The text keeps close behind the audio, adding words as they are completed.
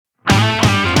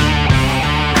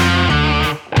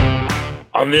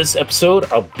On this episode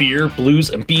of Beer,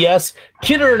 Blues, and BS,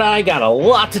 Kidder and I got a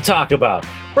lot to talk about.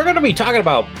 We're going to be talking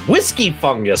about whiskey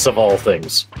fungus, of all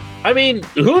things. I mean,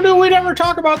 who knew we'd ever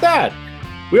talk about that?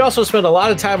 We also spent a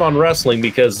lot of time on wrestling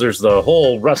because there's the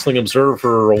whole Wrestling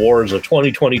Observer Awards of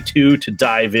 2022 to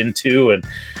dive into and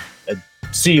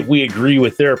see if we agree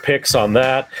with their picks on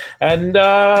that. And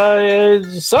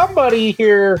somebody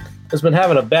here has been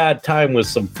having a bad time with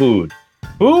some food.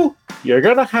 Who? You're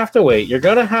going to have to wait. You're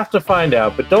going to have to find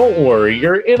out. But don't worry,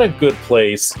 you're in a good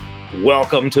place.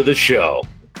 Welcome to the show.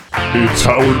 It's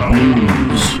Howard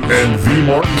Blues and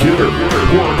V-Mark Kidder.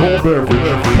 Pour a cold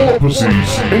beverage, pull up a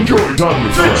seat, enjoy time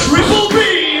with friends. Triple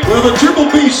B! Well, the Triple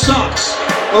B sucks.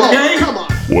 Okay? Come on.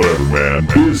 Whatever, man.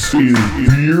 This is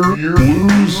Beer,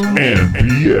 Blues, and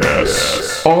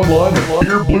BS. Online at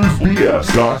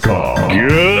beerbluesbs.com.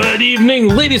 Good evening,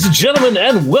 ladies and gentlemen,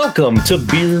 and welcome to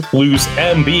Beer, Blues,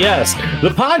 and BS, the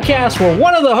podcast where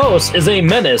one of the hosts is a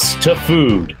menace to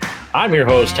food. I'm your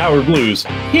host, Howard Blues,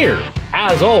 here,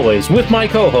 as always, with my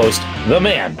co-host, the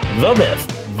man, the myth,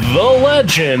 the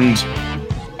legend,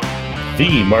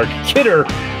 the Mark Kidder.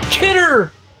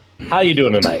 Kidder, how you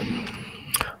doing tonight?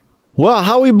 Well,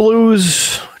 Howie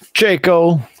Blues,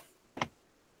 Jaco,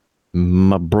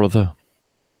 my brother.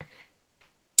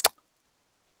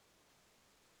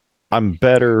 I'm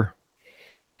better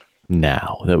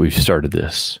now that we've started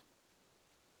this.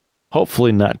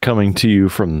 Hopefully not coming to you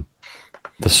from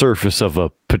the surface of a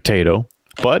potato,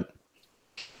 but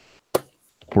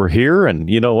we're here, and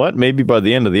you know what? Maybe by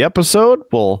the end of the episode,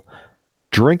 we'll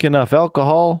drink enough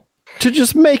alcohol to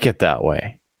just make it that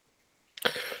way.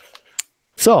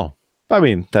 So, I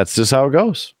mean, that's just how it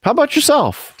goes. How about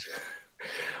yourself?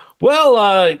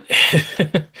 Well,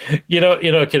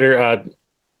 Kidder,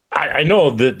 I know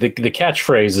the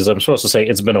catchphrase is I'm supposed to say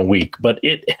it's been a week, but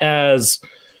it has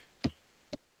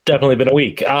definitely been a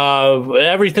week.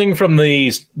 Everything from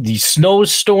the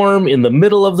snowstorm in the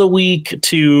middle of the week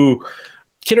to,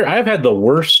 Kidder, I've had the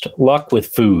worst luck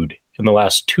with food in the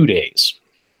last 2 days.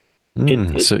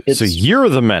 So you're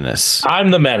the menace.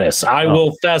 I'm the menace. I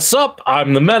will fess up.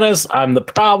 I'm the menace. I'm the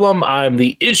problem. I'm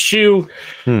the issue.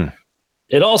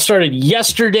 It all started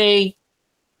yesterday.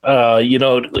 Due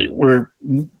to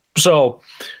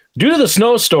the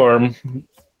snowstorm,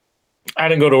 I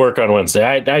didn't go to work on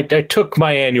Wednesday. I took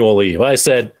my annual leave. I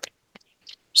said,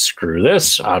 screw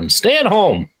this. I'm staying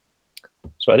home.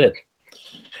 So I did.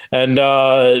 And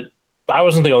I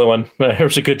wasn't the only one. There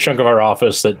was a good chunk of our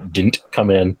office that didn't come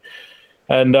in.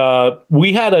 And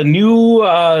we had a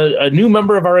new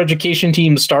member of our education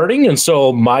team starting. And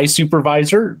so my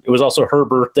supervisor, it was also her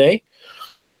birthday.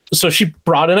 So she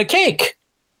brought in a cake.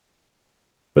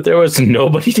 But there was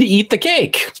nobody to eat the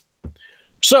cake.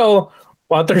 So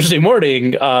on Thursday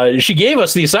morning, she gave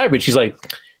us the assignment. She's like,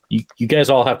 you guys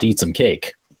all have to eat some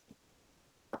cake.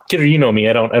 Kidder, you know me.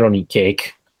 I don't eat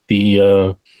cake.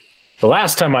 The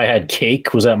last time I had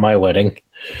cake was at my wedding.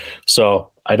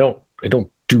 So I don't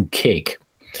do cake.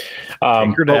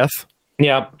 Cake or death?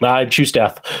 Yeah, I choose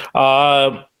death.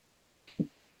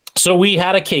 So we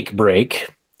had a cake break.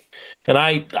 And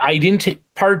I didn't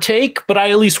partake, but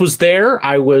I at least was there.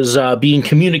 I was being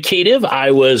communicative.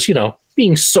 I was,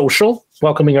 being social,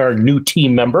 welcoming our new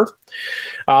team member.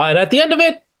 And at the end of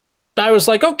it, I was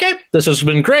like, okay, this has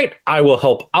been great. I will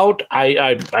help out.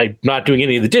 I'm not doing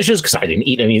any of the dishes because I didn't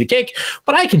eat any of the cake,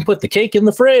 but I can put the cake in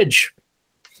the fridge.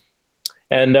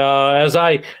 And as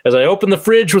I open the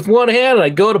fridge with one hand, and I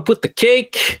go to put the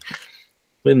cake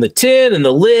in the tin and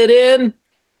the lid in.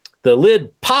 The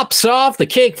lid pops off, the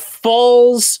cake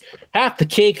falls, half the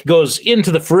cake goes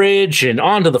into the fridge and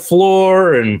onto the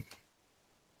floor, and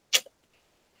I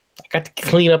got to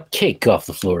clean up cake off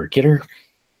the floor, Kidder.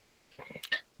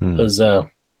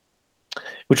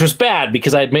 Which was bad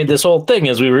because I'd made this whole thing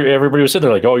everybody was sitting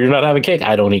there like, oh, you're not having cake?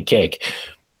 I don't eat cake.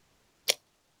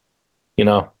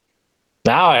 Now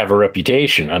I have a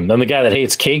reputation. I'm the guy that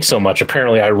hates cake so much.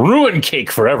 Apparently I ruin cake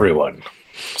for everyone.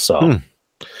 So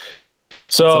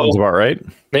sounds about right.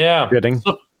 Yeah. Kidding.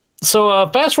 So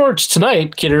fast forward to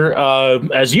tonight, Kidder.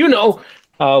 As you know,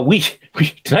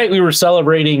 tonight we were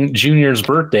celebrating Junior's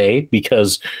birthday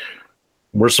because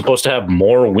we're supposed to have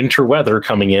more winter weather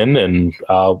coming in, and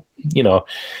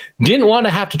didn't want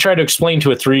to have to try to explain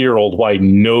to a 3-year-old why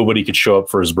nobody could show up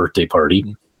for his birthday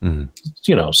party.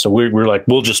 Mm-hmm. So we're like,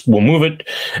 we'll move it,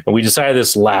 and we decided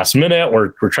this last minute.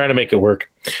 We're trying to make it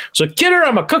work. So Kidder,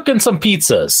 I'm cooking some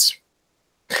pizzas.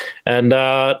 And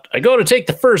I go to take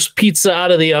the first pizza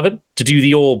out of the oven to do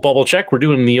the old bubble check. We're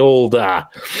doing the old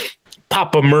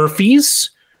Papa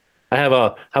Murphy's. I have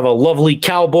a lovely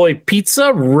cowboy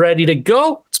pizza ready to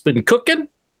go. It's been cooking,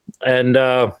 and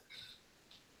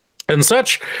and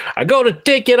such. I go to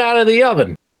take it out of the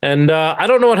oven, and I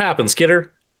don't know what happens,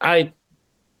 Kidder. I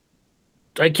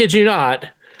kid you not.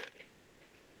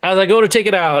 As I go to take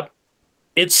it out,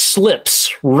 it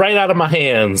slips right out of my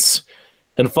hands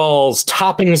and falls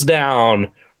toppings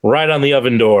down right on the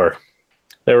oven door.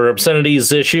 There were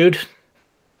obscenities issued.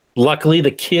 Luckily,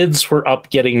 the kids were up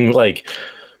getting like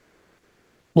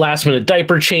last minute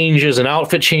diaper changes and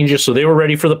outfit changes, so they were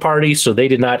ready for the party, so they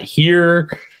did not hear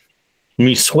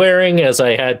me swearing as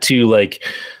I had to like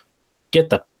get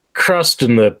the crust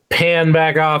and the pan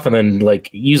back off and then like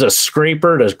use a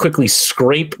scraper to quickly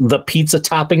scrape the pizza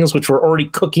toppings, which were already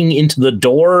cooking, into the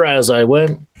door as I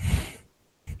went.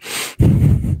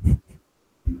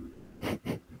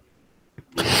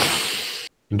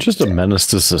 You're just a menace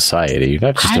to society. You're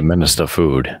not just a menace to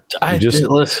food.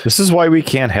 This is why we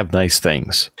can't have nice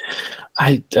things.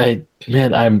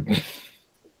 Man, I'm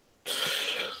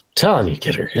telling you,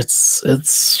 Kidder,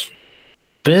 it's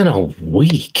been a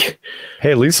week.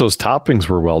 Hey, at least those toppings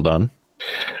were well done.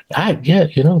 Yeah,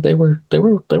 you know, they were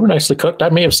nicely cooked. I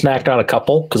may have snacked on a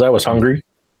couple because I was hungry.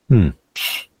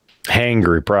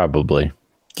 Hangry, probably.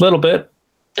 Little bit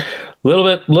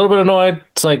annoyed.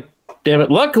 It's like, damn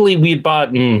it. Luckily, we'd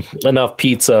bought enough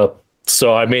pizza,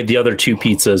 so I made the other 2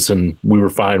 pizzas, and we were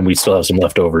fine. We still have some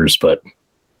leftovers, but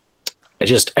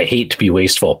I hate to be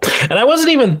wasteful. And I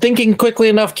wasn't even thinking quickly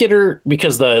enough, Kidder,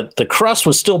 because the crust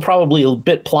was still probably a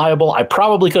bit pliable. I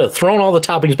probably could have thrown all the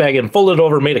toppings back in, folded it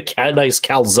over, made a nice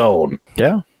calzone.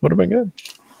 Yeah, would have been good.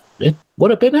 It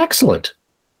would have been excellent,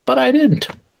 but I didn't.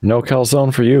 No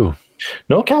calzone for you.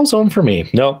 No calzone for me.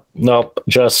 Nope.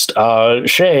 Just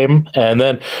shame. And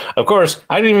then, of course,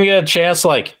 I didn't even get a chance to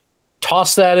like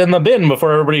toss that in the bin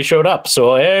before everybody showed up.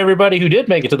 So everybody who did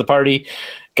make it to the party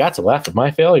got to laugh at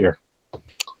my failure.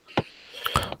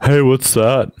 Hey, what's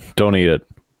that? Don't eat it.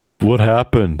 What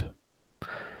happened?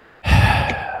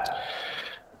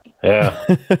 Yeah.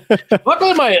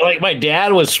 Luckily, my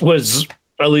dad was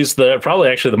at least probably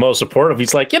actually the most supportive.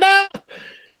 He's like,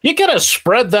 you could have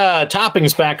spread the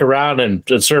toppings back around and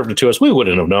served it to us. We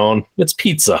wouldn't have known. It's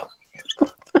pizza.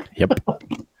 Yep.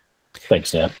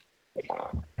 Thanks, Dad.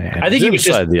 I think he was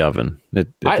inside the oven. It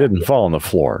didn't fall on the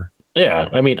floor. Yeah,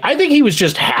 I mean, I think he was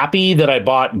just happy that I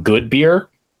bought good beer.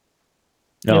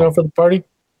 For the party.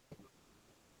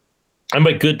 And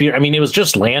by good beer, I mean, it was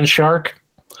just Land Shark.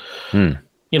 So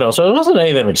it wasn't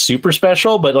anything like super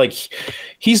special, but like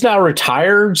he's now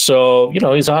retired. So,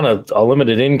 he's on a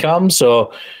limited income.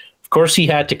 So, of course, he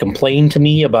had to complain to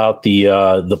me about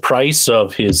the price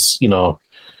of his,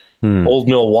 old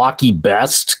Milwaukee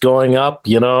Best going up.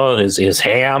 His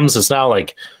hams is now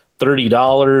like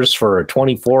 $30 for a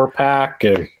 24 pack.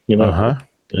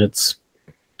 It's.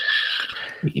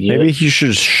 Maybe he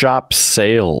should shop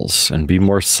sales and be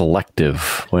more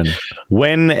selective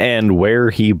when and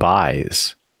where he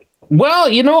buys. Well,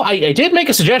 I did make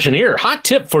a suggestion here. Hot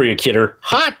tip for you, Kidder.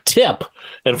 Hot tip.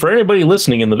 And for anybody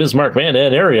listening in the Bismarck Van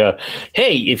Ness area,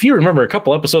 hey, if you remember a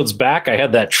couple episodes back, I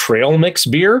had that trail mix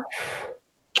beer.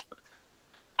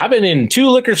 I've been in 2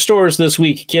 liquor stores this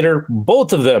week, Kidder.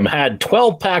 Both of them had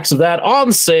 12 packs of that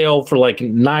on sale for like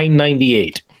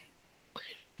 $9.98.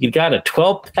 You got a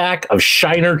 12-pack of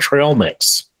Shiner Trail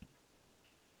Mix.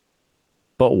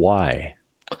 But why?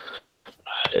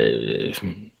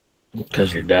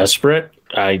 Because you're desperate.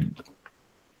 I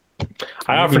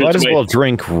offered. You might as well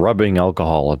drink rubbing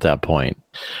alcohol at that point.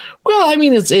 Well, I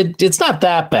mean, it's not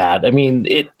that bad. I mean,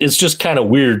 it's just kind of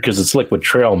weird because it's liquid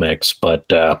trail mix. But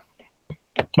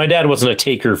my dad wasn't a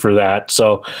taker for that,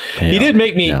 so he did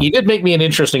make me an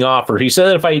interesting offer. He said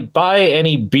that if I buy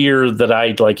any beer that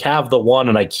I like have the one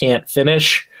and I can't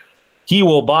finish, he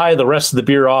will buy the rest of the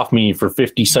beer off me for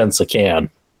 50 cents a can.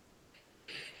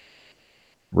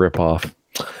 Rip off.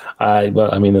 I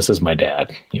mean, this is my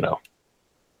dad,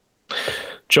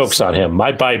 Joke's on him.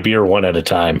 I buy beer one at a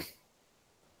time.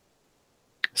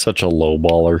 Such a low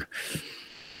baller.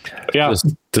 Yeah.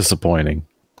 Just disappointing.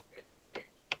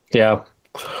 Yeah.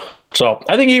 So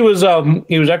I think he was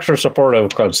extra supportive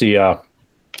because he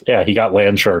got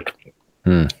Land Shark.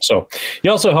 So he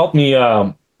also helped me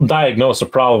diagnose a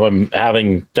problem I'm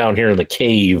having down here in the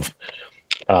cave.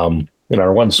 In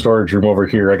our one storage room over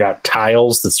here, I got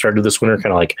tiles that started this winter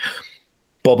kind of like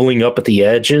bubbling up at the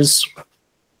edges.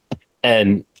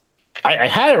 And I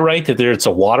had it right that it's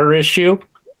a water issue,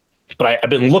 but I've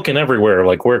been looking everywhere,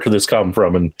 like where could this come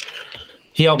from? And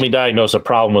he helped me diagnose a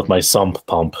problem with my sump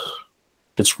pump.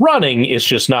 It's running, it's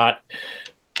just not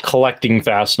collecting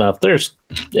fast enough. There's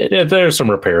some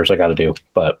repairs I got to do,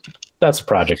 but that's a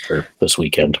project for this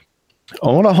weekend.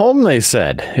 Own a home, they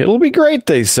said. It'll be great,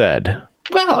 they said.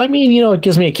 Well, I mean, it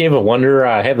gives me a cave of wonder.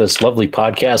 I have this lovely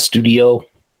podcast studio.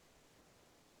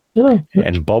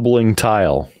 And bubbling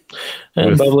tile.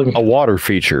 And bubbling. A water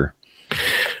feature.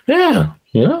 Yeah.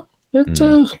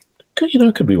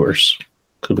 It could be worse.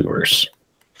 Could be worse.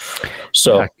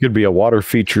 So it could be a water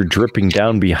feature dripping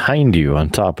down behind you on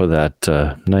top of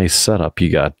that nice setup you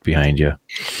got behind you.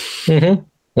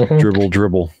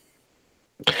 Dribble.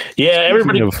 Yeah,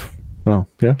 everybody. Yeah.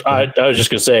 I was just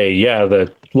gonna say,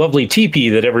 the lovely teepee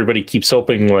that everybody keeps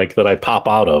hoping that I pop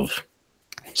out of.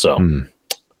 So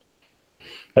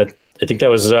I think that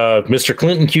was Mr.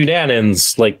 Clinton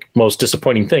Cunanan's most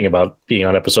disappointing thing about being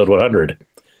on episode 100.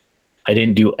 I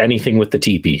didn't do anything with the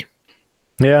teepee.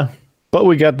 Yeah, but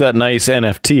we got that nice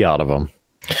NFT out of them.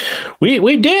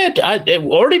 We did. I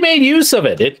already made use of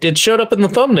it. It showed up in the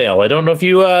thumbnail. I don't know if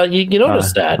you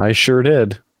noticed that. I sure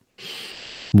did.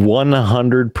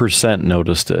 100%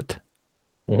 noticed it.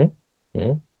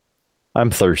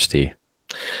 I'm thirsty.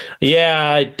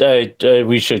 Yeah,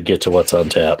 we should get to what's on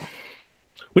tap.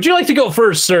 Would you like to go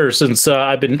first, sir? Since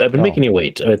I've been making you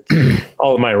wait.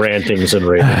 All of my rantings and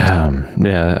ravings.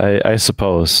 I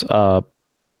suppose.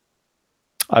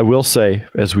 I will say,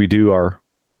 as we do our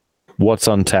What's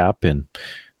on Tap in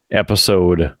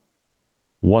episode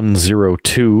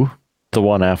 102, the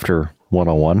one after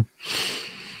 101,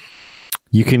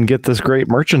 you can get this great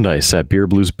merchandise at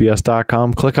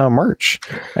beerbluesbs.com. Click on merch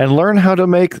and learn how to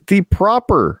make the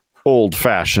proper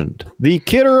old-fashioned, the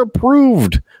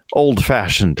Kidder-approved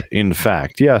old-fashioned, in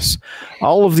fact. Yes,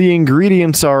 all of the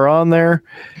ingredients are on there.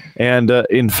 And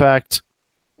in fact,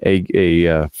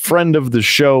 a friend of the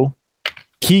show,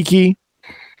 Kiki,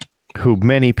 who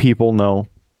many people know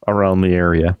around the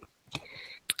area,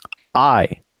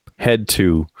 I had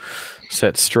to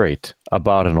set straight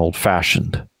about an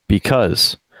old-fashioned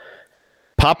because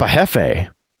Papa Hefe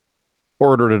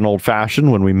ordered an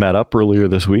old-fashioned when we met up earlier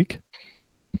this week.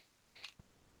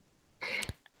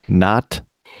 Not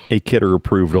a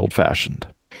Kidder-approved old-fashioned.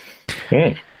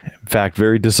 In fact,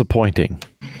 very disappointing.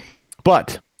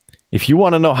 But if you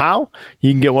want to know how,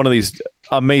 you can get one of these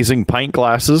amazing pint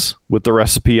glasses with the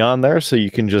recipe on there, so you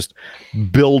can just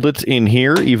build it in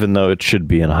here, even though it should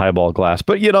be in a highball glass.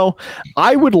 But,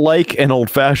 I would like an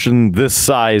old-fashioned this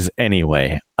size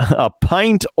anyway. A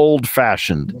pint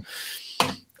old-fashioned.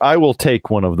 I will take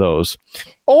one of those.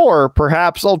 Or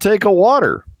perhaps I'll take a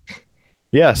water.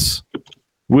 Yes.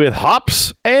 With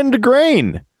hops and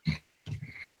grain.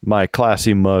 My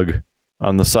classy mug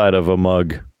on the side of a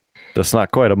mug. That's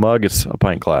not quite a mug, it's a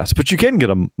pint glass. But you can get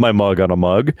my mug on a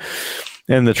mug.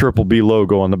 And the Triple B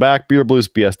logo on the back,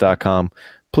 beerbluesbs.com.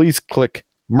 Please click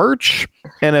merch.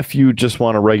 And if you just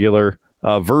want a regular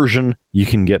version, you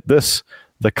can get this,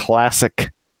 the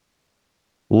classic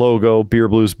logo,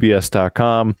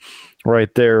 beerbluesbs.com.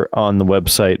 Right there on the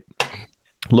website.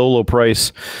 Low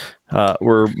price.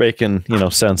 We're making,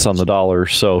 cents on the dollar,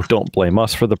 so don't blame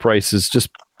us for the prices. Just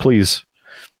please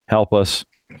help us.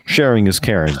 Sharing is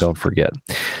caring, don't forget.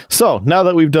 So now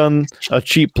that we've done a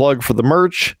cheap plug for the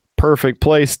merch, perfect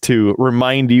place to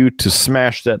remind you to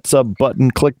smash that sub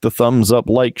button, click the thumbs up,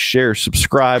 like, share,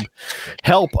 subscribe,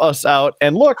 help us out.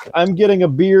 And look, I'm getting a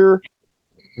beer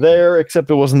there, except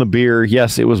it wasn't a beer.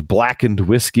 Yes, it was blackened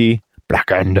whiskey.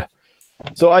 Blackened.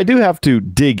 So I do have to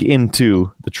dig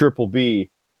into the Triple B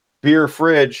beer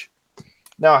fridge.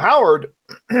 Now, Howard,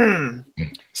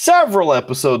 several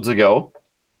episodes ago,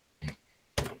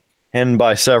 and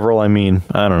by several, I mean,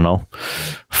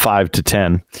 5 to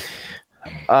 10,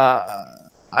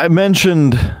 I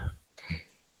mentioned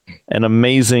an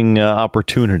amazing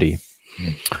opportunity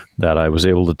that I was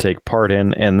able to take part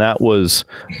in, and that was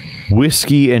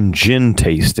whiskey and gin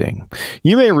tasting.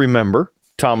 You may remember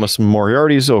Thomas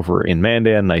Moriarty's over in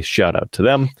Mandan. Nice shout out to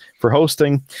them for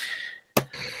hosting.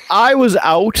 I was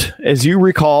out, as you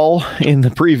recall, in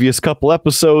the previous couple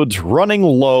episodes, running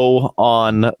low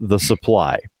on the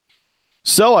supply.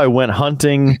 So I went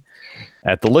hunting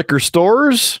at the liquor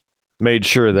stores, made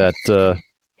sure that,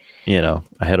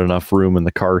 I had enough room in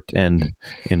the cart and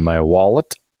in my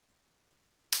wallet.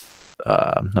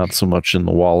 Not so much in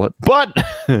the wallet, but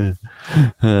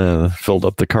filled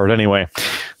up the cart anyway.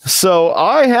 So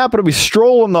I happened to be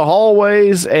strolling the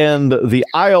hallways and the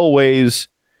aisleways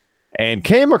and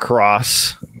came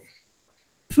across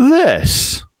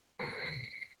this.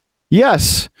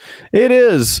 Yes, it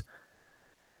is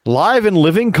live in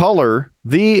living color,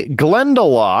 the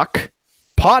Glendalough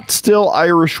Pot Still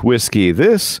Irish Whiskey.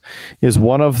 This is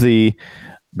one of the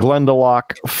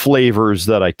Glendalough flavors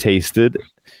that I tasted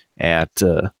at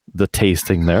the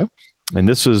tasting there. And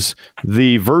this was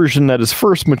the version that is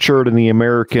first matured in the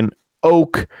American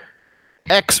oak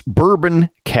ex-bourbon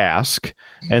cask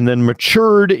and then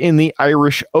matured in the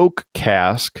Irish oak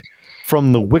cask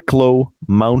from the Wicklow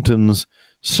Mountains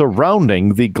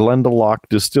surrounding the Glendalough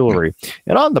distillery.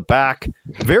 And on the back,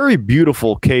 very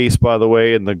beautiful case, by the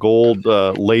way, and the gold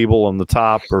label on the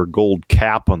top, or gold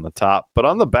cap on the top. But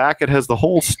on the back, it has the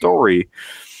whole story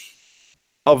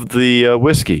of the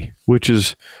whiskey, which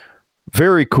is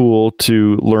very cool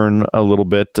to learn a little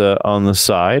bit on the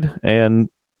side and,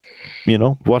 you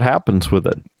know, what happens with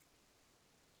it.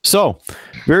 So,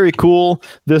 very cool.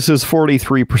 This is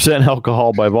 43%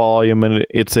 alcohol by volume, and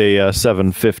it's a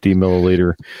 750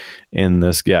 milliliter in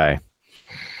this guy.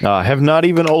 Have not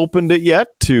even opened it yet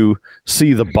to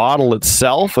see the bottle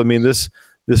itself. I mean, this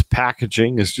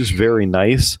packaging is just very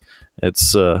nice.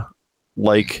 It's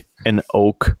like an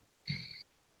oak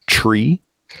tree,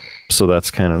 so that's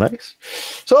kind of nice.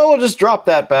 So we'll just drop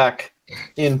that back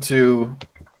into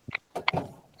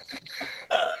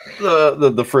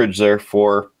the fridge there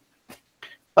for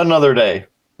another day.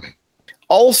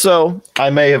 Also, I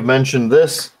may have mentioned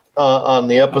this on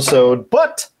the episode,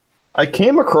 but I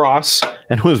came across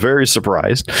and was very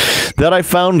surprised that I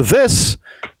found this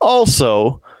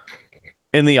also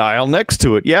in the aisle next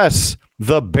to it. Yes,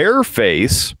 the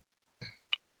Bareface.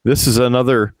 This is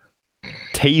another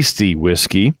tasty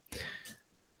whiskey.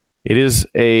 It is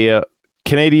a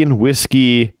Canadian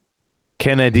whiskey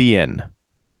Canadian.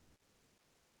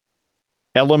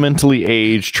 Elementally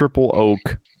aged triple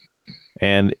oak,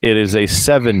 and it is a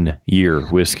 7-year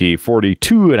whiskey,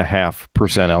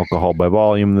 42.5% alcohol by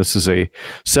volume. This is a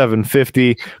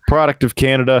 750 product of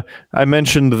Canada. I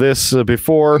mentioned this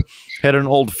before. Had an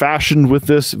old fashioned with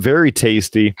this, very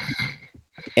tasty.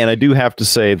 And I do have to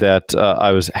say that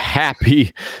I was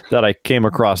happy that I came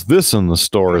across this in the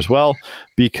store as well,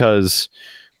 because,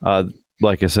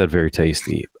 like I said, very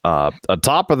tasty. On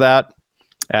top of that,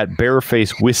 at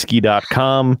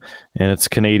barefacewhiskey.com, and it's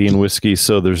Canadian whiskey,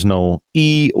 so there's no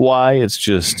EY, it's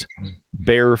just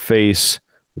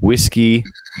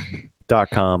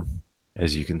barefacewhiskey.com,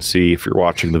 as you can see if you're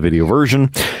watching the video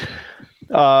version.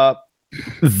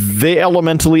 They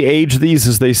elementally age these,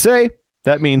 as they say.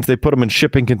 That means they put them in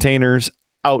shipping containers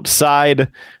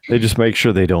outside. They just make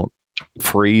sure they don't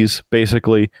freeze,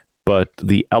 basically, but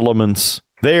the elements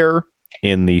there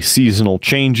in the seasonal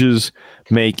changes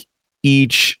make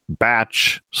each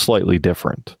batch slightly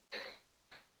different.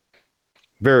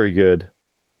 Very good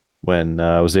when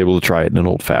I was able to try it in an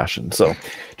old fashioned. So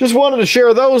just wanted to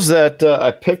share those that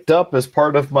I picked up as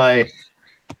part of my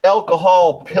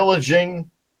alcohol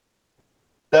pillaging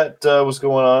that was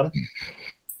going on.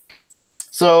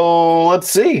 So let's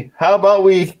see. How about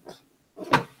we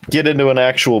get into an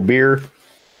actual beer?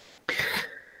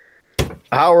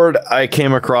 Howard, I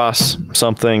came across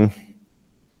something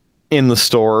in the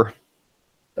store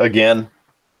again,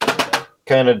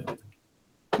 kind of,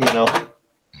 you know,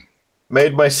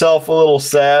 made myself a little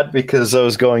sad because I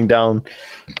was going down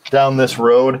this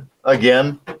road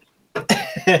again.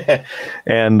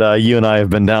 And you and I have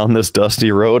been down this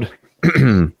dusty road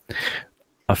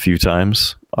a few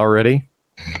times already.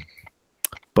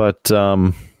 But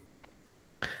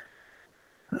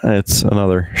it's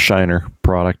another Shiner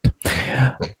product.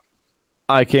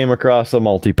 I came across a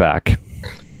multi-pack,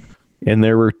 and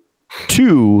there were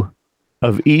 2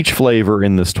 of each flavor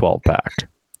in this 12-pack.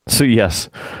 So yes,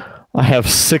 I have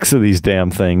 6 of these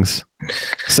damn things,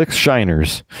 6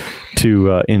 Shiners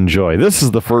to enjoy. This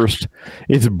is the first.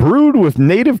 It's brewed with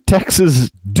native Texas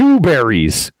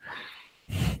dewberries.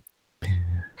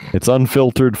 It's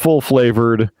unfiltered,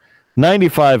 full-flavored,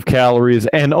 95 calories,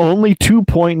 and only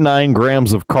 2.9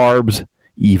 grams of carbs,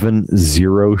 even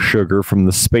 0 sugar, from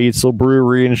the Spadesel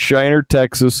Brewery in Shiner,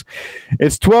 Texas.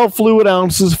 It's 12 fluid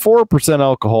ounces, 4%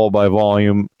 alcohol by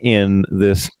volume in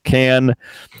this can,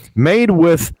 made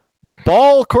with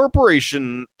Ball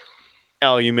Corporation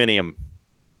aluminum.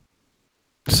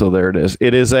 So there it is.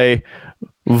 It is a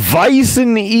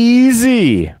Weissen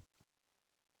Easy.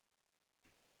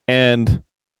 And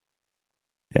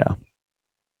yeah,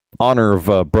 honor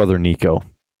of Brother Nico.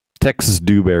 Texas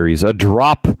dewberries, a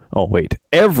drop. Oh, wait.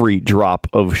 Every drop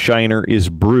of Shiner is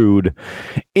brewed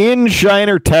in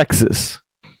Shiner, Texas.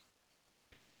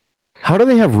 How do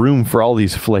they have room for all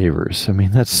these flavors? I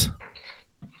mean, there's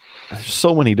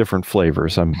so many different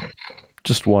flavors. I'm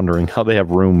just wondering how they have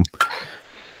room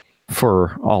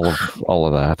for all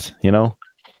of that, you know?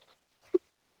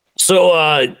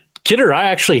 So, Kidder, I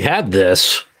actually had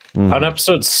this on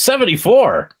episode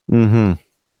 74. Mm-hmm.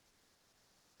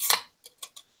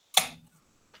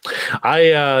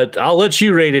 I'll let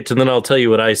you rate it, and then I'll tell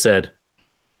you what I said.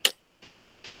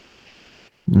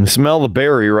 You smell the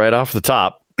berry right off the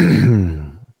top.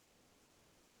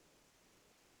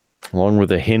 along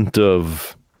with a hint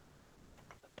of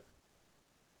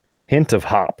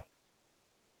hop.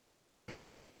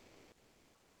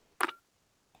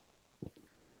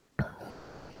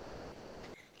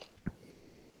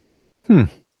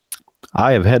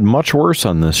 I have had much worse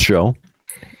on this show,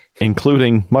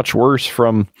 including much worse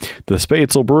from the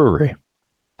Spätzle Brewery.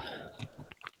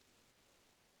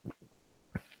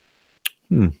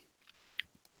 I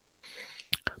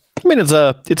mean, it's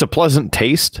a pleasant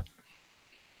taste.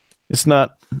 It's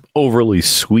not overly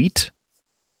sweet,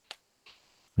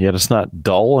 yet it's not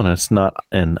dull, and it's not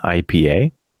an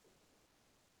IPA.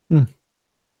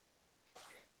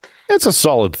 It's a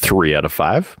solid 3 out of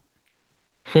 5.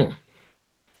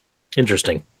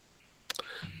 Interesting.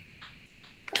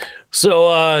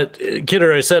 So,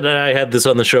 Kidder, I said I had this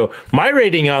on the show. My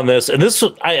rating on this, and this,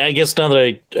 I guess now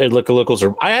that I look at locals,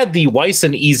 I had the Weiss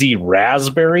and Easy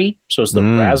Raspberry. So it's the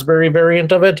raspberry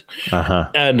variant of it.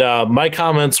 And my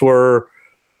comments were,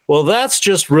 well, that's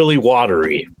just really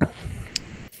watery.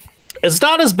 It's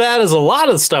not as bad as a lot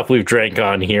of stuff we've drank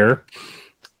on here.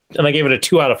 And I gave it a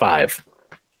 2 out of 5.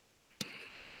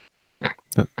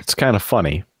 It's kind of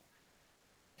funny.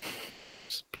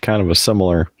 It's kind of a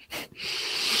similar...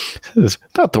 It's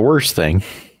not the worst thing.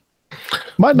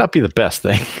 Might not be the best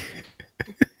thing.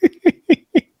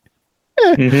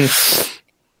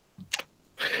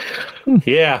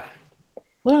 Yeah.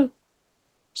 Well,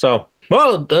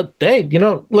 hey,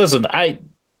 listen,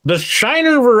 the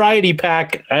Shiner variety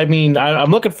pack, I mean,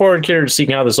 I'm looking forward to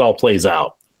seeing how this all plays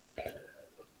out.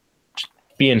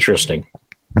 Be interesting.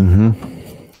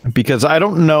 Because I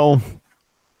don't know.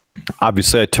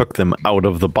 Obviously, I took them out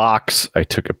of the box. I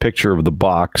took a picture of the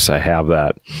box. I have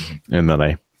that. And then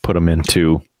I put them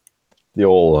into the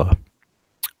old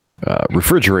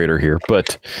refrigerator here.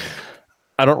 But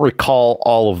I don't recall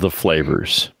all of the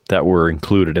flavors that were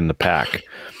included in the pack.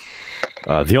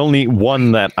 The only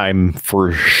one that I'm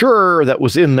for sure that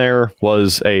was in there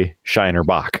was a Shiner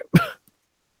Bock,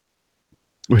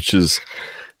 which is,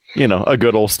 a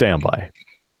good old standby.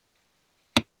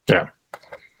 Yeah.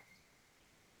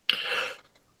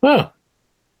 Oh.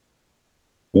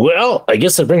 Well, I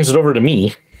guess that brings it over to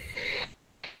me.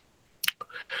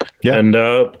 Yeah. And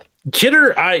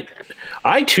Kidder, I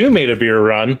too made a beer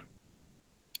run.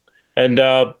 And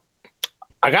I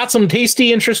got some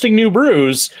tasty, interesting new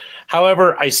brews.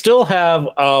 However, I still have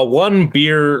one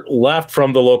beer left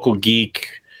from the local geek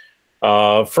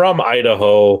from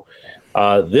Idaho.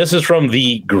 This is from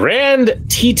the Grand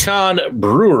Teton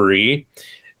Brewery.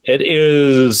 It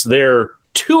is their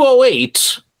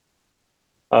 208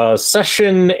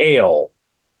 Session Ale.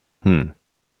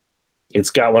 It's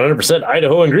got 100%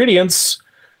 Idaho ingredients,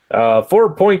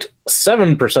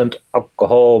 4.7%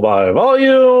 alcohol by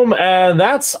volume, and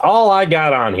that's all I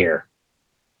got on here.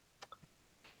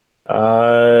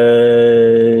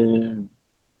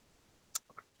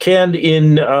 Canned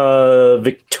in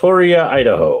Victoria,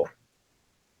 Idaho.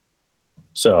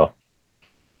 So,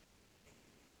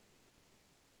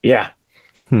 yeah.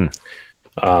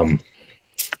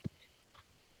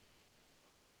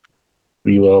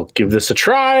 We will give this a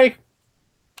try.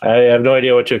 I have no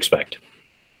idea what to expect.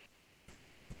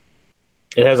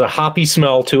 It has a hoppy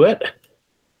smell to it.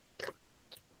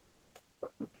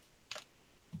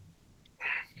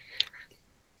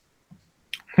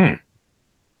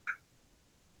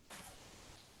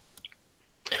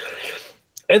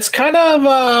 It's kind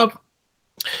of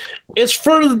it's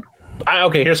for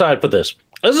okay, here's how I'd put this.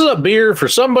 This is a beer for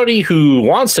somebody who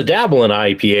wants to dabble in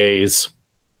IPAs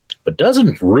but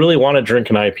doesn't really want to drink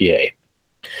an IPA.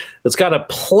 It's got a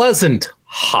pleasant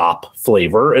hop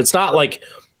flavor. It's not like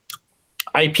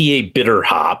IPA bitter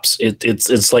hops.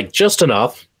 It's like just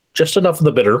enough of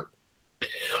the bitter.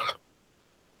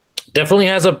 Definitely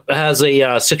has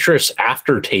a citrus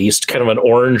aftertaste, kind of an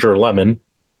orange or lemon.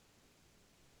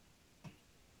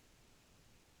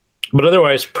 But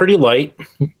otherwise, pretty light,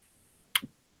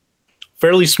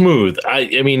 fairly smooth.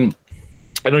 I mean,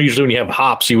 I know usually when you have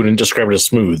hops, you wouldn't describe it as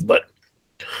smooth, but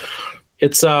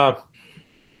it's not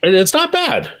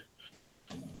bad.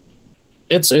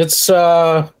 It's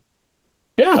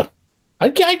yeah,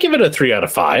 I'd give it a 3 out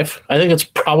of 5. I think it's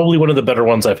probably one of the better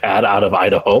ones I've had out of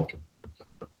Idaho.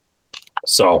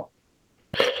 So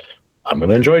I'm going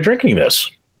to enjoy drinking this.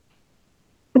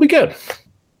 It'll be good.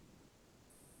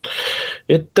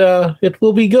 It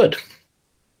will be good.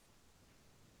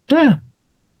 Yeah.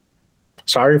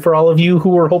 Sorry for all of you who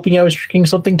were hoping I was drinking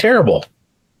something terrible.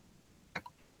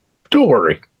 Don't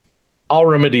worry. I'll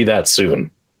remedy that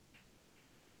soon.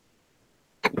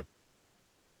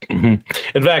 In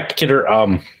fact, Kidder,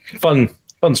 fun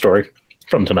story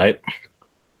from tonight.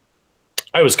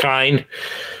 I was kind,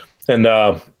 and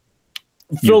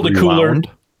filled a cooler.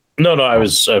 No, I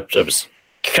was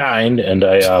kind, and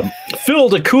I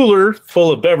filled a cooler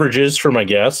full of beverages for my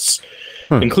guests,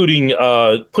 including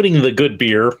putting the good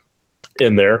beer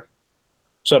in there,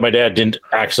 so that my dad didn't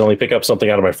accidentally pick up something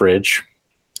out of my fridge,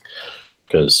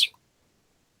 because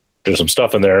there's some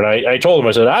stuff in there. And I told him,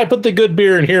 I said, I put the good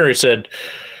beer in here. He said,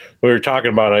 we were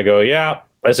talking about it. I go, yeah.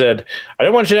 I said, I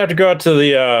don't want you to have to go out to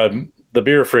the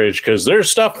beer fridge, because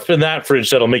there's stuff in that fridge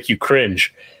that'll make you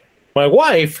cringe. My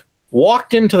wife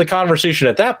walked into the conversation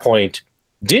at that point,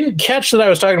 didn't catch that I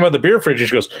was talking about the beer fridge. And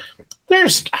she goes,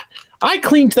 I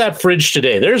cleaned that fridge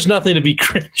today. There's nothing to be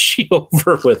cringy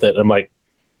over with it. I'm like,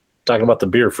 talking about the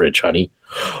beer fridge, honey.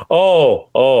 Oh,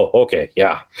 okay.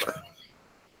 Yeah.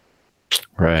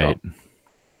 Right.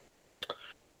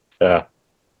 Yeah.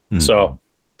 So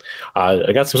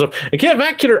I got some stuff. Again,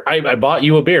 Matt Kidder, I bought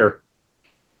you a beer.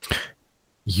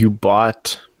 You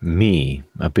bought me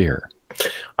a beer.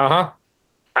 Uh-huh.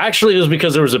 Actually, it was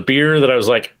because there was a beer that I was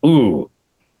like, ooh,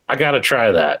 I got to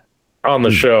try that on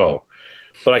the show.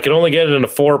 But I could only get it in a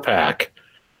 4-pack.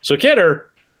 So,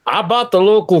 Kidder, I bought the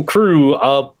local crew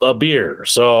a beer.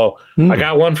 So I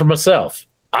got one for myself.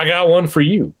 I got one for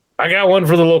you. I got one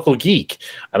for the local geek.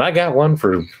 And I got one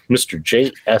for Mr.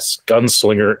 J.S.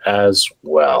 Gunslinger as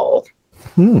well.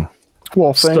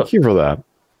 Well, thank you for that.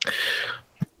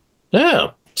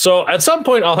 Yeah. So at some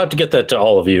point, I'll have to get that to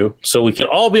all of you, so we can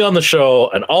all be on the show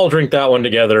and all drink that one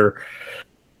together.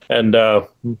 And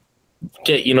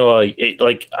get,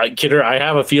 Kidder, I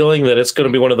have a feeling that it's going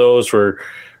to be one of those where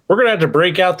we're going to have to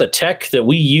break out the tech that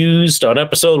we used on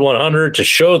episode 100 to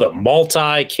show the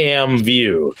multi-cam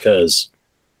view, because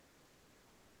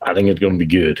I think it's going to be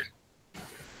good.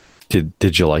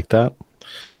 Did you like that?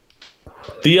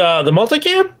 The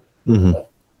multicam? Mm-hmm.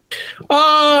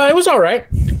 It was all right.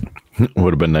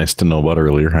 Would have been nice to know about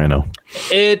earlier. I know.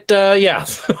 Yeah.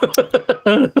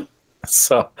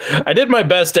 So I did my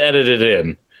best to edit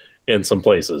it in some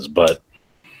places, but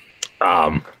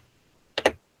I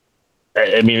mean,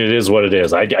 it is what it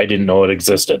is. I didn't know it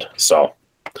existed, so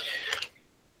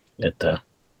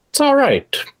it's all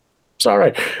right. It's all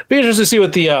right. Be interested to see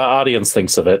what the audience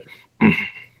thinks of it.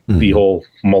 The whole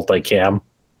multicam.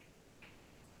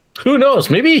 Who knows?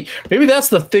 Maybe that's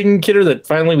the thing, Kidder, that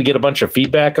finally we get a bunch of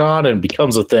feedback on and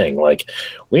becomes a thing. Like,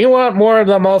 we want more of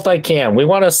the multicam. We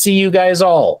want to see you guys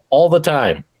all the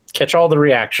time. Catch all the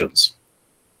reactions.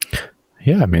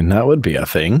 Yeah, I mean, that would be a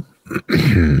thing.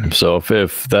 So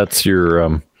if that's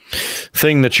your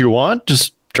thing that you want,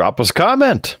 just drop us a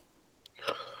comment.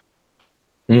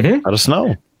 Let us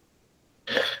know.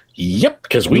 Yep,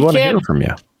 because we want to can't hear from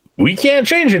you. We can't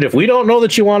change it if we don't know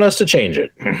that you want us to change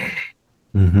it.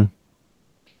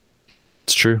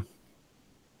 It's true.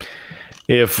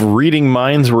 If reading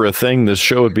minds were a thing, this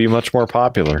show would be much more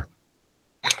popular.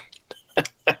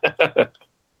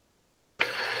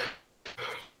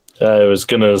 I was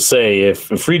going to say,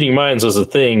 if reading minds was a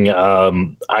thing,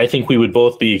 I think we would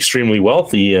both be extremely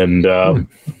wealthy and, And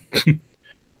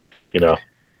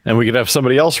we could have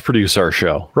somebody else produce our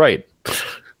show. Right.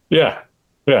 Yeah.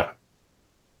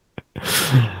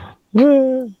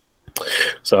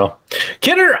 So,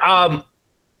 Kidder,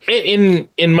 in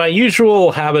my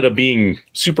usual habit of being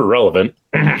super relevant,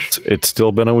 it's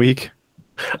still been a week.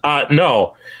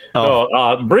 No,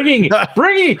 bringing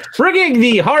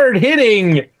the hard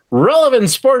hitting relevant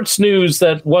sports news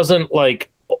that wasn't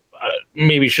like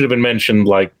maybe should have been mentioned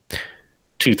like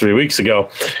 2-3 weeks ago.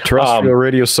 Terrestrial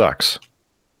radio sucks.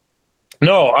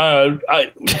 No,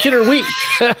 Kidder, we.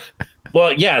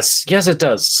 Well, yes, it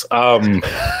does.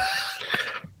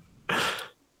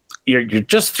 You're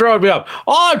just throwing me up.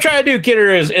 All I'm trying to do, Kidder,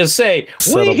 is say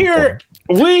we here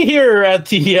at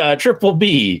the Triple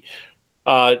B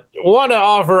want to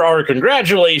offer our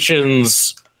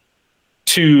congratulations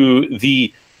to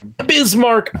the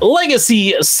Bismarck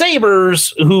Legacy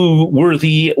Sabres, who were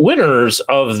the winners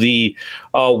of the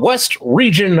West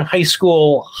Region High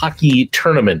School Hockey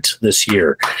Tournament this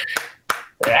year.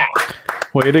 Yeah.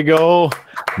 Way to go,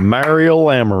 Mario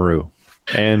Lamoureux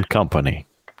and company.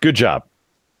 Good job.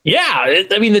 Yeah,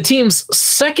 I mean, the team's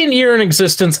second year in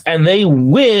existence, and they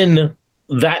win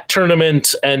that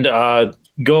tournament and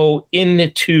go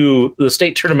into the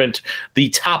state tournament, the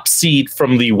top seed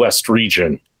from the West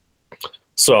region.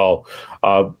 So,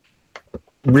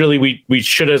 really, we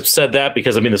should have said that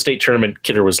because, I mean, the state tournament,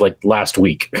 Kidder, was like last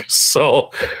week. So,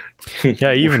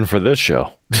 yeah, even for this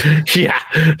show. Yeah.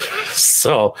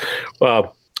 So,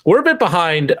 we're a bit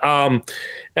behind.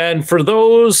 And for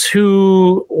those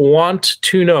who want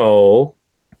to know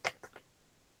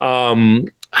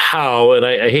how, and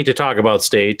I hate to talk about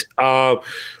state,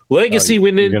 Legacy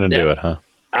winning. You're going to do it, huh?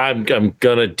 I'm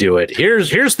gonna do it.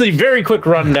 Here's the very quick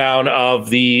rundown of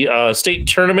the state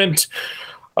tournament.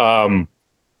 From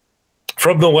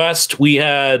the West, we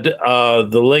had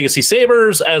the Legacy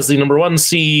Sabres as the number 1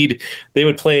 seed. They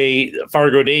would play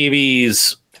Fargo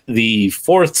Davies, the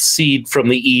 4th seed from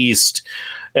the East,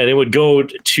 and it would go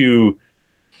to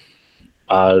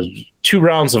 2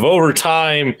 rounds of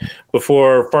overtime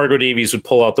before Fargo Davies would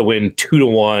pull out the win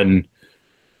 2-1,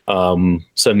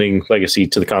 sending Legacy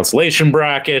to the consolation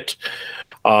bracket.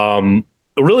 It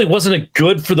really wasn't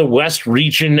good for the West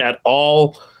region at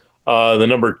all. The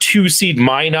number 2 seed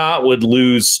Minot would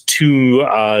lose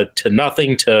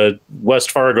 2-0 to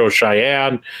West Fargo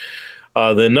Cheyenne.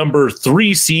 The number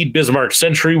 3 seed Bismarck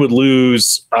Century would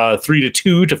lose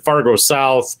 3-2 to Fargo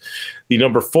South. The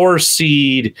number 4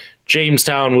 seed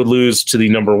Jamestown would lose to the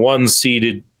number 1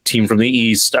 seeded team from the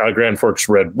East, Grand Forks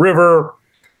Red River.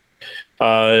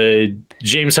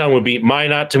 Jamestown would beat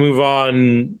Minot to move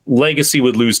on. Legacy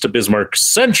would lose to Bismarck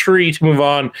Century to move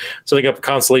on. So they got the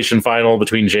consolation final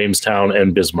between Jamestown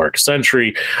and Bismarck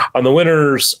Century. On the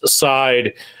winners'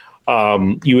 side,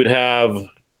 you would have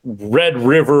Red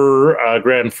River,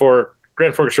 Grand Forks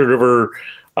Red River,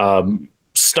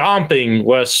 stomping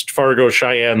West Fargo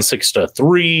Cheyenne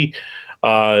 6-3.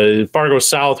 Fargo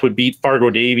South would beat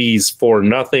Fargo Davies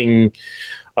 4-0.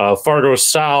 Fargo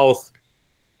South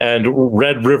and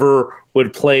Red River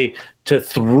would play to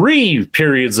 3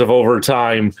 periods of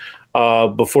overtime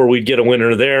before we'd get a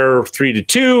winner there,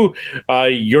 3-2.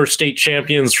 Your state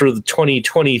champions for the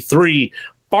 2023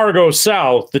 Fargo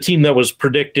South, the team that was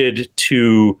predicted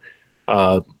to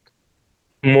more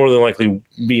than likely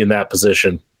be in that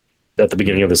position at the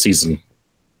beginning of the season.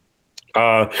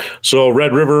 So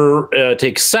Red River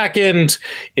takes second.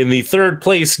 In the 3rd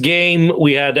place game,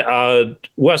 we had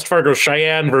West Fargo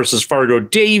Cheyenne versus Fargo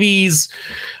Davies.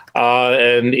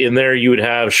 And in there, you would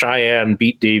have Cheyenne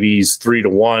beat Davies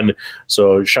 3-1.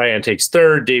 So Cheyenne takes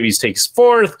 3rd, Davies takes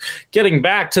 4th. Getting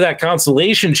back to that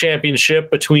consolation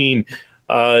championship between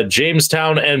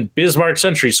Jamestown and Bismarck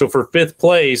Century. So for 5th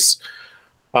place,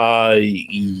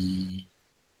 in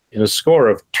a score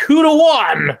of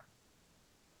 2-1,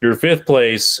 your 5th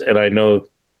place, and I know,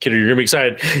 Kidder, you're going to be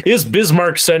excited, is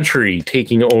Bismarck Century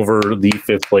taking over the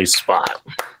 5th place spot.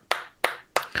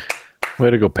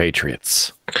 Way to go,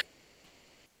 Patriots.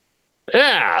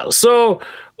 Yeah, so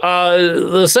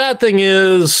the sad thing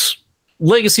is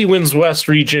Legacy wins West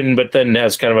region, but then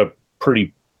has kind of a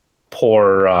pretty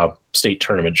poor state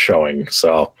tournament showing.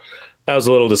 So that was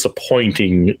a little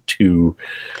disappointing to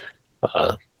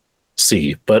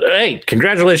see. But hey,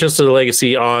 congratulations to the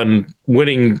Legacy on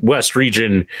winning West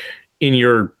region in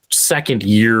your 2nd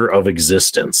year of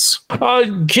existence.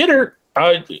 Kidder,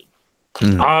 I've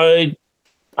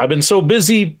been so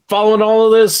busy following all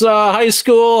of this high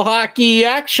school hockey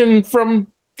action from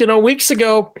weeks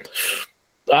ago.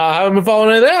 I haven't been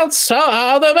following anything else.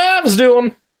 How the Mavs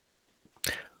doing?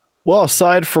 Well,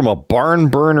 aside from a barn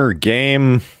burner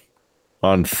game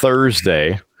on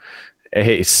Thursday,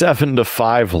 a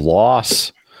 7-5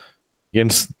 loss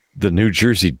against the New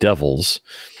Jersey Devils,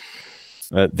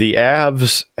 the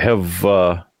Avs have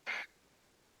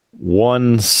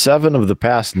won 7 of the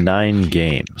past 9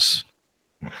 games.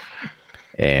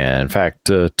 And in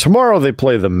fact, tomorrow they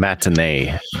play the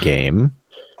matinee game.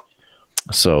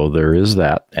 So there is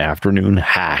that afternoon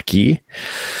hockey.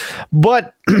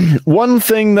 But one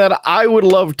thing that I would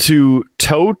love to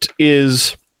tote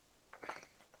is,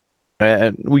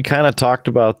 and we kind of talked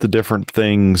about the different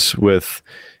things with,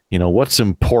 what's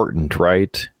important,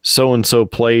 right? So-and-so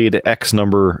played X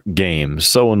number games.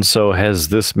 So-and-so has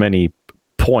this many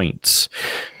points,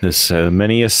 this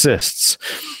many assists.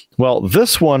 Well,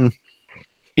 this one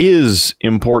is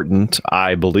important,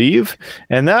 I believe,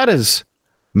 and that is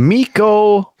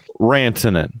Mikko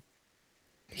Rantanen.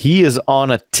 He is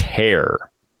on a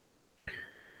tear.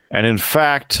 And in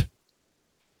fact,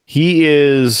 he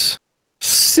is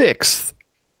 6th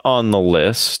on the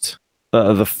list,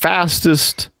 the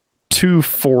fastest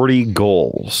 240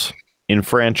 goals in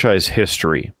franchise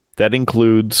history. That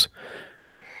includes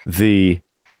the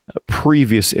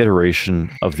previous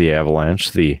iteration of the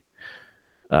Avalanche, the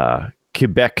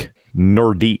Quebec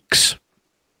Nordiques.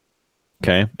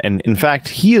 Okay. And in fact,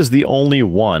 he is the only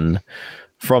one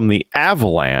from the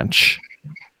Avalanche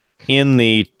in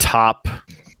the top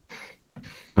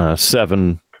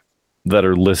 7 that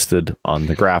are listed on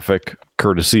the graphic,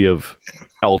 courtesy of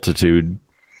Altitude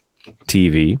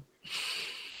TV.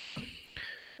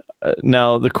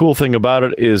 Now, the cool thing about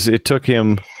it is it took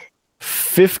him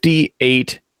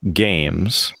 58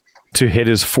 games to hit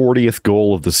his 40th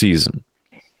goal of the season.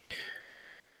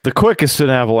 The quickest in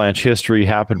Avalanche history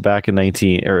happened back in in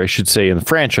the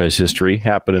franchise history,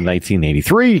 happened in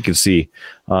 1983. You can see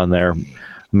on there,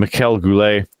 Mikel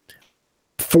Goulet,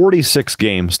 46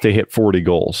 games to hit 40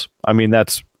 goals. I mean,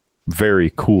 that's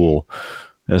very cool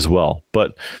as well.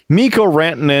 But Mikko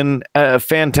Rantanen, a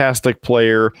fantastic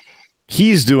player.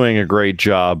 He's doing a great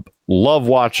job. Love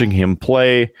watching him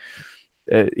play.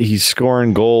 He's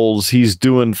scoring goals. He's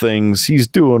doing things. He's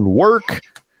doing work.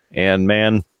 And,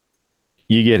 man,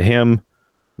 you get him,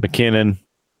 McKinnon,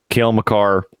 Cale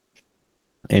Makar,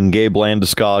 and Gabe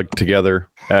Landeskog together.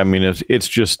 I mean, it's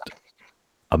just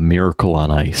a miracle on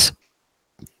ice.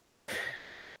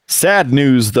 Sad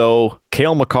news, though.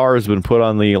 Cale Makar has been put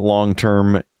on the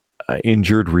long-term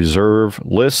injured reserve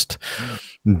list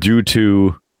due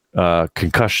to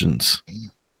concussions.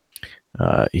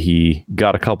 He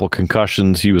got a couple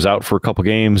concussions. He was out for a couple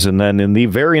games, and then in the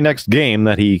very next game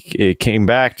that he came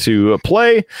back to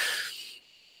play,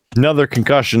 another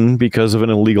concussion because of an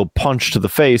illegal punch to the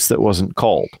face that wasn't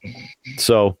called.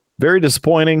 So, very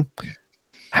disappointing.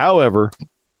 However,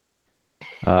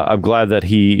 I'm glad that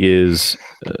he is,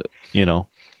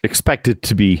 expected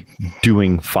to be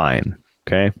doing fine.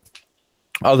 Okay.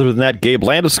 Other than that, Gabe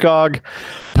Landeskog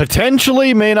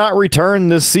potentially may not return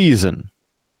this season.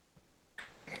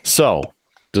 So,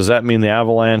 does that mean the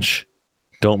Avalanche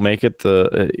don't make it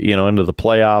into the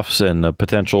playoffs and a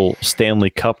potential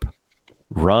Stanley Cup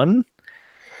run?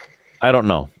 I don't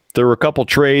know. There were a couple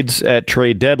trades at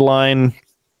trade deadline.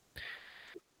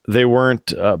 They weren't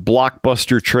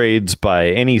blockbuster trades by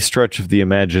any stretch of the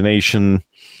imagination.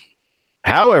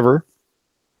 However,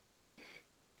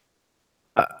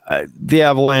 the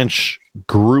Avalanche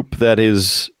group that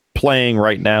is playing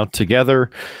right now together,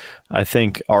 I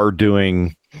think, are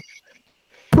doing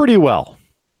pretty well,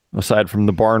 aside from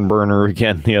the barn burner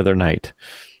again the other night.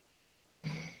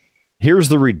 Here's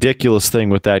the ridiculous thing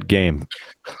with that game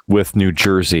with New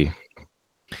Jersey.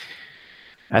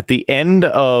 At the end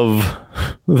of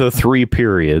the 3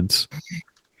 periods,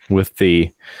 with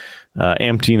the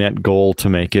empty net goal to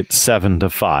make it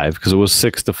 7-5, because it was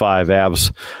 6-5,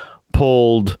 Avs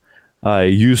pulled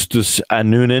Justus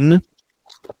Annunen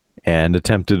and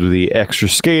attempted the extra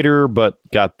skater, but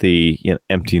got the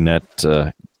empty net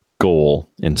goal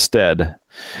instead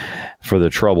for the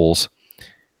Troubles.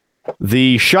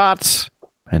 The shots,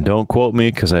 and don't quote me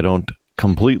because I don't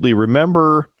completely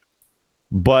remember,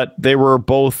 but they were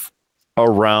both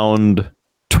around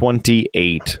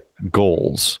 28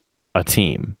 goals a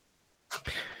team.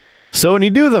 So when you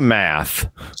do the math,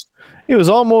 it was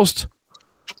almost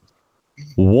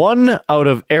 1 out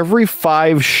of every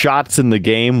 5 shots in the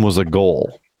game was a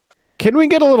goal. Can we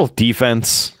get a little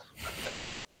defense?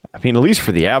 I mean, at least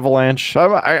for the Avalanche,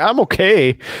 I'm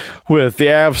okay with the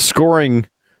Avs scoring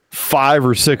 5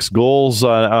 or 6 goals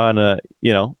on an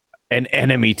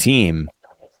enemy team.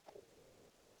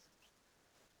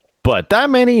 But that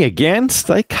many against?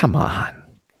 Like, come on,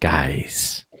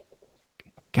 guys.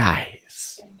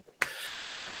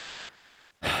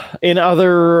 In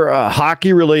other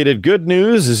hockey-related good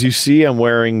news, as you see, I'm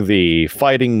wearing the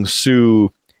Fighting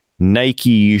Sioux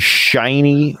Nike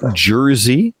shiny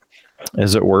jersey,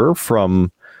 as it were,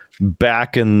 from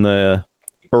back in the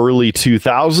early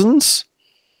 2000s.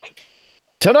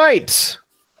 Tonight,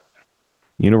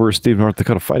 University of North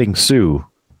Dakota Fighting Sioux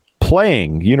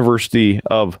playing University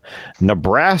of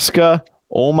Nebraska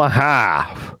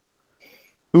Omaha.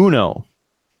 Uno,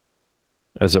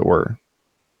 as it were.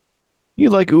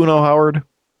 You like Uno, Howard?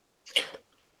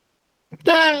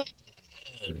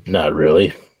 Not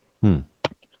really.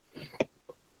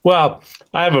 Well,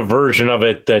 I have a version of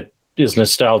it that is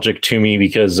nostalgic to me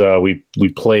because we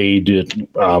played it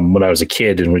when I was a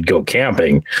kid and would go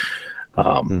camping.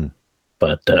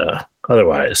 But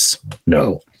otherwise,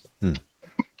 no.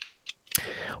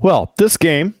 Well, this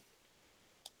game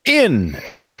in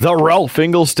the Ralph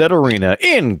Engelstad Arena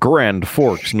in Grand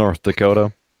Forks, North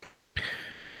Dakota.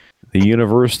 The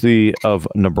University of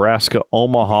Nebraska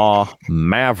Omaha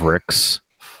Mavericks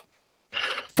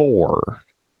 4.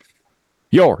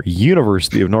 Your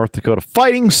University of North Dakota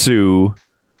Fighting Sioux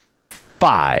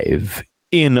 5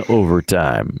 in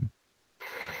overtime.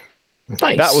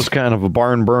 Nice. That was kind of a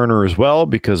barn burner as well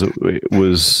because it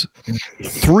was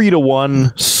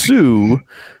 3-1 Sioux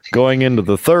going into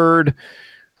the third.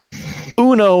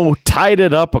 Uno tied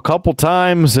it up a couple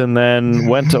times and then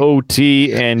went to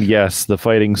OT, and yes, the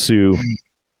Fighting Sioux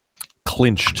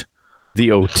clinched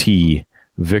the OT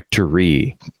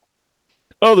victory.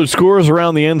 Other scores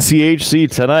around the NCHC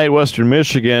tonight: Western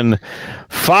Michigan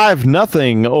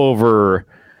 5-0 over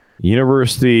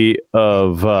University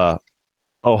of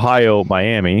Ohio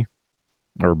Miami.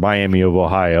 or Miami of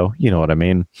Ohio. You know what I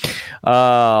mean.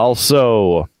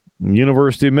 Also,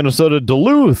 University of Minnesota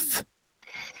Duluth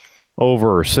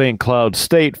over St. Cloud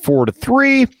State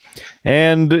 4-3.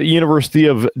 And University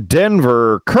of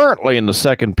Denver currently in the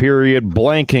second period,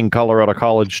 blanking Colorado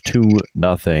College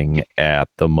 2-0 at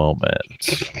the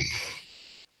moment.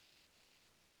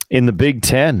 In the Big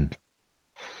Ten,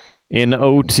 in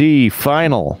OT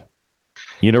final,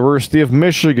 University of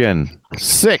Michigan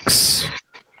 6,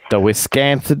 the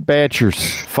Wisconsin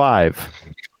Badgers 5.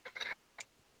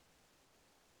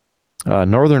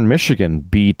 Northern Michigan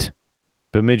beat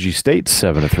Bemidji State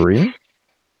 7-3.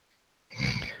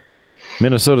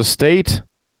 Minnesota State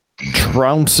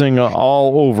trouncing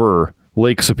all over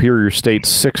Lake Superior State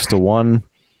 6-1.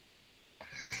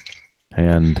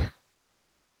 And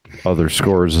other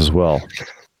scores as well.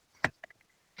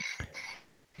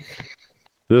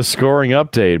 This scoring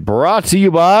update brought to you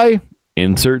by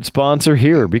insert sponsor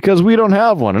here, because we don't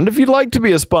have one. And if you'd like to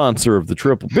be a sponsor of the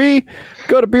Triple B,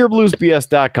 go to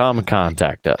beerbluesbs.com and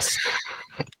contact us.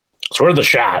 It's worth a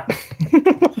shot.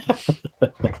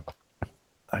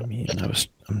 I mean,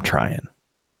 I'm trying.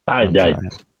 I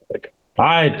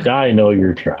know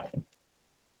you're trying.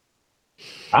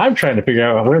 I'm trying to figure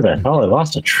out where the hell I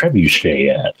lost a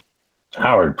trebuchet at.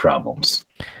 Howard problems.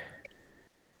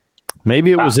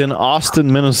 Maybe it was in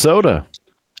Austin, Minnesota,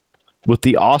 with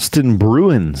the Austin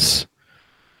Bruins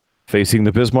facing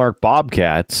the Bismarck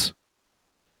Bobcats.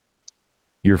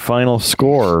 Your final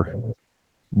score,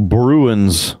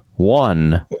 Bruins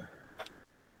 1.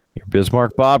 Your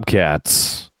Bismarck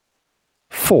Bobcats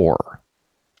 4.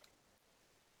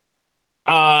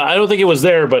 I don't think it was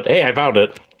there, but hey, I found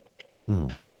it.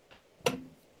 That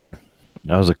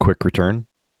was a quick return.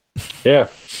 Yeah,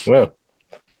 well,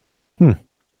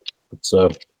 it's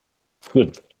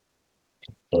good.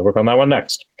 I'll work on that one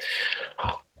next.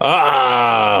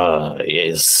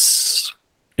 Yes.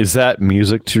 Is that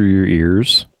music to your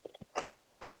ears?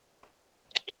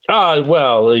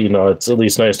 Well, it's at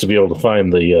least nice to be able to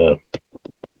find the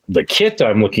kit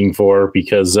I'm looking for,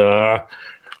 because I'm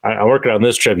working on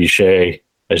this trebuchet.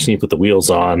 I just need to put the wheels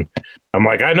on. I'm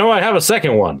like, I know I have a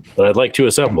second one that I'd like to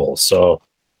assemble. So,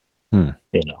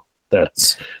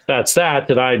 that's that.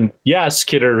 And I'm, yes,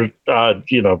 Kidder,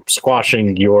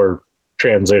 squashing your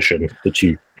transition that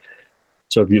you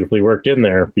so beautifully worked in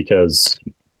there, because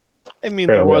I mean,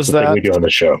 there was that we do on the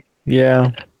show.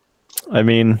 Yeah. I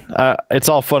mean, it's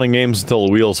all fun and games until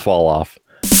the wheels fall off.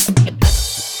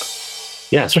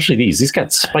 Yeah, especially these. These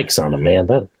got spikes on them,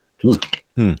 man.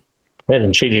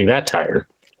 Imagine changing that tire.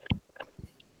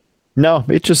 No,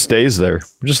 it just stays there.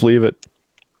 Just leave it.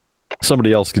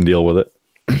 Somebody else can deal with it.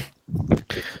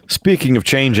 Speaking of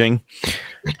changing,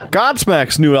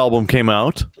 Godsmack's new album came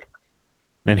out,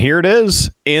 and here it is,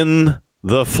 In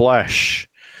the Flesh.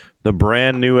 The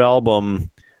brand new album,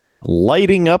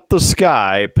 lighting up the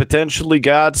sky, potentially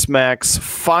Godsmack's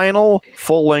final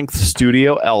full-length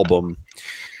studio album.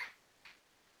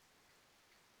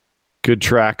 Good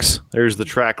tracks. There's the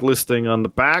track listing on the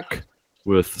back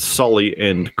with Sully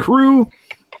and crew.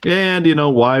 And,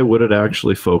 why would it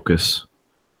actually focus?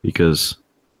 Because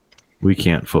we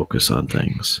can't focus on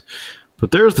things.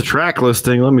 But there's the track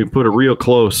listing. Let me put it real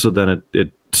close so then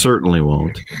it certainly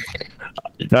won't.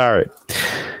 All right.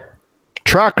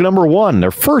 Track number 1,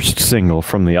 their first single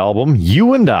from the album,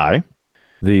 You and I.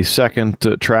 The second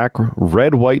track,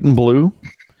 Red, White, and Blue.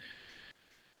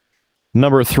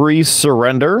 Number 3,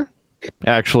 Surrender.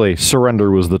 Actually, Surrender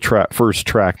was the first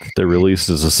track that they released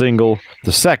as a single.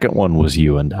 The second one was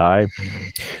You and I.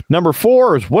 Number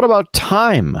 4 is What About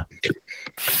Time?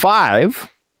 5,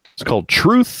 it's called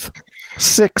Truth.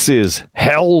 6 is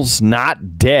Hell's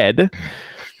Not Dead.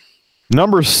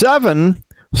 Number 7,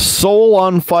 Soul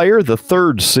on Fire, the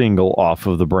third single off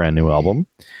of the brand new album.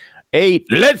 8,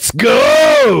 Let's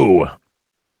Go!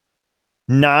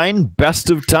 9,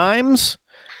 Best of Times.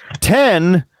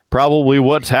 10, probably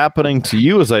What's Happening to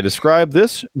You as I describe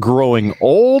this, Growing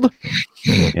Old.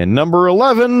 And number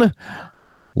 11,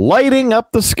 Lighting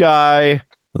Up the Sky,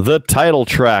 the title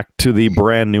track to the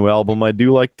brand new album. I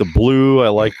do like the blue. I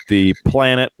like the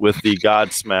planet with the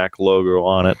Godsmack logo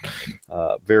on it.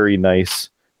 Very nice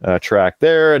track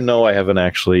there. And no, I haven't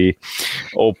actually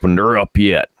opened her up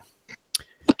yet.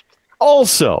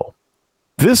 Also,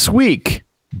 this week,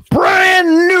 brand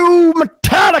new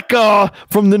Metallica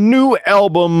from the new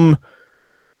album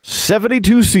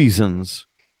 72 Seasons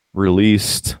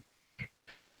released.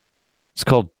 It's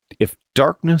called If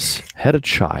Darkness Had a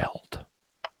Child,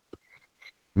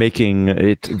 making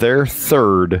it their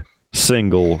third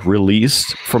single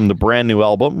released from the brand new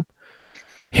album,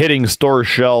 hitting store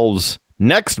shelves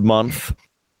next month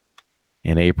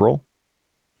in April.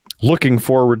 Looking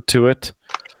forward to it.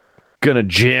 Gonna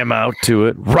jam out to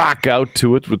it, rock out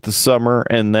to it with the summer,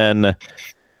 and then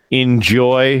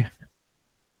enjoy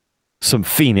some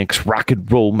Phoenix rock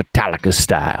and roll Metallica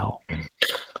style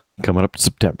coming up in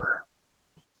September.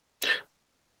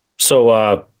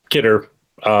 So, Kidder,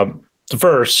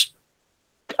 first,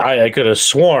 I could have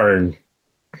sworn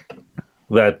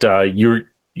that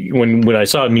when I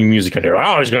saw new music on here,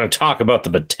 I was going to talk about the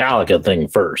Metallica thing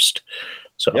first.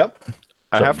 So, yep.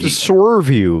 I have to swerve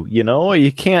you. You know,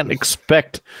 you can't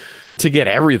expect to get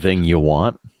everything you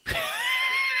want.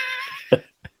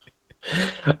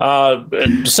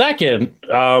 Second,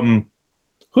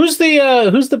 who's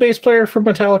the bass player for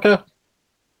Metallica?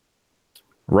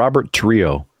 Robert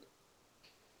Trio.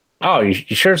 Oh, you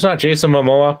sure it's not Jason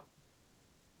Momoa?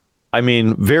 I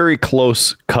mean, very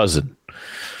close cousin.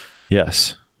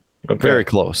 Yes, okay. Very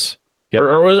close. Yep.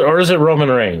 Or is it Roman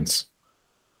Reigns?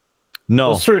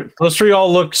 No, those three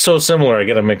all look so similar. I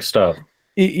get them mixed up.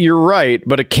 You're right,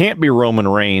 but it can't be Roman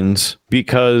Reigns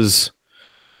because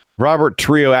Robert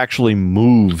Trio actually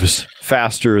moves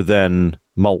faster than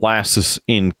molasses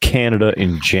in Canada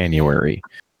in January.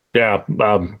 Yeah.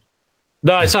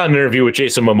 No, I saw an interview with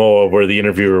Jason Momoa where the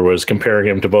interviewer was comparing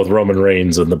him to both Roman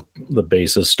Reigns and the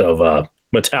bassist of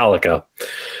Metallica.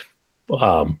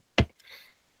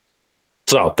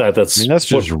 So that's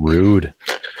just rude.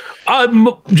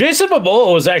 Jason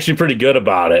Momoa was actually pretty good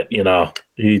about it, you know.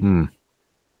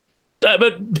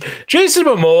 But Jason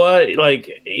Momoa, like,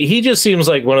 he just seems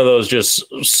like one of those just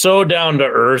so down to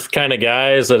earth kind of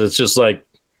guys that it's just like,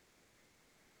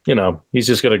 you know, he's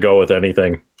just going to go with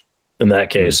anything in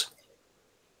that case.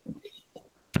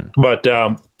 But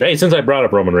hey, since I brought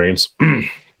up Roman Reigns,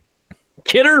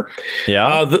 Kidder,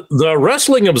 yeah, the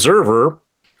Wrestling Observer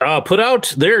put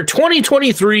out their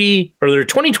 2023 or their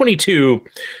 2022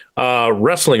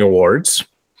 wrestling awards.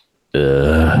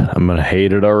 I'm gonna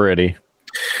hate it already.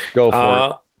 Go for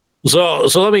it.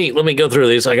 So let me go through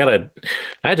these. I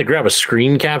had to grab a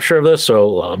screen capture of this, so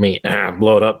let me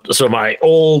blow it up so my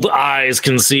old eyes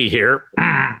can see here.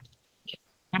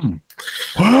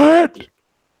 What?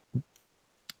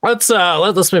 Let's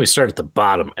maybe start at the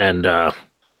bottom and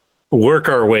work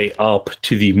our way up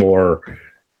to the more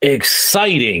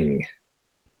exciting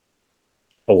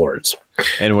awards.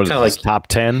 And what is like top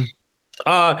 10?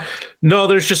 No,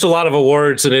 there's just a lot of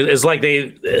awards, and it's like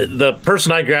the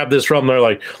person I grabbed this from, they're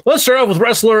like, let's start off with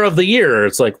Wrestler of the Year.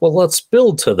 It's like, well, let's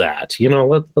build to that. You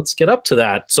know, let's get up to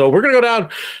that. So we're gonna go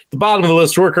down the bottom of the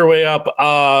list, work our way up.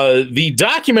 The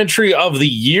documentary of the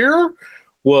year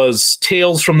was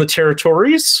Tales from the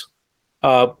Territories.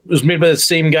 It was made by the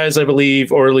same guys, I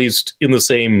believe, or at least in the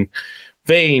same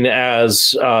vein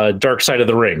as Dark Side of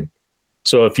the Ring.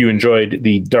 So if you enjoyed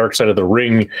the Dark Side of the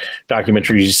Ring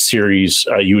documentary series,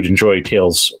 you would enjoy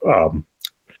Tales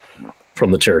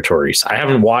from the Territories. I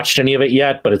haven't watched any of it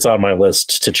yet, but it's on my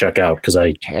list to check out because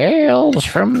Tales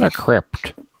from the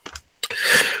Crypt.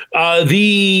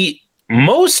 The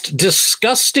most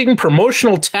disgusting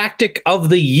promotional tactic of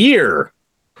the year.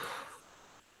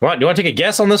 Do you want to take a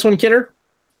guess on this one, Kidder?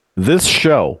 This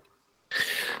show.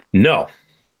 No.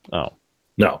 Oh.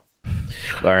 No.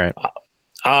 All right.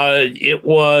 It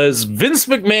was Vince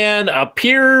McMahon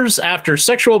appears after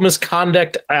sexual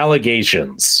misconduct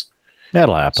allegations.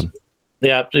 That'll happen.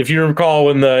 Yeah, if you recall,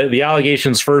 when the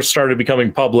allegations first started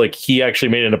becoming public, he actually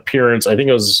made an appearance. I think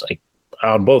it was like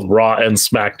on both Raw and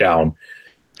SmackDown,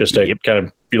 just to kind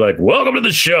of be like, "Welcome to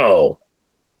the show."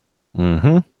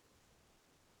 Mm-hmm.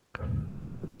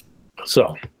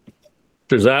 So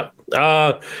there's that.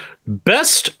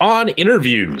 Best on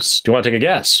interviews. Do you want to take a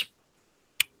guess?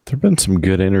 There have been some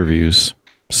good interviews.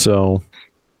 So,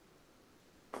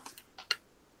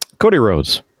 Cody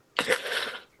Rhodes.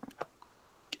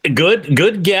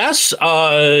 Good guess.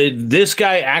 This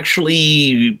guy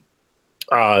actually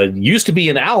used to be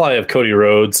an ally of Cody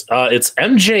Rhodes. It's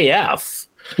MJF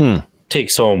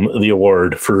takes home the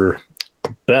award for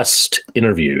best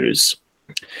interviews.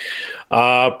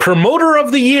 Promoter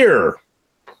of the year.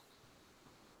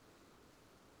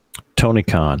 Tony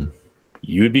Khan.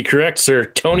 You would be correct, sir.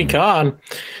 Tony Khan.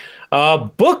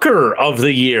 Booker of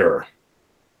the year.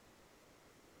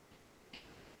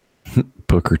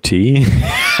 Booker T.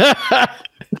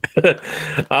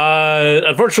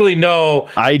 Unfortunately, no.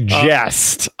 I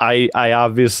jest. I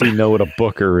obviously know what a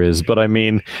Booker is, but I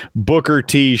mean, Booker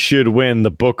T should win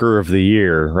the Booker of the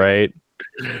year, right?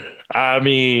 I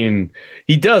mean,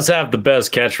 he does have the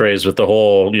best catchphrase with the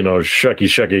whole, you know, shucky,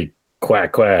 shucky,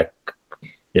 quack, quack,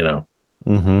 you know.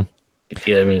 Mm-hmm.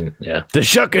 Yeah, I mean, yeah. The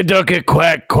shucka-ducka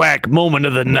quack quack moment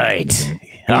of the night.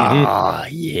 Ah,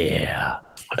 yeah.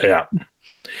 Yeah.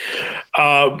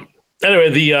 Anyway,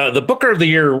 the Booker of the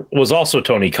Year was also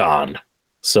Tony Khan.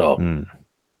 So,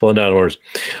 pulling down words.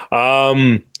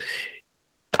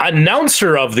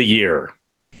 Announcer of the Year.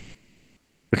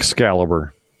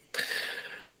 Excalibur.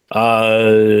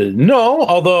 No,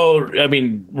 although I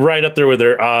mean, right up there with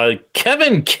her.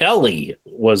 Kevin Kelly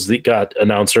got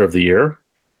Announcer of the Year.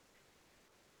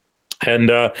 And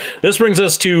this brings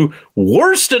us to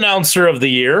Worst Announcer of the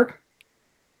Year.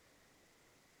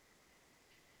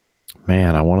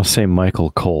 Man, I want to say Michael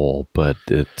Cole, but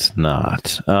it's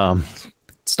not.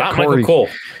 It's not Michael Cole.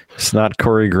 It's not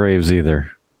Corey Graves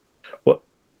either. What?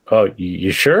 Oh,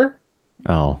 you sure?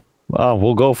 Oh,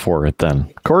 we'll go for it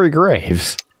then. Corey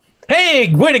Graves.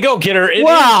 Hey, way to go, kidder.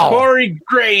 Wow. Corey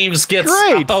Graves gets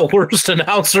Worst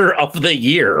Announcer of the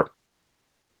Year.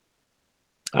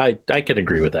 I can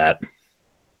agree with that.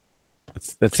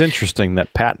 That's interesting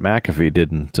that Pat McAfee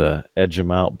didn't edge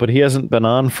him out, but he hasn't been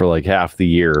on for like half the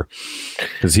year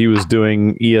because he was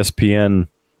doing ESPN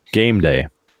Game Day.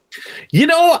 You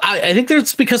know, I think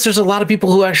that's because there's a lot of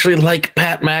people who actually like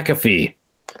Pat McAfee.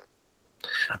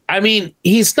 I mean,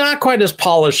 he's not quite as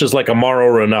polished as like a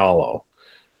Mauro Ranallo,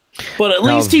 but at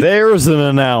least there's an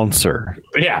announcer.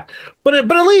 Yeah, but at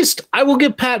least I will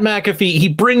give Pat McAfee. He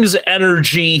brings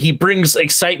energy, he brings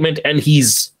excitement, and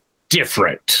he's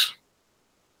different.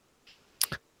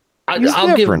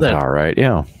 I'll give him that. All right,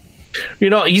 yeah. You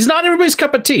know, he's not everybody's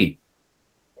cup of tea.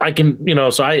 I can,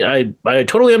 so I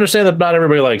totally understand that not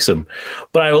everybody likes him,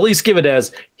 but I will at least give it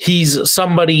as he's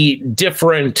somebody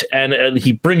different and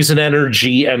he brings an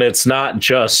energy and it's not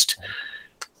just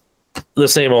the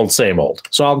same old, same old.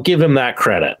 So I'll give him that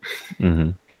credit.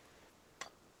 Mm-hmm.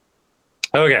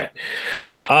 Okay.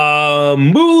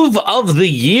 Move of the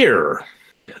year.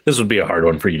 This would be a hard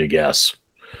one for you to guess.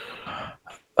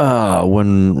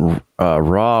 When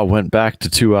Raw went back to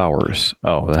 2 hours.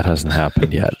 Oh, that hasn't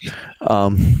happened yet. I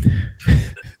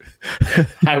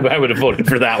would have voted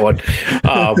for that one.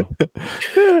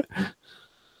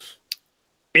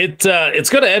 It's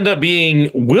going to end up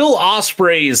being Will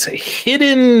Ospreay's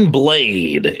Hidden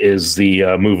Blade is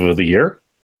the move of the year.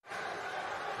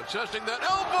 Adjusting that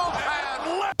elbow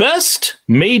pad. Best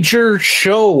major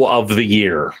show of the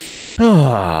year.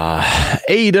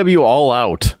 AEW All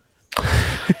Out.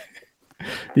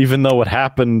 Even though what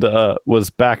happened was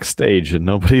backstage and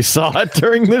nobody saw it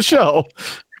during the show.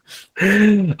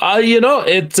 It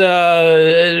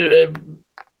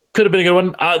could have been a good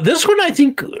one. This one, I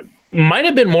think, might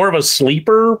have been more of a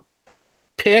sleeper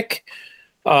pick.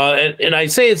 And I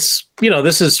say it's,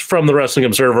 this is from the Wrestling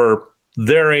Observer.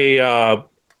 They're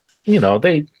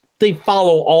they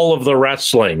follow all of the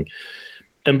wrestling.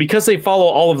 And because they follow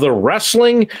all of the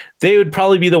wrestling, they would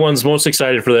probably be the ones most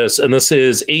excited for this. And this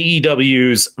is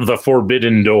AEW's The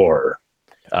Forbidden Door.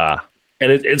 And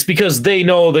it's because they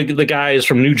know the guys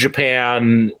from New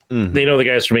Japan. Mm-hmm. They know the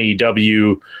guys from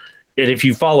AEW. And if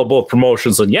you follow both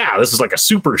promotions, then this is like a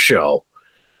super show.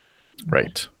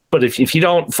 Right. But if you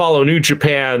don't follow New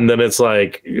Japan, then it's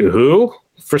like, who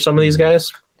for some of these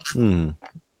guys? Mm.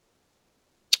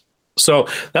 So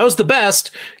that was the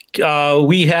best.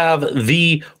 We have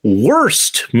the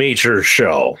worst major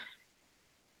show.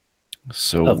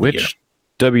 So which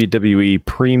WWE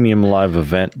premium live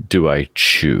event do I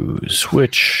choose?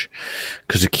 Which,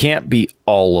 because it can't be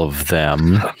all of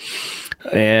them.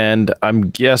 And I'm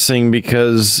guessing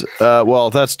because,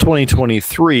 that's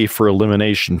 2023 for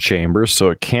Elimination Chamber,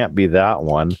 so it can't be that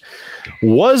one.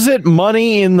 Was it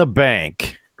Money in the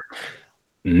Bank?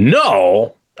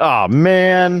 No. Oh,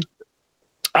 man.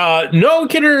 No,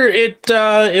 kidder,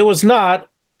 it was not.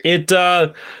 It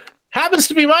happens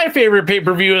to be my favorite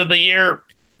pay-per-view of the year.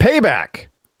 Payback.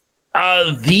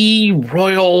 The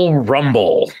Royal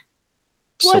Rumble.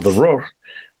 What? So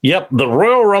the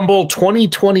Royal Rumble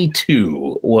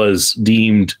 2022 was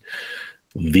deemed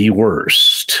the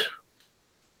worst.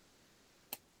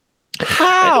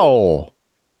 How?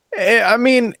 I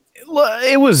mean,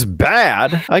 it was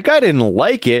bad. Like, I didn't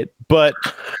like it, but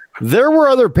there were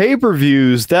other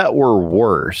pay-per-views that were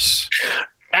worse.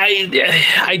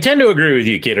 I tend to agree with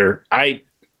you, kidder. I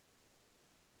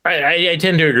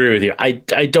tend to agree with you. I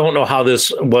don't know how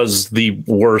this was the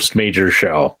worst major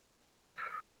show.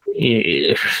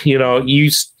 You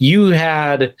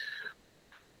had,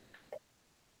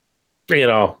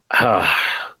 I'm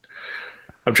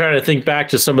trying to think back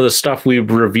to some of the stuff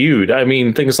we've reviewed. I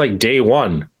mean, things like Day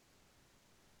One,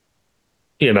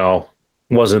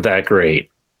 wasn't that great.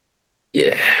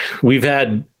 Yeah, we've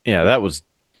had. Yeah, that was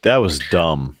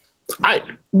dumb.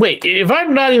 If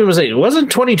I'm not even mistaken, wasn't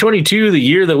 2022 the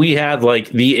year that we had like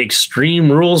the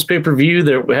Extreme Rules pay-per-view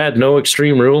that had no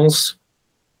Extreme Rules?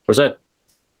 Was that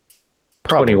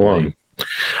 21?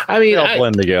 I mean, they all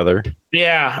blend together.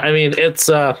 Yeah, I mean, it's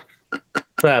that,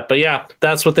 but yeah,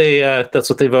 that's what they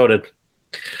voted.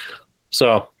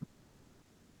 So,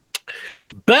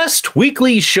 best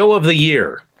weekly show of the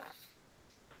year.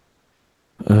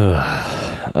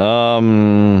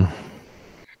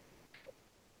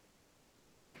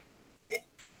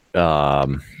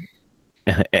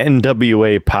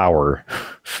 NWA Power.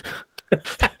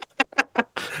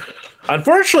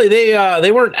 Unfortunately,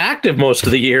 they weren't active most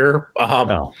of the year.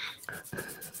 No.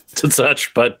 And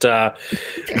such, but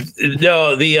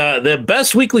no, the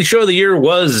best weekly show of the year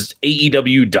was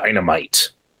AEW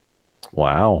Dynamite.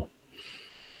 Wow.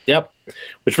 Yep.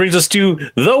 Which brings us to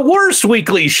the worst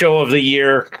weekly show of the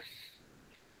year.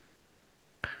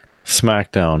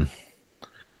 SmackDown.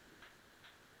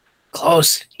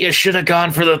 Close. You should have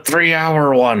gone for the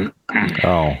 3-hour one.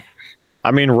 Oh.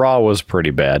 I mean, Raw was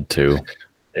pretty bad too.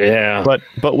 Yeah.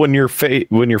 But when you're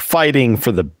fighting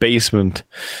for the basement,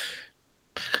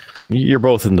 you're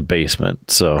both in the basement,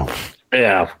 so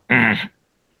yeah. And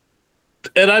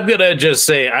I'm gonna just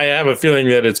say I have a feeling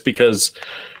that it's because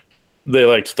they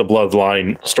liked the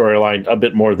Bloodline storyline a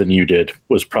bit more than you did.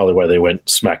 Was probably why they went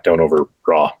SmackDown over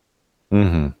Raw.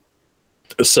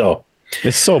 Mm-hmm. So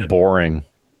it's so boring.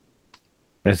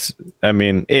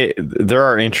 There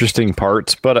are interesting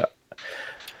parts, but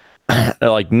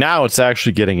like now it's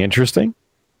actually getting interesting.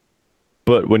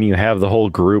 But when you have the whole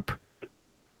group,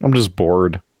 I'm just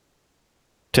bored.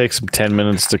 Takes them 10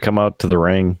 minutes to come out to the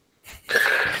ring.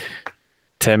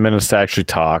 10 minutes to actually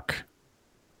talk.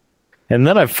 And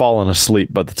then I've fallen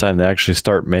asleep by the time they actually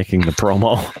start making the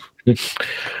promo.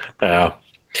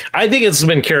 I think it's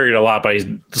been carried a lot by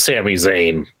Sami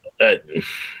Zayn.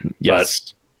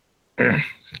 Yes.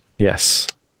 Yes.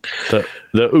 The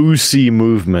Uzi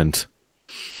movement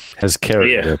has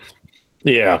carried it.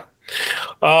 Yeah.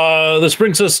 This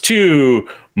brings us to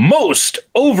most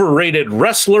overrated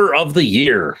wrestler of the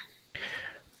year.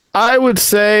 I would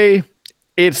say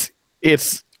it's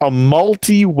a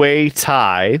multi-way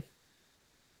tie.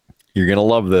 You're going to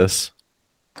love this.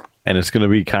 And it's going to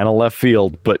be kind of left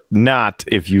field, but not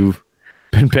if you've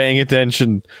been paying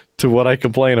attention to what I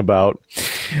complain about.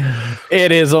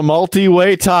 It is a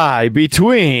multi-way tie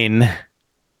between,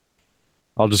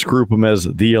 I'll just group them as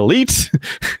the Elite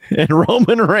and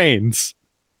Roman Reigns.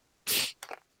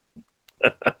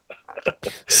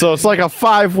 So it's like a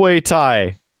 5-way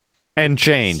tie and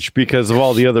change because of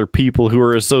all the other people who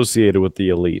are associated with the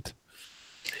Elite.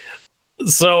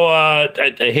 So I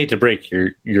hate to break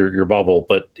your bubble,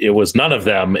 but it was none of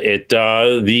them.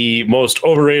 The most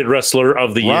overrated wrestler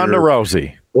of the Ronda year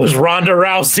Rousey. Was Ronda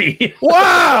Rousey.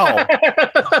 Wow!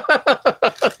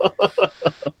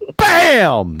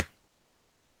 Bam!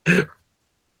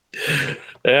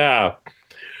 Yeah.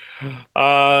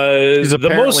 She's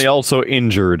apparently also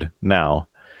injured now.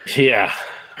 Yeah.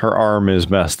 Her arm is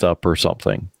messed up or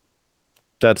something.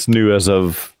 That's new as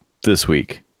of this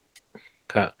week.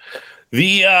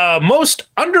 The most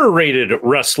underrated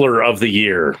wrestler of the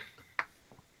year.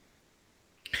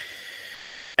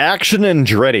 Action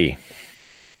Andretti.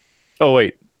 Oh,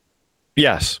 wait.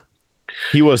 Yes.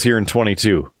 He was here in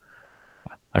 22.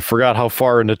 I forgot how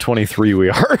far into 23 we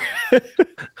are.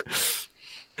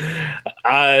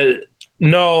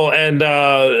 No, and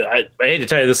I hate to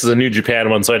tell you, this is a New Japan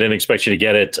one, so I didn't expect you to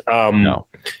get it. No.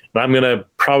 But I'm going to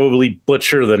probably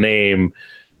butcher the name.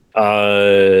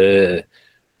 Konosuke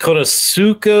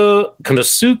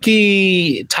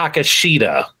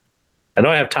Takashita. I know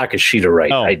I have Takashita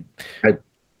right. Oh.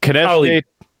 Konosuke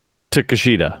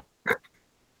Takashita.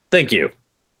 Thank you.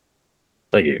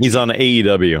 He's on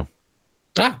AEW.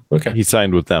 Ah, okay. He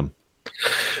signed with them.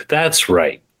 That's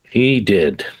right. He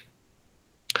did.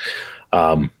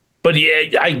 But yeah,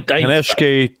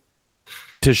 Konosuke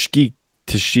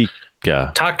Takashita.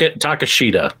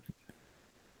 Takashita.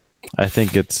 I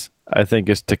think it's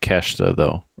Takeshita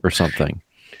though, or something.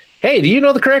 Hey, do you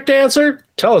know the correct answer?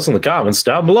 Tell us in the comments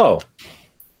down below.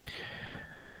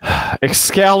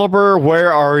 Excalibur,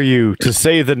 where are you to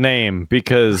say the name?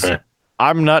 Because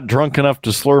I'm not drunk enough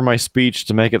to slur my speech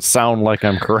to make it sound like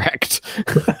I'm correct.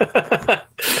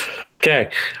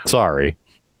 Okay. Sorry.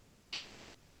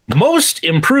 Most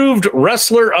improved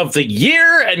wrestler of the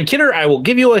year. And Kidder, I will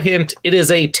give you a hint. It is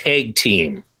a tag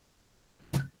team.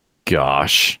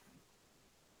 Gosh.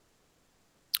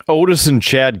 Otis and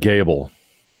Chad Gable.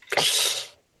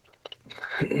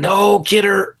 No,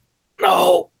 Kidder.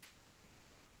 No.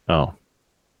 Oh.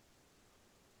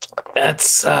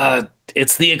 That's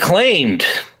it's the Acclaimed.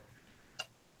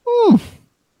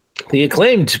 The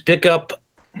Acclaimed pick up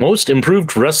most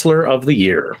improved wrestler of the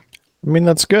year. I mean,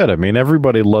 that's good. I mean,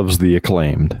 everybody loves the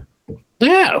Acclaimed.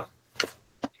 Yeah.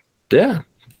 Yeah.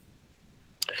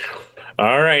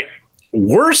 All right.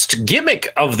 Worst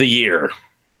gimmick of the year.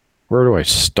 Where do I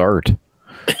start?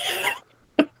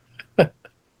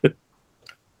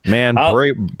 Man,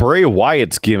 Bray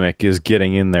Wyatt's gimmick is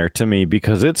getting in there to me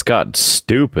because it's got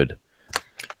stupid.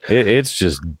 It's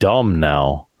just dumb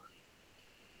now.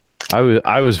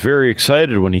 I was very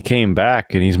excited when he came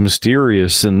back and he's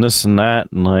mysterious and this and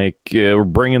that and like we're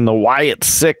bringing the Wyatt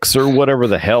Six or whatever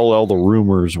the hell all the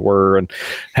rumors were, and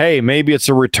hey, maybe it's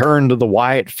a return to the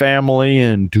Wyatt family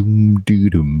and doom doo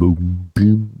doom boom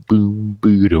boom boom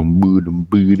boo doom boo doom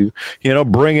boo doo,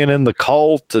 bringing in the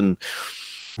cult and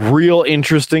real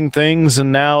interesting things.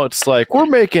 And now it's like we're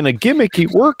making a gimmicky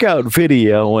workout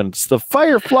video and it's the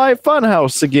Firefly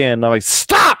Funhouse again. I'm like,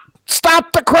 stop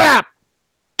the crap.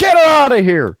 Get it out of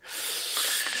here.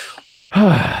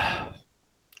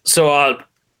 So,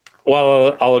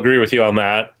 well, I'll agree with you on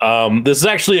that. This is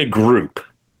actually a group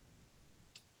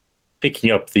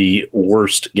picking up the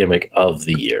worst gimmick of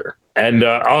the year. And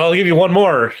I'll give you one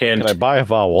more hint. Can I buy a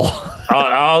vowel?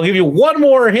 I'll give you one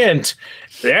more hint.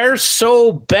 They're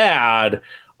so bad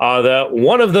that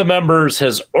one of the members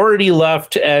has already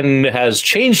left and has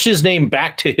changed his name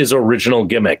back to his original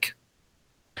gimmick.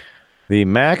 The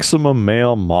Maximum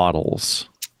Male Models.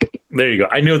 There you go.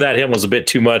 I knew that hint was a bit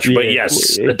too much, but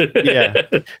yes.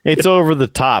 It's over the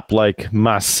top, like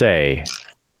Marseille.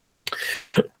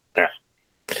 Yeah.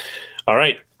 All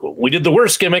right. We did the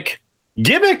worst gimmick.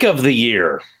 Gimmick of the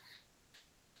year.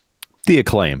 The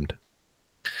Acclaimed.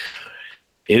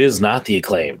 It is not the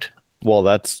Acclaimed. Well,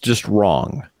 that's just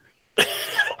wrong.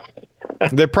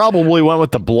 They probably went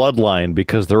with the Bloodline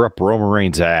because they're up Roman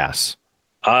Reigns' ass.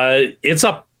 It's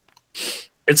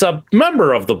a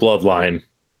member of the Bloodline.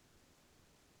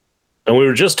 And we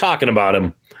were just talking about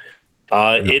him.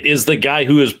 It is the guy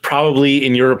who has probably,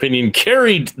 in your opinion,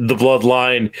 carried the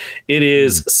Bloodline. It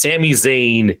is Sami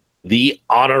Zayn, the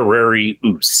honorary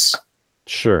Uce.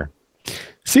 Sure.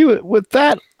 See, with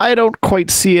that, I don't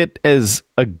quite see it as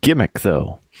a gimmick,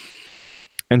 though.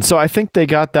 And so I think they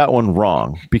got that one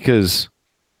wrong because,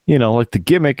 like the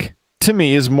gimmick to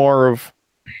me is more of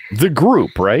the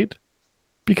group, right?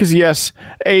 Because, yes,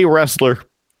 a wrestler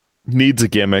needs a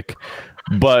gimmick,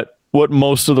 but what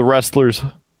most of the wrestlers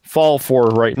fall for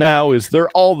right now is they're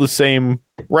all the same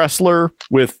wrestler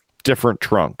with different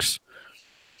trunks.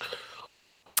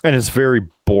 And it's very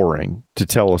boring to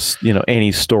tell us,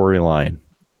 any storyline.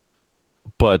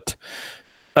 But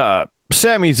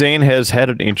Sami Zayn has had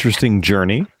an interesting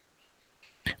journey.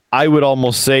 I would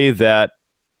almost say that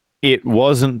it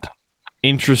wasn't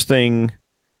interesting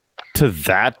to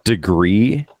that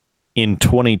degree in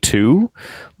 22,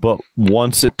 but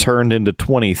once it turned into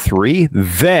 23,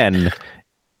 then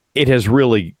it has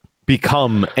really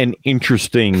become an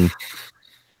interesting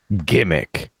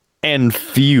gimmick and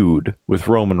feud with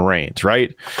Roman Reigns,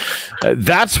 right?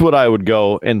 That's what I would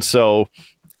go. And so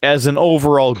as an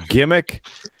overall gimmick,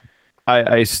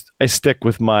 I stick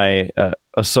with my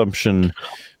assumption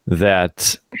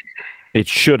that it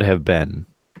should have been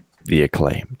the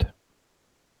Acclaimed.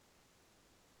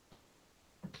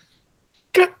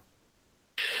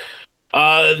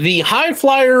 The high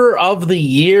flyer of the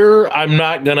year, I'm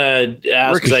not gonna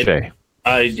ask.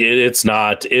 It's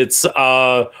not. It's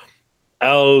El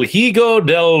Higo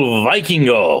del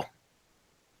Vikingo.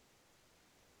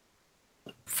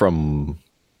 From,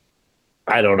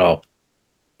 I don't know.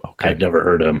 Okay. I've never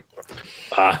heard him,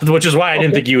 which is why I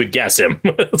didn't think you would guess him.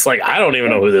 It's like I don't even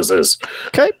know who this is.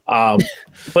 Okay.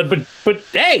 But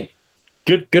hey,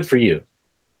 good for you.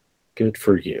 Good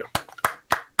for you.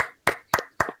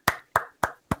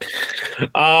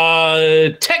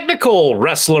 Technical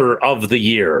wrestler of the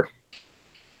year.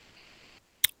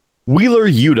 Wheeler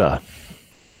Yuta.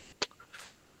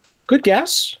 Good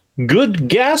guess,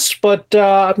 but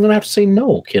I'm gonna have to say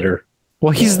no, Kidder.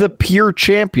 Well, he's the pure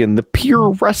champion, the pure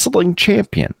wrestling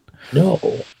champion. No.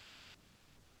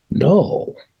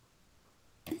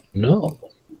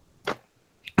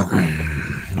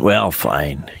 Well,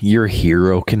 fine. Your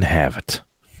hero can have it.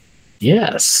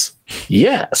 Yes,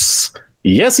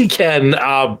 he can.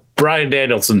 Bryan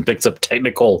Danielson picks up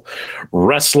technical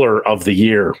wrestler of the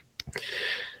year.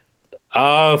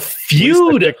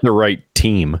 Feud. Pick the right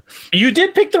team. You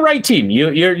did pick the right team.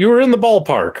 You were in the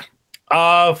ballpark.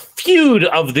 Feud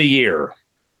of the year.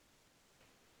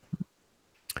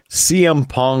 CM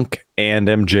Punk and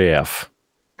MJF.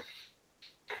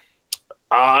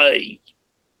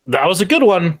 That was a good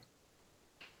one,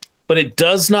 but it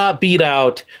does not beat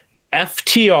out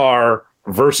FTR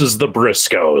versus the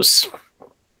Briscoes.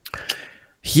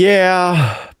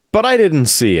 Yeah, but I didn't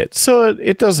see it, so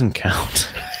it doesn't count.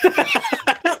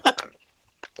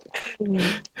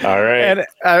 All right. And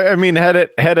I mean, had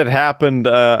it happened,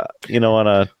 on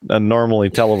a normally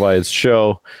televised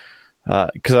show,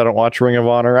 because I don't watch Ring of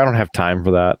Honor, I don't have time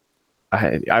for that.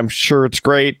 I'm sure it's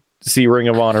great to see Ring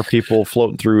of Honor people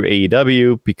floating through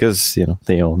AEW because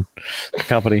they own the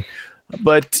company,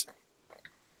 but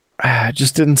I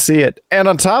just didn't see it. And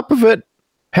on top of it,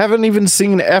 haven't even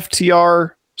seen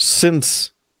FTR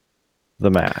since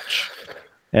the match.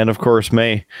 And of course,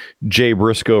 may Jay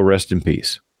Briscoe rest in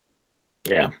peace.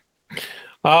 Yeah.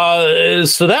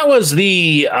 So that was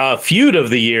the feud of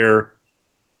the year,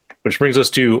 which brings us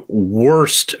to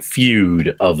worst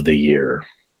feud of the year.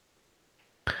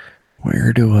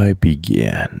 Where do I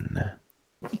begin?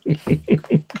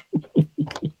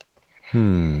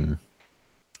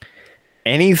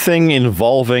 Anything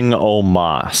involving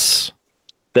Omos.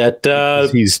 That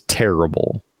he's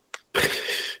terrible.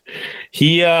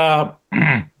 He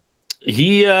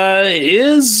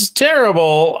is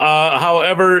terrible.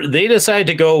 However, they decide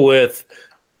to go with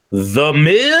The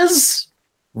Miz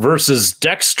versus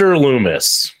Dexter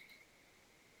Lumis.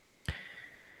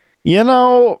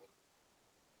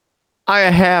 I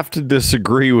have to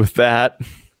disagree with that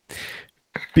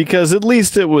because at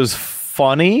least it was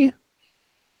funny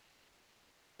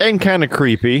and kind of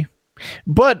creepy,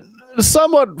 but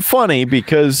somewhat funny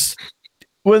because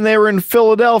when they were in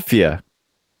Philadelphia,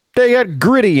 they got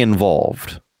Gritty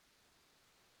involved.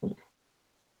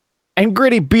 And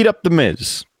Gritty beat up The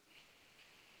Miz.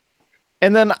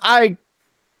 And then I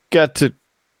got to,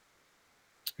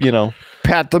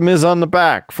 pat The Miz on the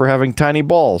back for having tiny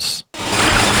balls.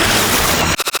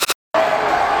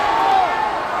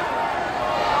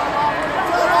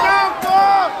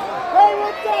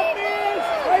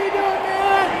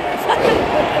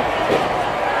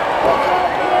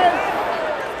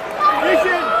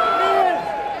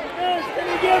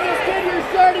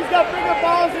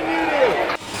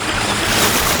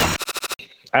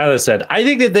 As I said, I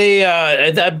think that they,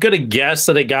 I'm going to guess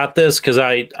that they got this because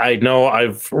I know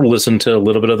I've listened to a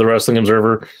little bit of the Wrestling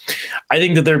Observer. I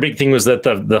think that their big thing was that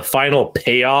the final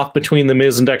payoff between The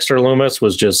Miz and Dexter Lumis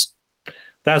was just,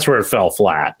 that's where it fell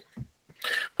flat.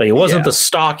 Like, it wasn't the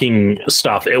stalking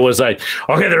stuff. It was like,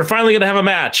 okay, they're finally going to have a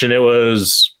match. And it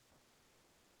was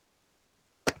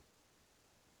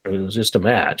just a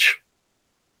match.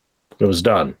 It was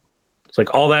done. It's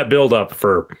like all that build up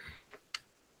for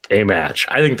a match.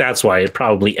 I think that's why it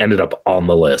probably ended up on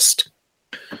the list.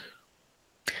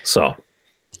 So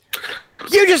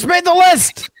you just made the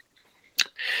list.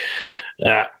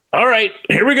 All right,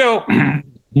 here we go.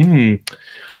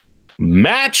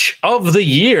 Match of the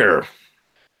year.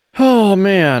 Oh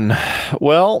man.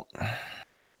 Well,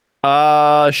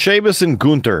 Sheamus and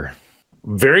Gunther.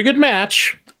 Very good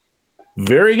match.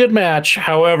 Very good match.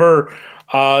 However,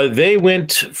 they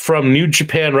went from New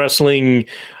Japan Wrestling,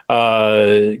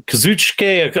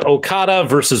 Kazuchika Okada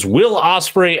versus Will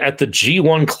Ospreay at the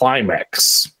G1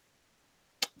 Climax.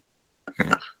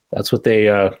 That's what they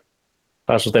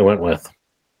went with.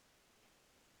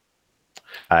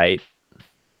 I'm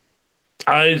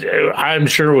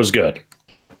sure it was good.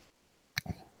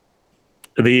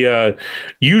 The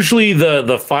usually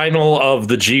the final of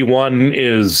the G1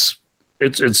 is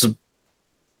it's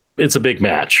a big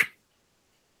match.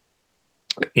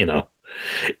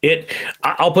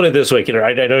 I'll put it this way, Kidder.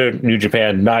 I know New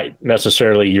Japan, not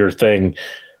necessarily your thing.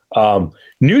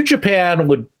 New Japan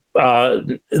would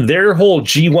their whole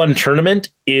G1 tournament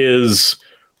is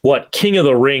what King of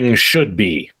the Ring should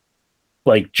be,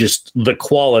 like just the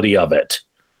quality of it.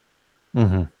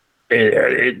 Mm-hmm.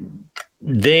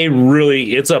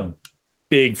 It's a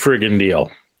big friggin' deal,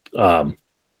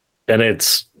 and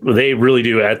they really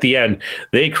do. At the end,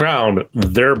 they crown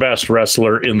their best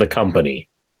wrestler in the company.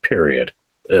 Period.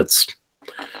 It's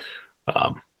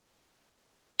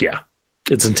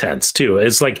it's intense too.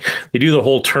 It's like they do the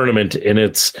whole tournament and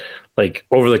it's like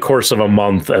over the course of a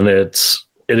month and it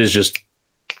is just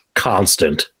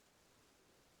constant.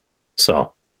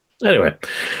 So anyway,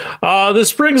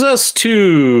 this brings us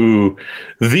to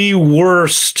the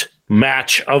worst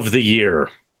match of the year.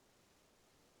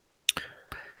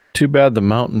 Too bad the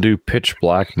Mountain Dew Pitch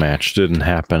Black match didn't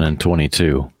happen in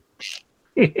 22.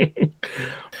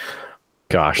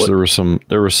 Gosh, there were some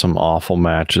awful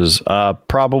matches.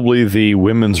 Probably the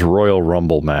Women's Royal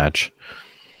Rumble match.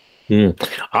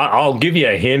 I'll give you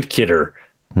a hint, Kidder.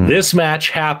 This match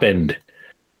happened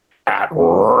at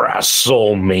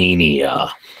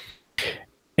WrestleMania.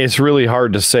 It's really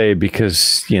hard to say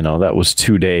because, that was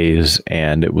 2 days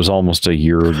and it was almost a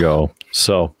year ago.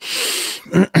 So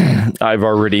I've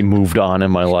already moved on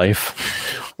in my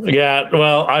life. Yeah,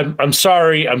 well, I'm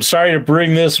sorry. I'm sorry to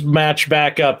bring this match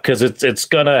back up because it's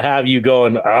gonna have you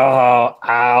going, oh,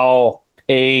 ow,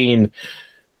 pain.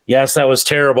 Yes, that was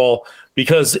terrible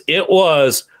because it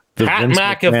was the Vince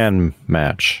McMahon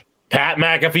match. Pat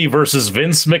McAfee versus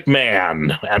Vince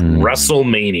McMahon at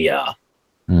WrestleMania.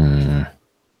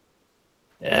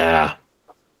 Yeah.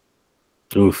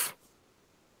 Oof.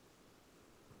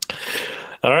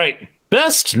 All right.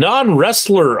 Best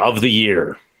non-wrestler of the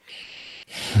year.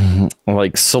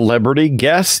 Like celebrity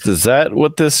guest? Is that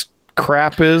what this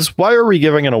crap is? Why are we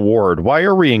giving an award? Why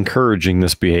are we encouraging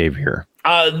this behavior?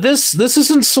 This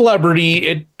isn't celebrity.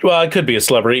 It could be a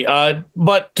celebrity.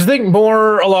 But to think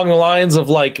more along the lines of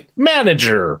like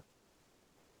manager,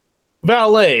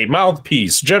 valet,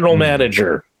 mouthpiece, general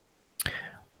manager.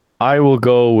 I will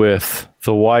go with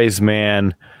the wise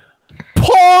man,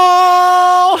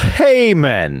 Paul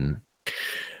Heyman.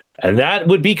 And that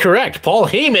would be correct. Paul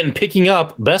Heyman picking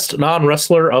up Best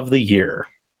Non-Wrestler of the Year.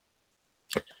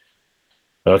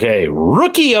 Okay,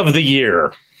 Rookie of the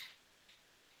Year.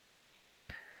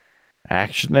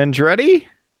 Action Andretti?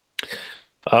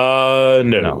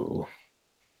 No.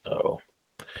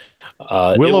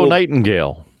 Willow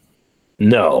Nightingale?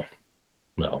 No.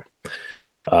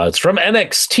 It's from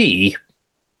NXT.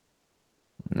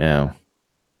 No.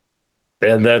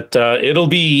 And that it'll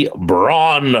be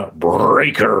Braun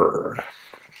Breaker.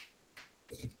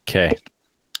 Okay.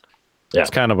 Yeah.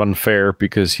 It's kind of unfair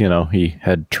because, he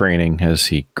had training as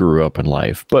he grew up in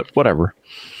life, but whatever.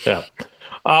 Yeah.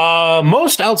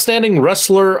 Most outstanding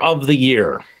wrestler of the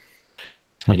year.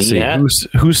 Let's see.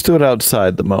 Who stood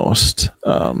outside the most?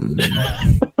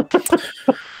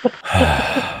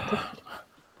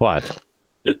 What?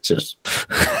 It's just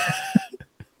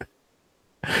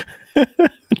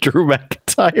Drew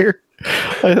McIntyre.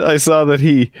 I saw that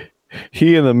he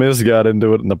and the Miz got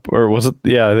into it or was it?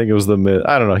 Yeah, I think it was the Miz.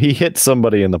 I don't know. He hit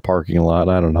somebody in the parking lot.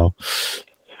 I don't know.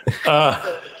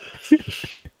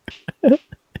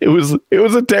 It was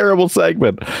a terrible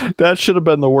segment. That should have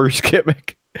been the worst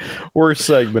gimmick. Worst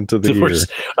segment of the year.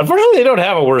 Unfortunately, they don't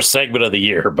have a worst segment of the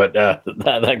year, but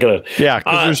that gonna. Yeah,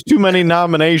 because there's too many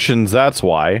nominations. That's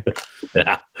why.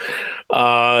 Yeah.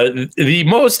 The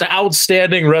most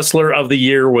outstanding wrestler of the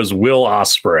year was Will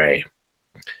Ospreay,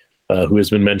 who has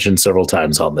been mentioned several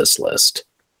times on this list.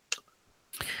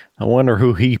 I wonder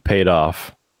who he paid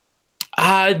off.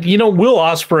 Will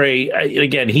Ospreay,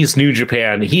 again, he's New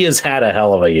Japan. He has had a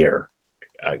hell of a year.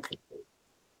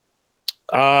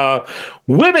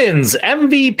 Women's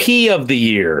MVP of the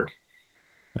year.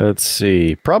 Let's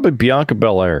see. Probably Bianca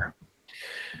Belair.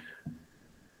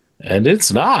 And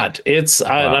it's not. It's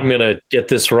I'm going to get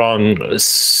this wrong.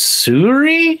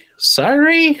 Syuri?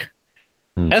 Syuri?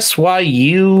 Syuri.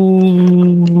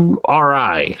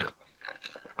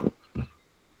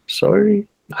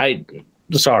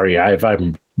 Sorry,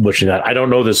 I'm butchering that. I don't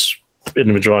know this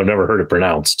individual. I've never heard it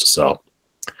pronounced, so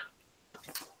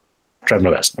try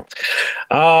my best.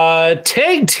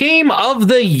 Tag team of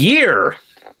the year.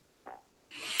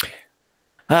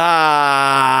 The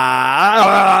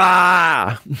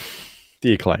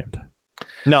Acclaimed.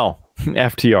 No,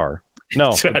 FTR.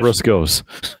 No, the Briscoes.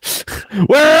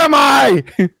 Where am I?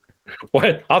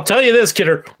 What? I'll tell you this,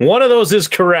 Kidder. One of those is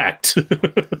correct.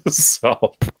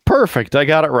 So perfect. I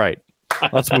got it right.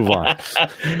 Let's move on.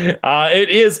 It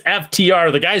is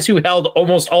FTR, the guys who held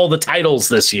almost all the titles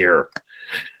this year.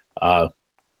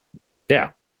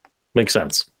 Yeah, makes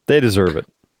sense. They deserve it.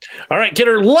 All right,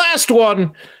 Kidder, last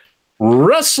one.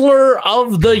 Wrestler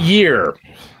of the year.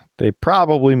 They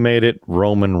probably made it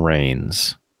Roman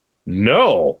Reigns.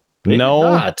 No.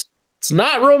 Not. It's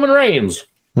not Roman Reigns.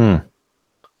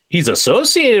 He's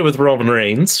associated with Roman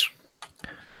Reigns.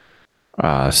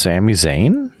 Sami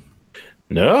Zayn?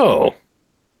 No.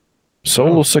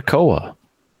 Solo Sikoa?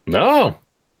 No.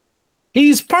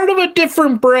 He's part of a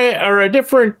different brand or a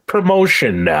different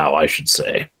promotion now, I should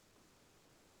say.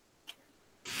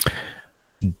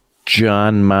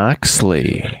 Jon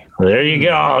Moxley. There you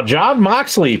go. Jon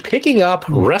Moxley picking up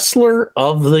Wrestler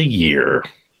of the Year.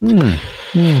 Not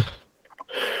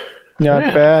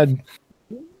bad.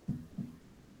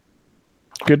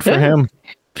 Good for him.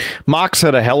 Mox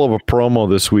had a hell of a promo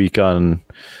this week on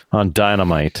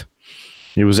Dynamite.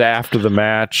 It was after the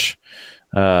match.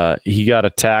 He got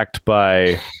attacked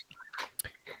by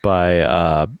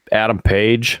Adam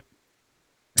Page,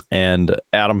 and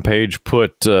Adam Page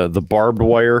put the barbed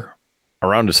wire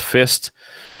around his fist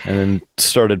and then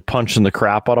started punching the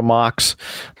crap out of Mox.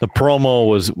 The promo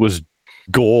was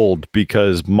gold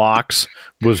because Mox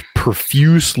was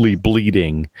profusely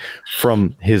bleeding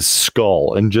from his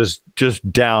skull and just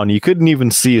down. You couldn't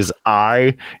even see his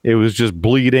eye. It was just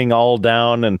bleeding all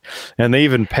down, and they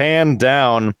even panned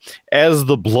down as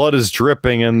the blood is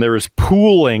dripping and there's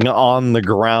pooling on the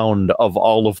ground of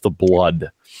all of the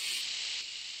blood.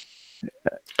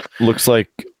 Looks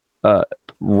like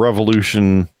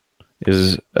Revolution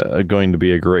is going to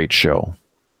be a great show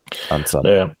on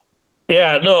Sunday.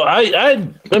 Yeah, no,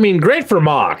 I mean, great for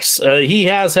Mox. He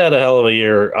has had a hell of a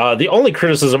year. The only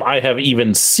criticism I have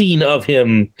even seen of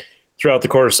him throughout the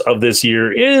course of this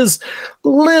year is a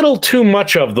little too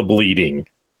much of the bleeding.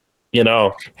 You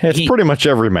know, it's pretty much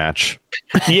every match.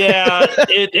 Yeah,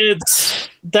 it's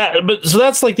that. But so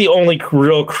that's like the only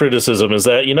real criticism is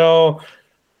that, you know,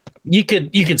 you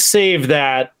could save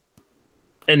that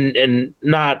and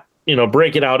not, you know,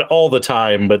 break it out all the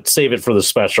time, but save it for the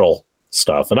special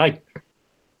stuff. And I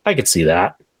could see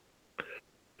that.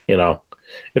 You know,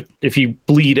 if you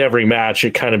bleed every match,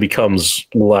 it kind of becomes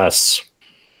less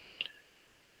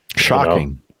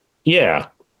shocking. You know? Yeah.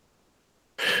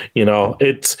 You know,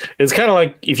 it's kind of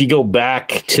like if you go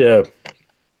back to,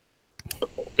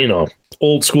 you know,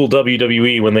 old school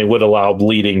WWE when they would allow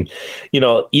bleeding, you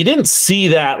know, you didn't see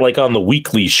that like on the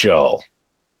weekly show.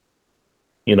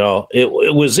 You know,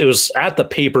 it was at the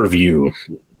pay-per-view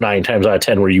 9 times out of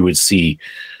 10 where you'd see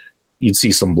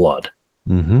some blood.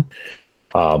 Mm-hmm.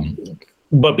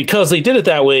 But because they did it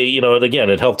that way, you know, and again,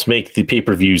 it helped make the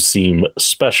pay-per-view seem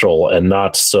special and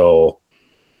not so,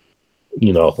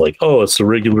 you know, like, oh, it's a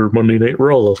regular Monday Night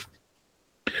Raw.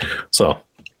 So,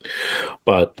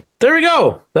 but there we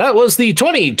go. That was the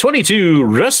 2022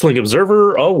 Wrestling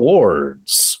Observer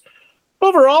Awards.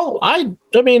 Overall, I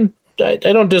mean, I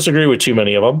don't disagree with too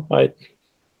many of them. I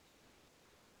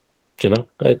thought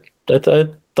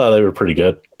they were pretty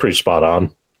good, pretty spot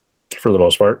on for the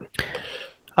most part.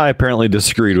 I apparently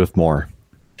disagreed with more.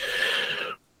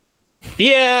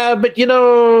 Yeah, but you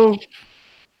know,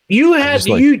 you had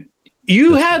yeah,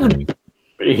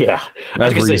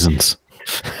 reasons.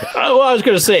 Well, I was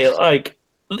going to say, like,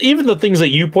 even the things that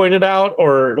you pointed out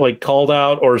or like called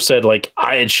out or said, like,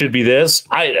 it should be this.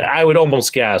 I would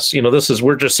almost guess, you know,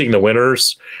 we're just seeing the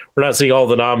winners. We're not seeing all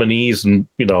the nominees and,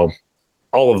 you know,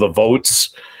 all of the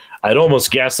votes. I'd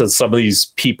almost guess that some of these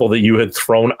people that you had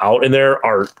thrown out in there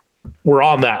were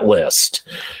on that list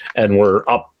and were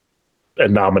up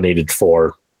and nominated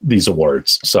for these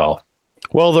awards. So,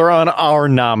 well, they're on our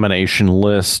nomination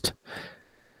list.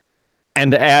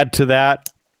 And to add to that,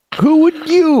 who would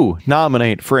you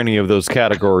nominate for any of those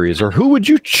categories, or who would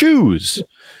you choose?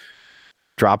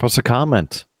 Drop us a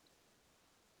comment.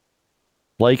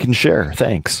 Like and share.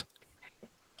 Thanks.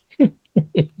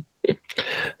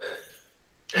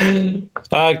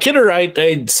 Kidder,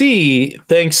 I see,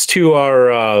 thanks to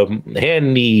our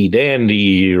handy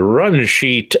dandy run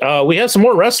sheet, we have some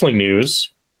more wrestling news.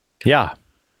 Yeah.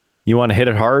 You want to hit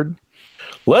it hard?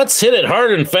 Let's hit it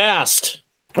hard and fast.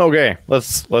 Okay,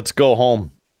 let's go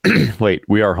home. Wait,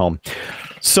 we are home.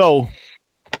 So,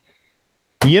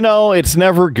 you know, it's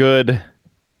never good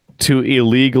to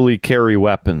illegally carry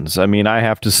weapons. I mean, I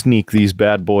have to sneak these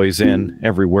bad boys in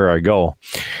everywhere I go.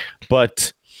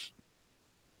 But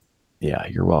yeah,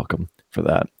 you're welcome for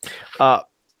that.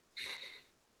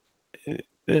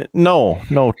 No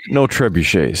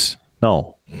trebuchets.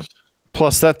 No.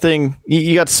 Plus that thing,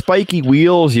 you got spiky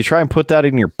wheels. You try and put that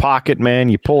in your pocket, man.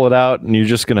 You pull it out and you're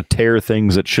just going to tear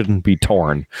things that shouldn't be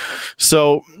torn.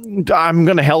 So I'm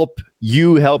going to help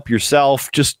you help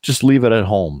yourself. Just leave it at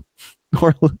home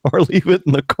or leave it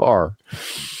in the car.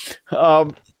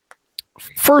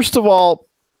 First of all,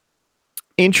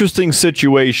 interesting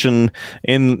situation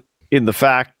in the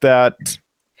fact that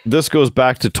this goes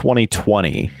back to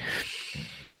 2020.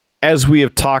 As we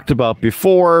have talked about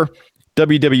before,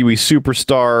 WWE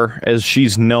superstar, as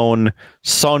she's known,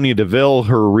 Sonya Deville,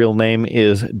 her real name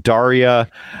is Daria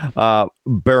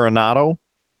Baronato.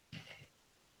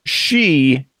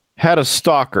 She had a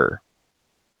stalker,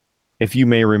 if you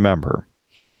may remember.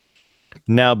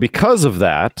 Now, because of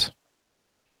that,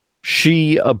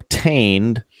 she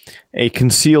obtained a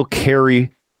concealed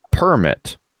carry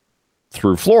permit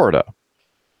through Florida.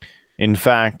 In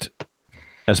fact,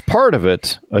 as part of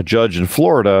it, a judge in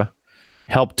Florida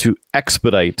helped to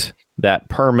expedite that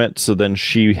permit, so then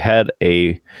she had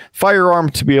a firearm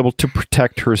to be able to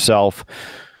protect herself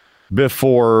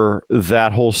before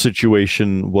that whole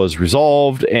situation was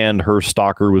resolved and her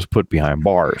stalker was put behind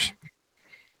bars.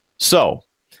 So,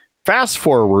 fast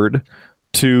forward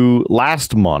to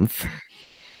last month,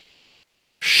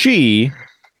 she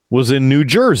was in New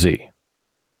Jersey.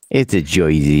 It's a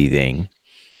Jersey thing.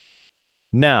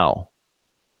 Now,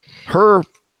 her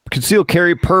concealed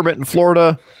carry permit in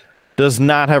Florida does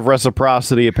not have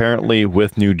reciprocity, apparently,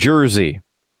 with New Jersey.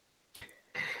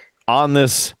 On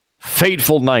this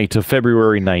fateful night of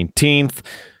February 19th,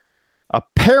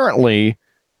 apparently,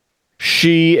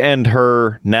 she and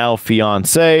her now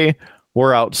fiancé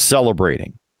were out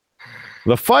celebrating.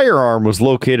 The firearm was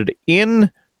located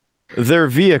in their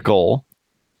vehicle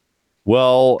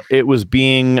while it was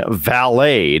being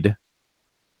valeted.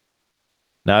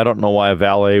 Now, I don't know why a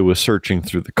valet was searching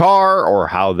through the car or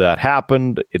how that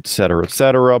happened,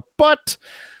 etc., but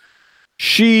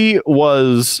she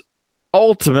was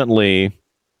ultimately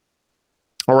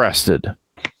arrested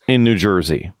in New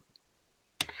Jersey.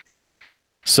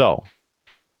 So,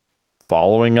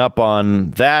 following up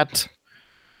on that,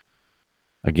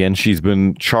 again, she's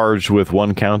been charged with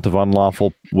 1 count of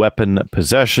unlawful weapon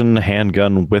possession,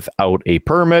 handgun without a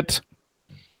permit.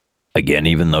 Again,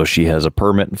 even though she has a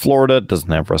permit in Florida, it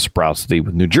doesn't have reciprocity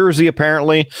with New Jersey,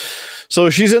 apparently. So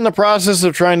she's in the process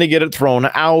of trying to get it thrown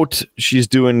out. She's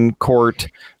doing court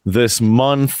this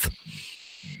month.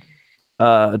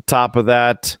 Top of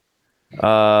that,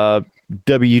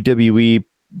 WWE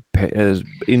has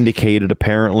indicated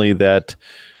apparently that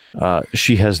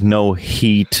she has no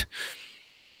heat,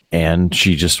 and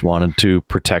she just wanted to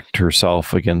protect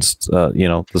herself against,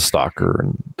 the stalker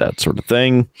and that sort of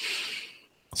thing.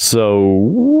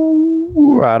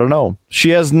 So, I don't know. She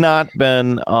has not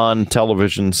been on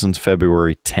television since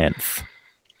February 10th.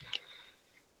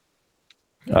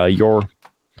 Your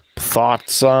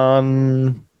thoughts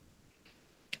on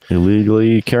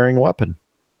illegally carrying a weapon?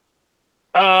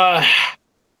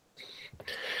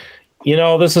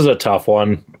 This is a tough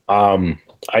one.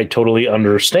 I totally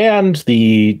understand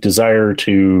the desire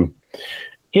to,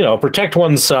 protect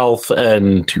oneself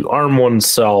and to arm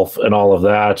oneself and all of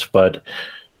that. But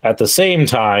at the same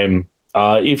time,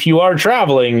 if you are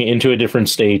traveling into a different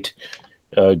state,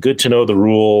 good to know the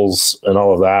rules and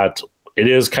all of that. It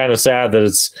is kind of sad that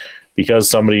it's because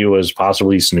somebody was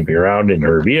possibly snooping around in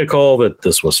her vehicle that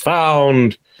this was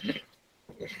found.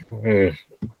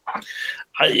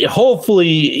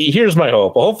 Hopefully, here's my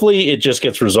hope. Hopefully it just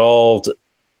gets resolved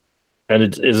and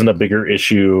it isn't a bigger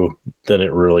issue than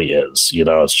it really is.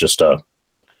 It's just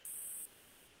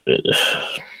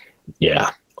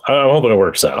yeah. I'm hoping it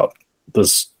works out.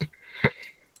 This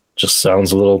just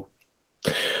sounds a little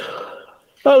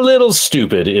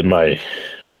stupid in my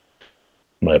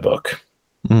book.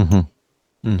 Mm-hmm.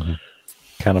 Mm-hmm.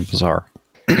 Kind of bizarre.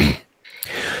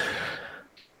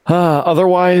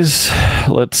 Otherwise,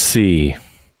 let's see.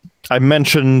 I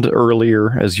mentioned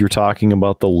earlier, as you're talking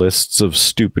about the lists of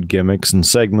stupid gimmicks and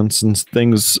segments and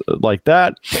things like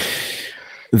that,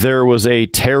 there was a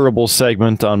terrible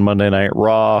segment on Monday Night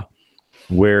Raw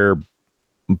where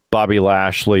Bobby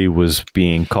Lashley was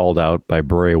being called out by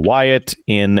Bray Wyatt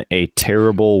in a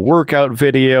terrible workout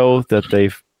video that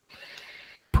they've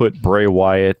put Bray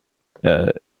Wyatt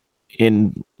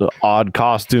in odd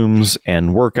costumes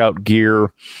and workout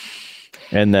gear,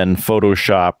 and then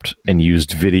photoshopped and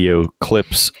used video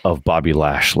clips of Bobby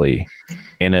Lashley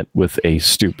in it with a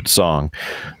stupid song.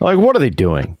 Like, what are they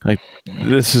doing? Like,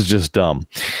 this is just dumb.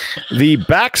 The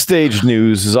backstage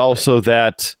news is also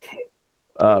that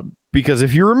because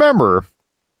if you remember,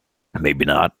 maybe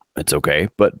not, it's okay,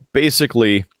 but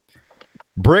basically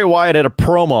Bray Wyatt had a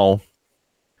promo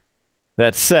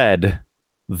that said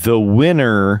the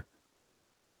winner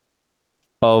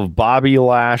of Bobby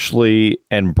Lashley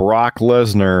and Brock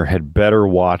Lesnar had better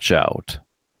watch out.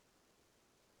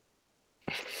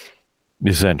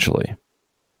 Essentially.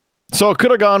 So it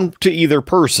could have gone to either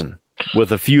person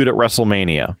with a feud at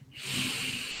WrestleMania.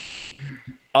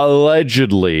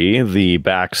 Allegedly, the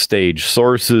backstage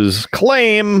sources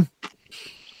claim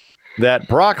that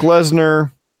Brock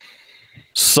Lesnar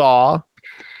saw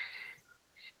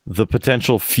the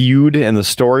potential feud and the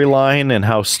storyline and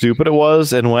how stupid it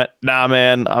was and went, nah,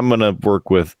 man, I'm going to work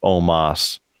with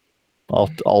Omos.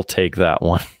 I'll take that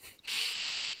one.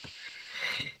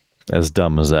 As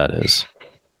dumb as that is.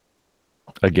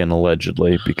 Again,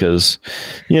 allegedly, because,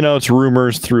 it's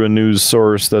rumors through a news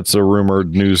source that's a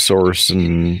rumored news source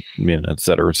and, et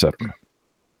cetera, et cetera.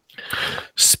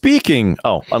 Speaking,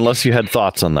 unless you had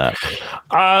thoughts on that.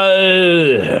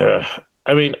 I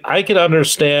could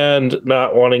understand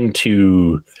not wanting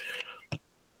to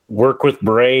work with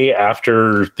Bray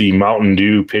after the Mountain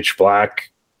Dew Pitch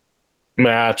Black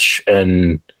match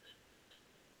and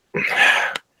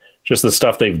just the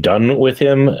stuff they've done with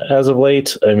him as of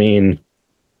late. I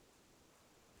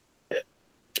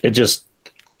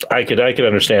could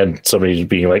understand somebody just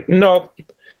being like, nope,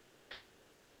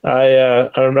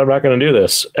 I'm not going to do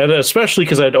this. And especially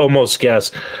because I'd almost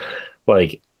guess,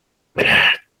 like,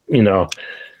 you know,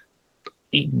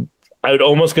 I would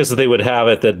almost guess that they would have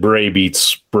it that Bray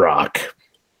beats Brock.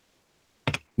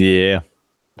 Yeah.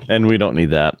 And we don't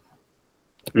need that.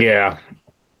 Yeah.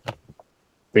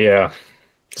 Yeah.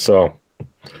 So,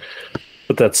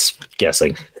 but that's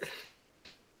guessing.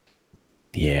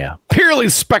 Yeah. Purely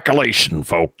speculation,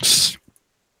 folks.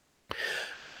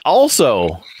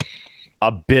 Also,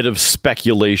 a bit of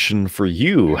speculation for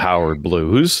you, Howard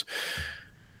Blues.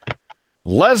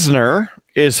 Lesnar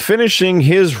is finishing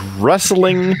his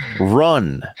wrestling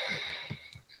run.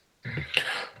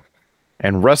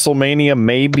 And WrestleMania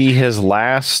may be his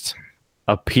last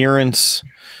appearance,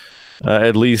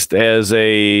 at least as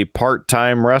a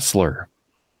part-time wrestler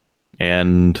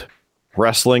and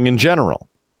wrestling in general.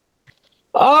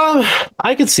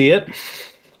 I could see it.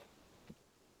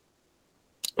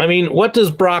 I mean, what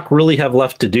does Brock really have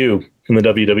left to do in the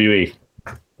WWE?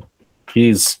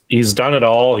 He's done it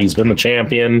all. He's been the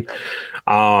champion.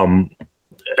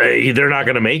 They're not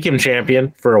going to make him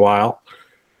champion for a while.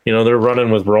 You know, they're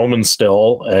running with Roman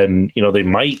still, and you know they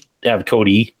might have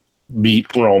Cody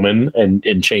beat Roman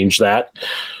and change that.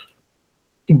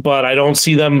 But I don't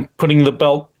see them putting the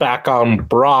belt back on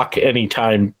Brock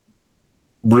anytime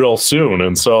real soon.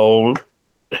 And so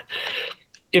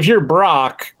if you're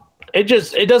Brock,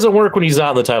 it doesn't work when he's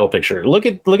not in the title picture. Look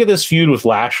at this feud with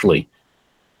Lashley.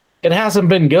 It hasn't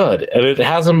been good. And it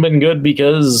hasn't been good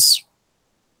because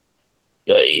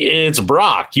it's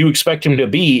Brock. You expect him to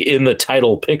be in the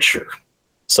title picture.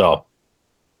 So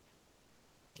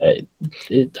I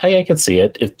can see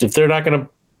it. If they're not going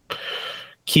to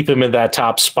keep him in that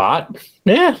top spot,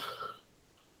 yeah,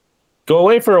 go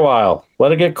away for a while.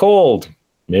 Let it get cold.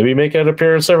 Maybe make an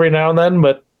appearance every now and then.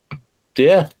 But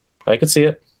yeah, I can see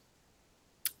it.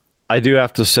 I do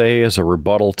have to say, as a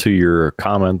rebuttal to your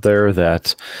comment there,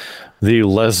 that the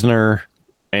Lesnar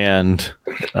and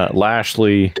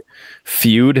Lashley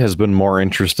feud has been more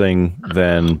interesting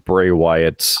than Bray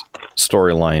Wyatt's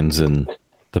storylines in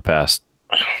the past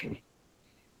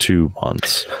 2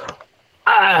 months.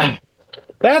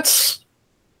 That's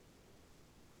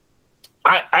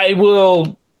I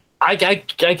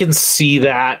can see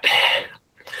that.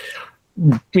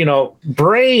 You know,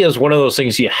 Bray is one of those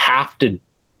things you have to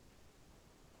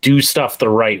do stuff the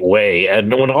right way.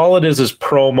 And when all it is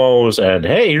promos and,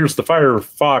 hey, here's the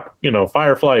Firefly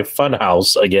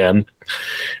Funhouse again,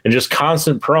 and just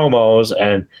constant promos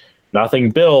and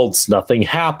nothing builds, nothing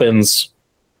happens.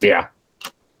 Yeah.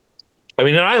 I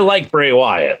mean, and I like Bray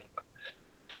Wyatt,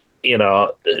 you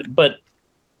know, but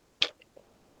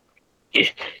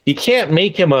you can't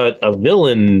make him a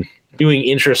villain doing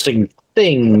interesting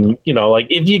thing. You know, like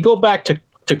if you go back to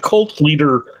cult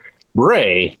leader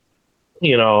Bray,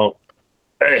 you know,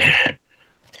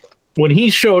 when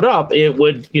he showed up, it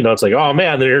would, you know, it's like, oh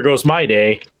man, there goes my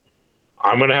day.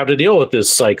 I'm going to have to deal with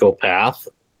this psychopath,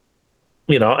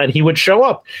 you know, and he would show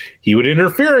up. He would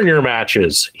interfere in your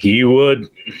matches. He would,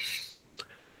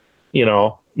 you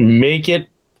know, make it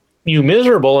you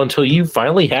miserable until you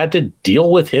finally had to deal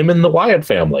with him in the Wyatt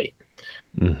family.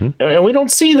 Mm-hmm. And we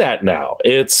don't see that now.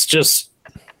 It's just,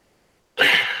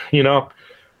 you know,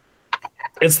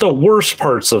 it's the worst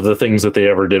parts of the things that they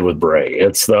ever did with Bray.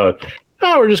 It's the,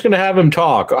 we're just going to have him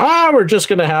talk. We're just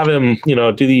going to have him, you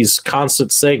know, do these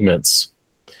constant segments.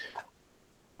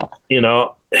 You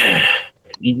know,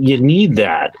 you need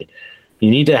that.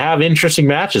 You need to have interesting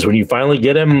matches when you finally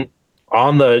get him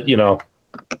on the, you know,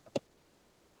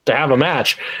 to have a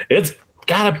match. It's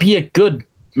got to be a good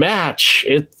match.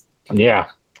 Yeah.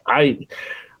 I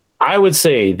would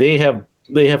say they have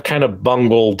kind of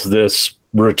bungled this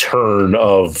return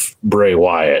of Bray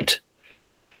Wyatt.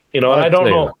 You know, and I don't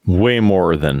know. Way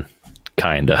more than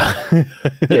kinda.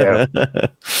 Yeah.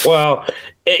 Well,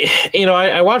 you know,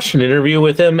 I watched an interview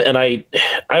with him, and I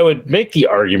would make the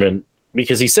argument,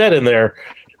 because he said in there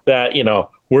that, you know,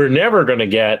 we're never going to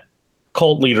get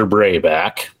cult leader Bray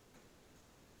back,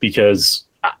 because,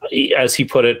 as he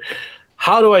put it,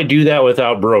 how do I do that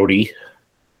without Brody?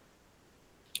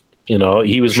 You know,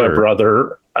 he was my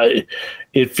brother.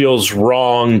 It feels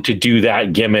wrong to do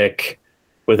that gimmick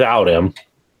without him.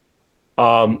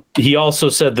 He also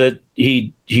said that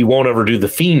he won't ever do the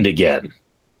Fiend again.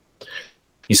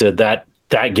 He said that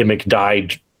gimmick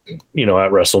died, you know,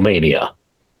 at WrestleMania.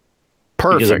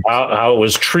 Perfect. Because of how it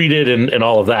was treated and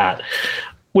all of that,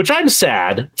 which I'm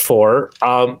sad for,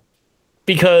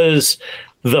 because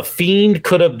the Fiend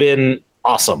could have been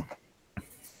awesome.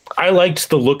 I liked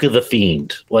the look of the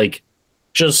Fiend, like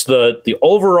just the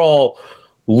overall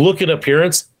look and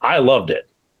appearance. I loved it,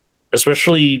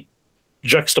 especially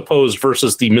juxtaposed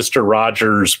versus the Mr.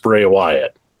 Rogers Bray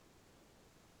Wyatt.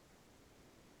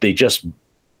 They just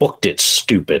booked it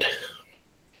stupid.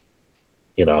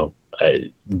 You know,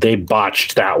 they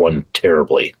botched that one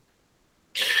terribly.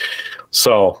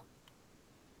 So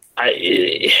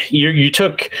you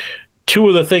took two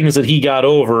of the things that he got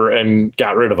over and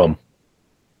got rid of them.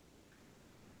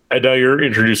 And now you're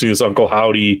introducing this Uncle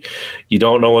Howdy. You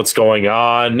don't know what's going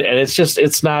on. And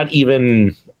it's not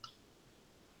even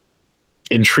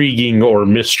intriguing or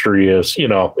mysterious. You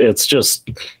know, it's just,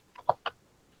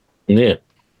 yeah.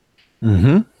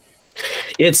 Mm-hmm.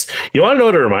 You want to know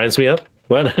what it reminds me of?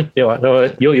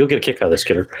 You'll get a kick out of this,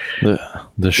 kidder.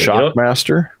 The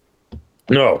Shockmaster?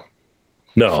 No.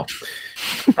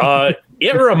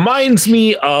 It reminds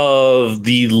me of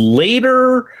the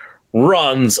later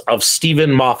runs of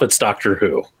Stephen Moffat's Doctor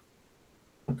Who.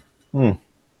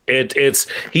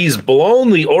 He's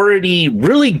blown the already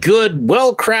really good,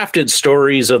 well-crafted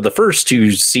stories of the first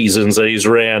two seasons that he's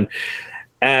ran,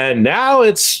 and now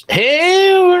it's,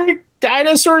 hey, we're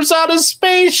dinosaurs on a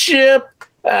spaceship.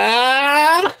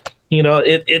 It's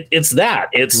that.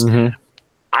 It's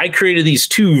I created these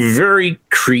two very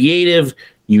creative,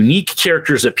 unique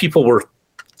characters that people were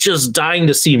just dying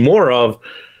to see more of.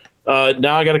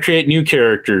 Now I got to create new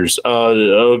characters.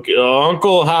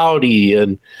 Uncle Howdy,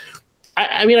 and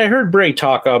I heard Bray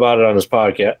talk about it on this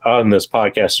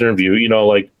podcast interview. You know,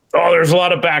 like, there's a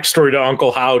lot of backstory to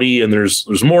Uncle Howdy, and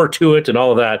there's more to it, and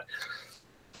all of that.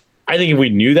 I think if we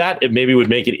knew that, it maybe would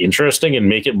make it interesting and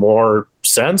make it more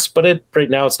sense. But right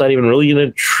now, it's not even really an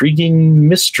intriguing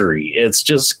mystery. It's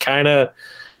just kind of,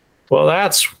 well,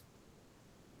 that's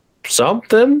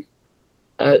something.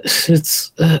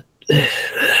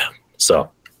 So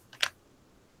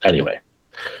anyway,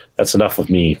 that's enough of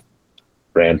me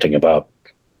ranting about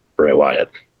Bray Wyatt.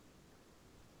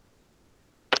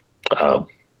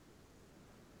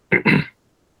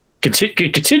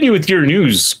 Continue with your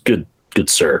news, good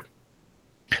sir.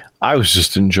 I was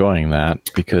just enjoying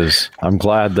that because I'm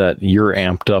glad that you're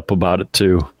amped up about it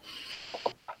too.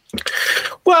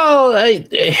 Well, I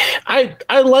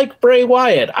like Bray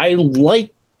Wyatt. I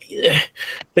like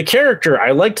the character. I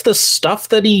liked the stuff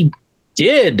that he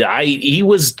did.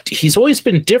 He's always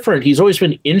been different. He's always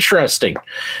been interesting,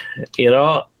 you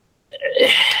know.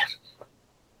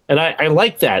 And I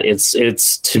like that.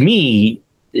 It's to me,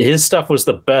 his stuff was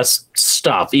the best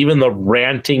stuff. Even the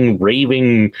ranting,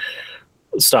 raving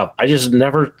stuff. I just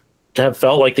never have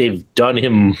felt like they've done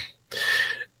him.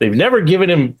 They've never given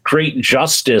him great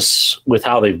justice with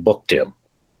how they've booked him.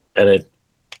 And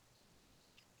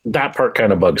that part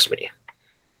kind of bugs me.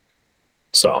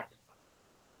 So.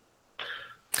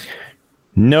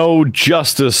 No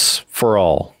justice for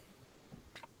all.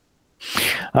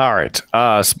 All right.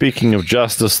 Speaking of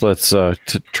justice, let's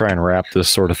try and wrap this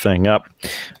sort of thing up.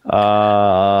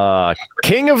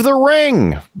 King of the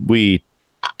Ring. We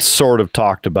sort of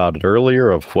talked about it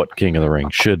earlier of what King of the Ring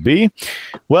should be.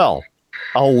 Well,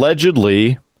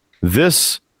 allegedly,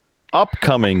 this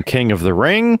upcoming King of the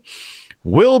Ring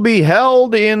will be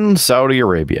held in Saudi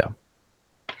Arabia.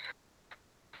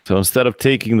 So instead of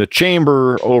taking the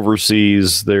chamber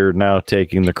overseas, they're now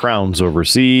taking the crowns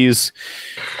overseas,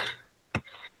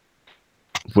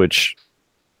 which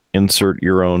insert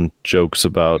your own jokes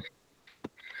about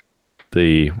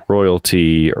the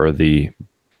royalty or the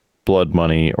blood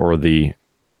money or the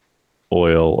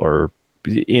oil, or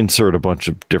insert a bunch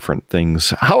of different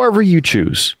things. However you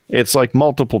choose. It's like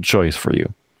multiple choice for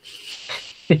you.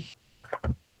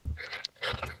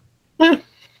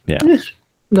 Yeah.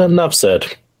 Enough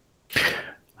said.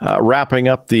 Wrapping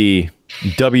up the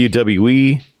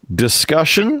WWE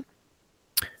discussion,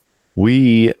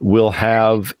 we will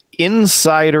have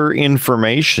insider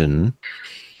information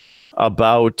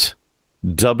about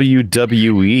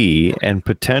WWE and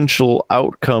potential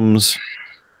outcomes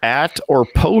at or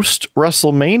post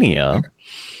WrestleMania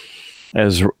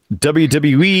as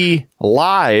WWE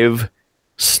Live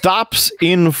stops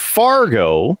in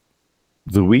Fargo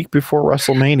the week before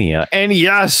WrestleMania. And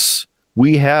yes,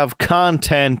 we have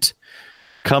content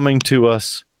coming to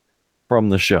us from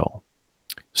the show.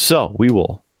 So we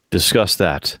will discuss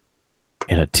that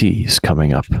in a tease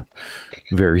coming up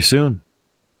very soon.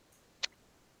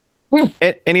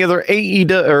 Any other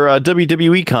AEW or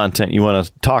WWE content you want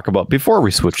to talk about before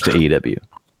we switch to AEW?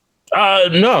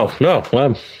 No.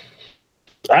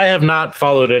 I have not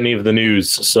followed any of the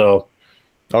news, so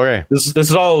okay. This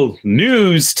is all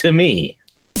news to me.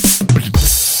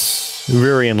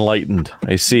 Very enlightened,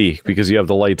 I see, because you have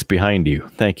the lights behind you.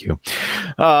 Thank you.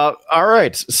 All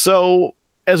right, so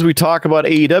as we talk about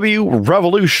AEW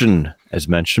Revolution, as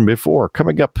mentioned before,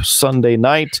 coming up Sunday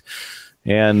night.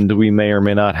 And we may or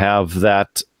may not have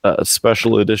that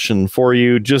special edition for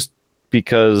you just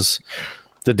because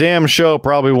the damn show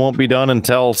probably won't be done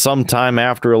until sometime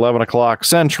after 11 o'clock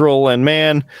Central. And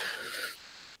man,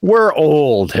 we're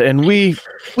old and we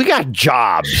got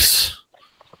jobs.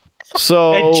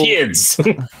 So and kids.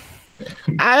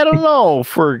 I don't know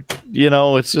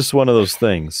it's just one of those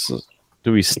things.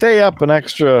 Do we stay up an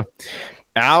extra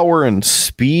hour and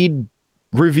speed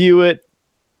review it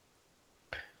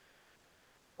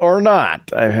or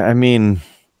not? I mean,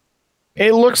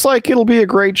 it looks like it'll be a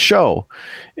great show,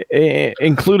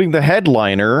 including the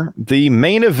headliner, the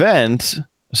main event.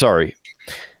 Sorry.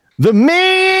 The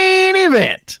main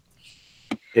event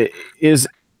is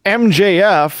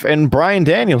MJF and Bryan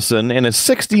Danielson in a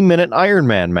 60-minute Iron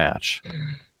Man match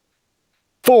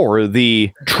for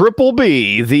the Triple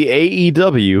B, the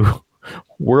AEW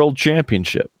World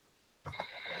Championship.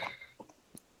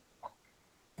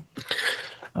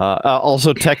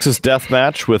 Also, Texas Death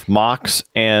Match with Mox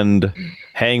and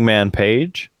Hangman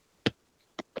Page.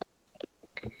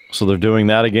 So they're doing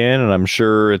that again, and I'm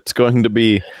sure it's going to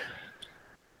be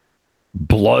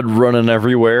blood running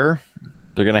everywhere.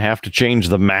 They're going to have to change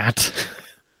the mat.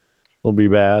 It'll be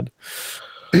bad.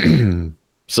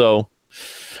 So,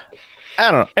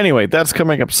 I don't know. Anyway, that's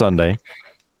coming up Sunday.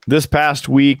 This past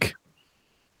week,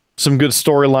 some good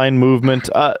storyline movement.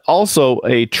 Also,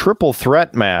 a triple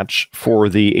threat match for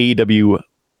the AEW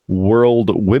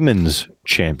World Women's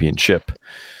Championship.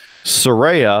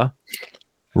 Saraya,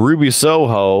 Ruby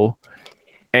Soho,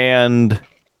 and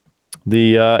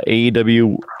the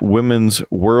AEW Women's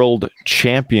World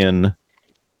Champion,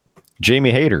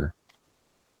 Jamie Hayter.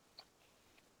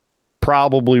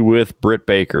 Probably with Britt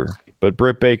Baker, but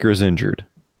Britt Baker's injured.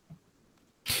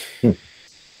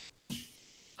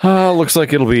 Looks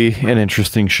like it'll be an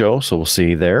interesting show, so we'll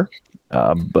see there.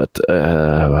 But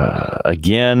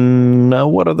again,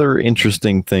 what other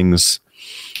interesting things?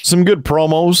 Some good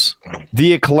promos.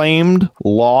 The Acclaimed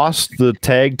lost the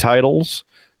tag titles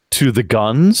to the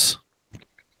Guns.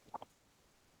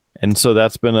 And so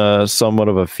that's been a somewhat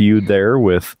of a feud there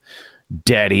with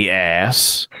Daddy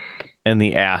Ass and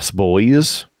the Ass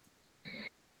Boys,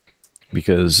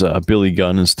 because Billy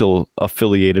Gunn is still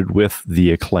affiliated with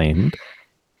the Acclaimed.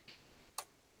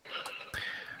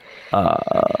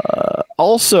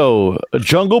 Also,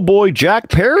 Jungle Boy Jack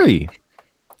Perry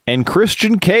and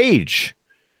Christian Cage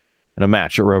in a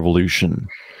match at Revolution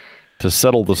to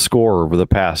settle the score over the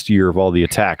past year of all the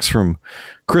attacks from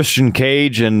Christian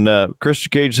Cage. And Christian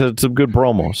Cage had some good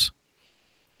promos.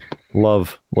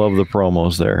 Love the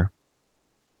promos there.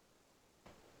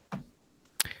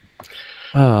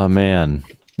 Oh, man.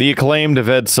 The Acclaimed have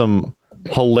had some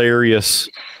hilarious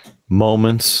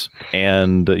moments,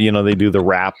 and they do the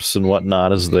raps and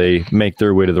whatnot as they make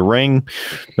their way to the ring.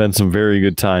 Been some very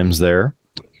good times there.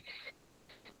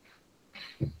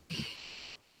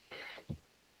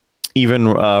 Even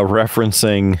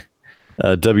referencing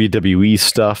WWE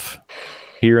stuff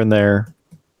here and there.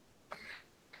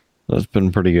 That's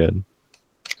been pretty good.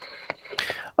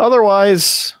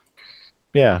 Otherwise,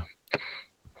 yeah,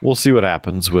 we'll see what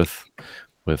happens with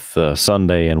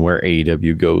Sunday and where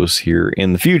AEW goes here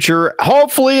in the future.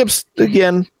 Hopefully,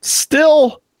 again,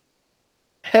 still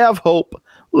have hope,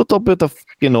 a little bit of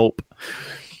fucking hope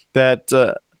that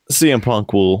CM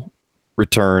Punk will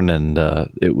return, and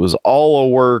it was all a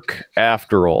work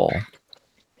after all.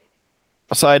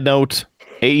 A side note,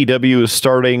 AEW is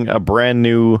starting a brand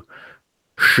new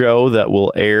show that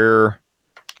will air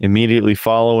immediately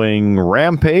following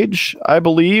Rampage, I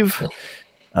believe.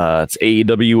 It's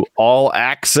AEW All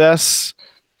Access,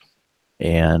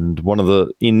 and one of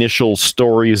the initial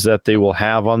stories that they will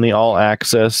have on the All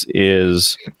Access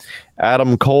is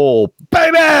Adam Cole,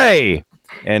 baby,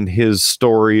 and his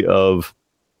story of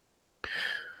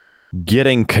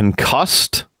getting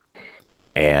concussed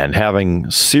and having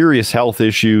serious health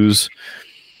issues,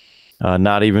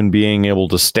 not even being able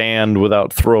to stand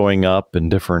without throwing up, and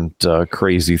different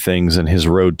crazy things in his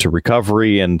road to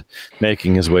recovery and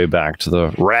making his way back to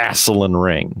the wrestling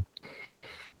ring.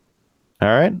 All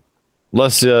right.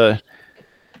 Unless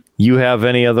you have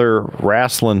any other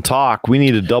wrestling talk, we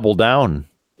need to double down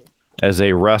as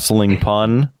a wrestling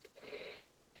pun,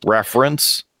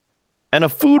 reference, and a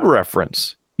food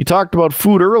reference. You talked about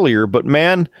food earlier, but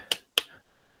man,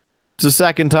 it's the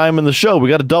second time in the show. We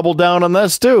got to double down on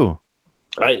this too.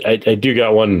 I do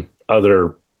got one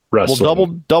other wrestling. Well,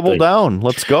 double down.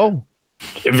 Let's go.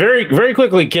 Very, very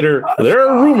quickly, Kidder. There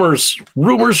are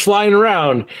rumors flying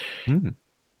around.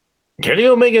 Kenny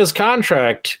Omega's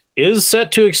contract is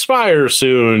set to expire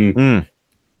soon.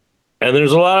 And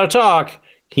there's a lot of talk.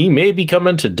 He may be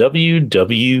coming to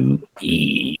WWE.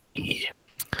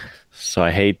 So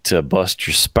I hate to bust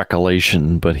your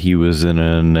speculation, but he was in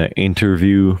an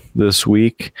interview this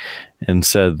week and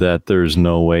said that there's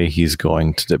no way he's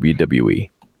going to WWE.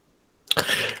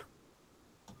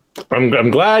 I'm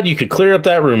glad you could clear up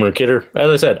that rumor, Kidder. As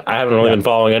I said, I haven't really been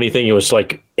following anything. It was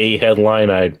like a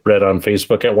headline I read on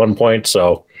Facebook at one point.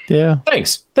 So yeah,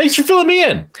 thanks for filling me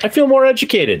in. I feel more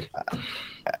educated.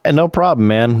 And no problem,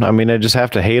 man. I mean, I just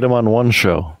have to hate him on one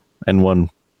show and one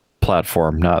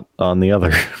platform, not on the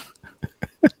other.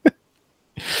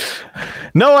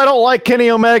 No, I don't like Kenny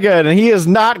Omega, and he is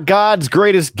not God's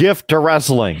greatest gift to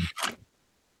wrestling.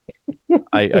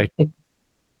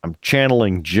 I'm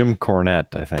channeling Jim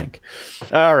Cornette, I think.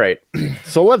 All right.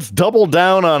 So let's double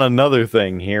down on another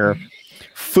thing here.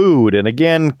 Food. And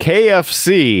again,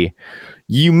 KFC.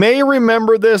 You may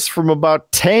remember this from about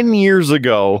 10 years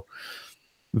ago.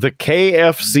 The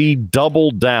KFC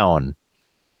Double Down.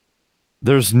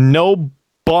 There's no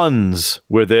buns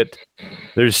with it.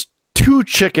 There's 2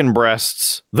 chicken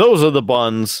breasts. Those are the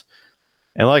buns.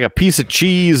 And like a piece of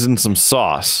cheese and some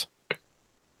sauce.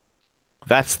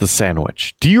 That's the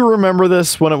sandwich. Do you remember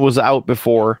this when it was out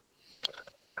before?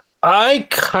 I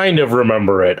kind of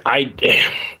remember it.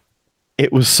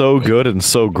 It was so good and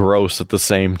so gross at the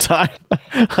same time.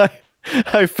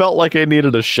 I felt like I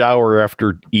needed a shower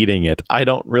after eating it. I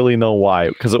don't really know why,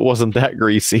 because it wasn't that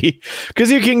greasy. Because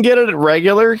you can get it at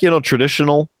regular,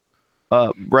 traditional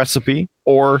recipe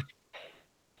or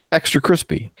extra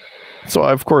crispy. So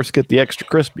I, of course, get the extra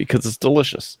crispy because it's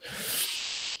delicious.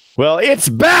 Well, it's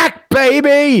back,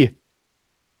 baby!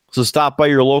 So stop by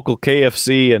your local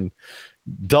KFC and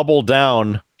double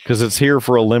down because it's here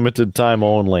for a limited time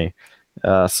only.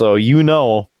 So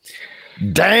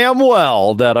damn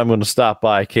well that I'm going to stop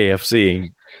by KFC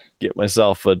and get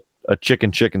myself a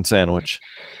chicken sandwich.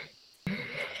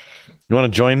 You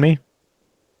want to join me?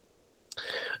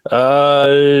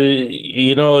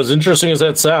 As interesting as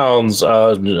that sounds,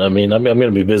 I'm going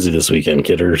to be busy this weekend,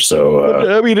 Kidder.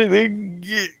 So,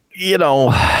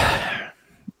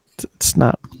 it's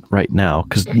not right now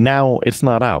because now it's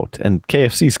not out and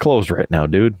KFC's closed right now,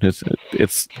 dude.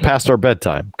 It's past our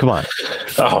bedtime. Come on.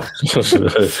 Oh, listen,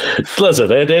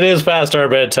 it is past our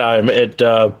bedtime.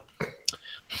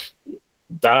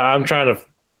 I'm trying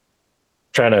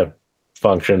to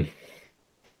function.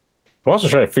 I'm also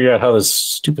trying to figure out how this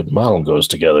stupid model goes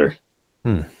together.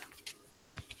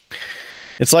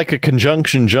 It's like a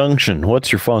conjunction junction.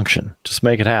 What's your function? Just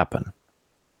make it happen.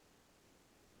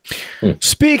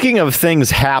 Speaking of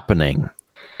things happening,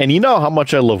 and you know how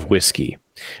much I love whiskey,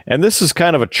 and this is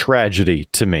kind of a tragedy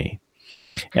to me.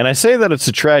 And I say that it's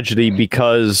a tragedy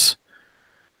because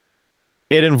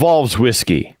it involves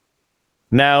whiskey.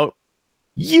 Now,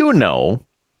 you know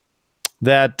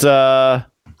that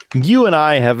you and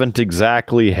I haven't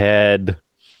exactly had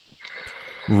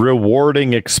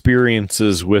rewarding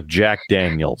experiences with Jack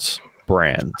Daniel's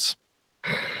brands.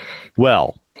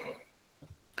 Well,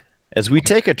 as we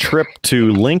take a trip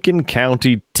to Lincoln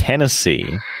County,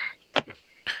 Tennessee,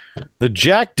 the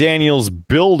Jack Daniel's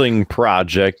building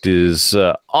project is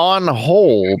on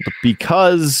hold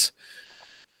because,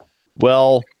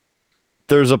 well,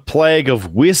 there's a plague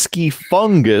of whiskey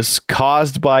fungus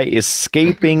caused by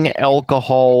escaping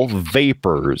alcohol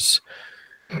vapors.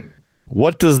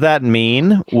 What does that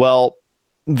mean? Well,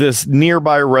 this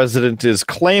nearby resident is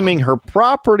claiming her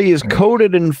property is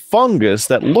coated in fungus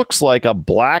that looks like a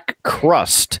black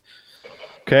crust.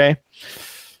 Okay.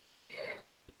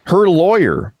 Her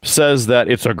lawyer says that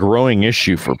it's a growing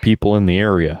issue for people in the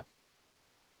area.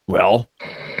 Well,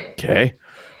 okay.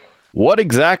 What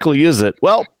exactly is it?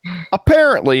 Well,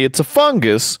 apparently it's a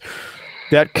fungus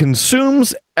that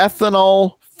consumes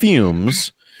ethanol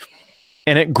fumes,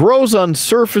 and it grows on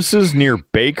surfaces near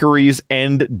bakeries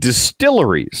and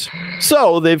distilleries.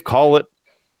 So they've called it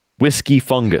whiskey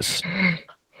fungus.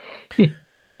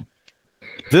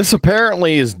 This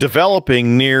apparently is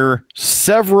developing near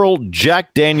several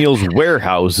Jack Daniel's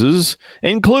warehouses,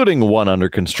 including one under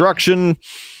construction,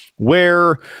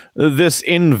 where this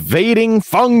invading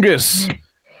fungus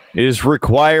is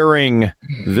requiring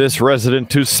this resident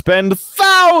to spend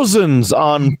thousands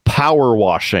on power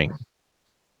washing.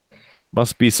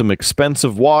 Must be some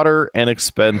expensive water and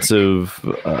expensive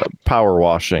power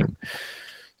washing.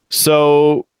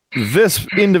 So this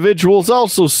individual is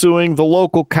also suing the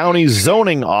local county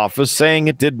zoning office, saying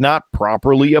it did not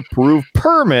properly approve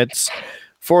permits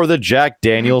for the Jack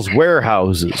Daniel's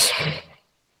warehouses.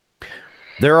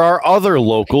 There are other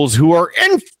locals who are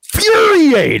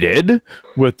infuriated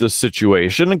with the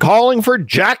situation and calling for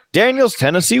Jack Daniel's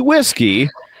Tennessee Whiskey,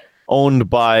 owned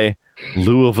by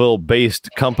Louisville-based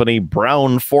company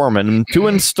Brown-Forman, to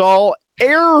install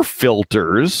air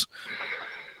filters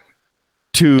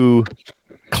to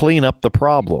clean up the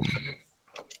problem.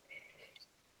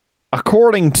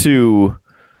 According to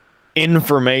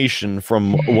information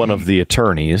from one of the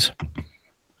attorneys,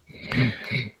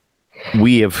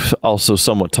 we have also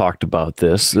somewhat talked about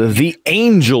this, the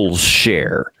angel's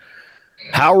share.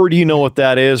 Howard, you know what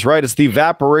that is, right? It's the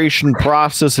evaporation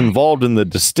process involved in the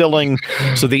distilling.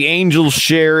 So the angel's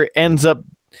share ends up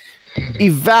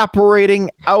evaporating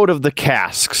out of the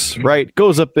casks, right?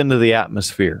 Goes up into the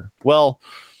atmosphere. Well,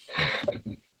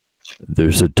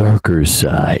 there's a darker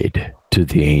side to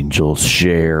the angel's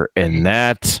share, and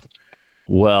that,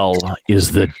 well,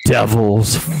 is the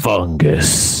devil's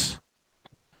fungus.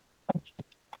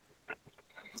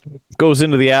 Goes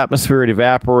into the atmosphere, it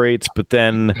evaporates, but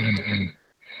then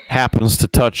happens to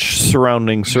touch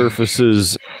surrounding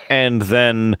surfaces, and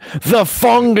then the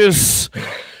fungus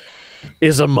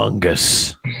is among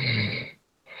us.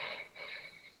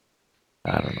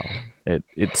 I don't know.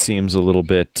 It seems a little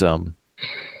bit out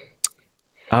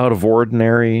of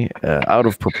ordinary, out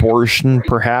of proportion,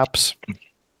 perhaps.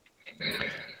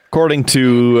 According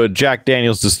to Jack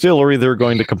Daniel's Distillery, they're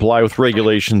going to comply with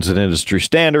regulations and industry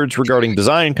standards regarding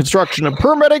design, construction, and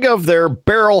permitting of their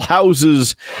barrel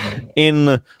houses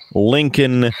in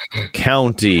Lincoln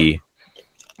County.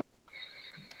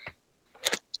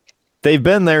 They've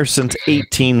been there since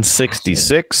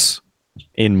 1866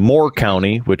 in Moore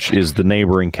County, which is the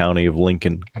neighboring county of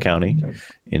Lincoln County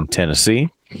in Tennessee.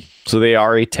 So they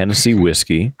are a Tennessee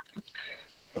whiskey.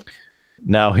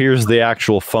 Now, here's the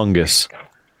actual fungus.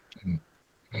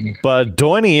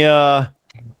 Badonia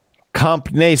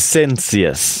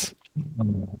compnesensis.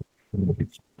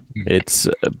 It's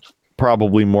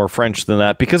probably more French than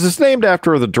that because it's named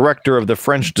after the director of the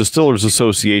French Distillers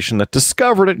Association that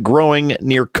discovered it growing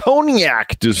near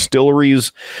cognac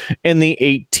distilleries in the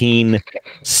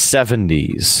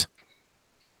 1870s.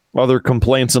 Other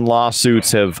complaints and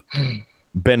lawsuits have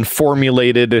been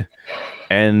formulated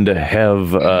and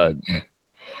have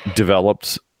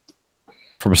developed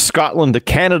from Scotland to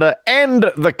Canada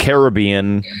and the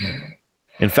Caribbean.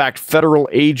 In fact, federal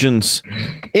agents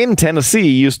in Tennessee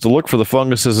used to look for the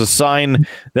fungus as a sign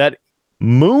that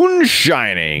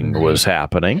moonshining was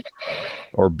happening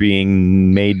or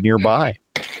being made nearby.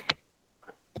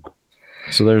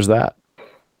 So there's that.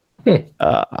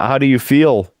 How do you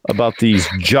feel about these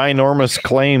ginormous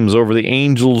claims over the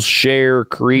angel's share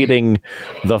creating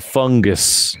the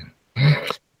fungus?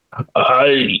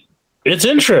 It's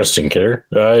interesting, Kidder.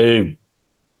 I'm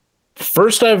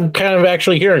kind of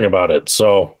actually hearing about it.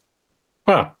 So,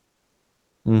 Kind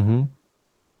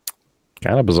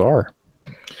of bizarre.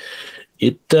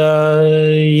 It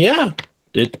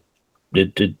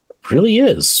really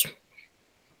is.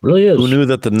 Really is. Who knew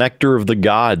that the nectar of the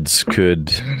gods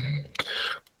could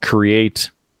create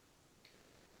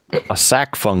a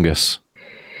sac fungus?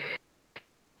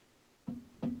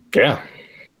 Yeah.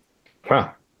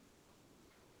 Wow.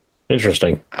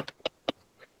 Interesting.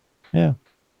 Yeah.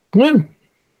 Yeah.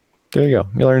 There you go.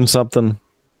 You learned something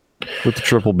with the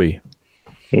Triple B.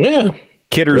 Yeah.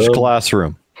 Kidder's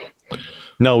Classroom.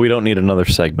 No, we don't need another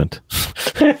segment.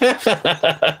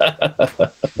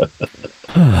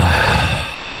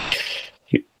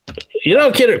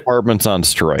 Kidder. Department's on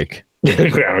strike.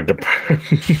 Kidder,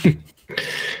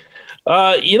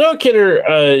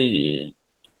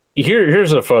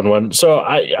 here's a fun one. So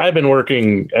I've been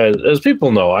working, as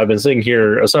people know, I've been sitting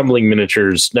here assembling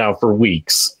miniatures now for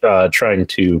weeks, trying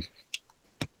to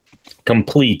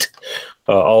complete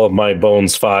all of my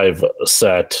Bones 5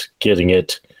 set, getting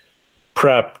it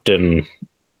prepped and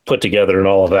put together and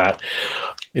all of that.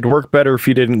 It'd work better if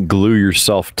you didn't glue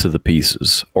yourself to the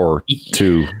pieces or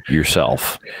to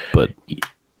yourself, but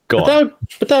go on.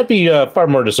 But that'd be far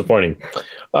more disappointing.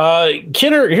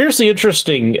 Kidder, here's the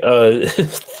interesting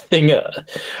thing.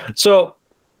 So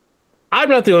I'm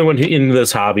not the only one in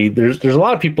this hobby. There's a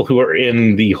lot of people who are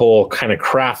in the whole kind of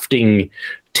crafting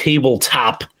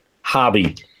tabletop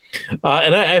hobby.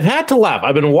 And I've had to laugh.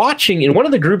 I've been watching in one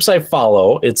of the groups I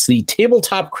follow. It's the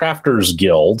Tabletop Crafters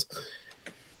Guild.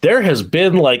 There has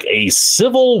been like a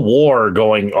civil war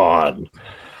going on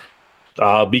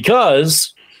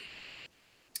because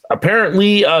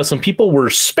apparently some people were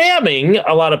spamming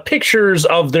a lot of pictures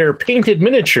of their painted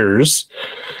miniatures.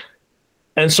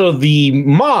 And so the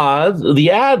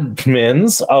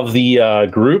admins of the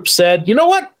group said, you know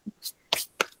what?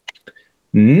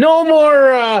 No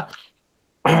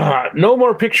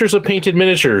more pictures of painted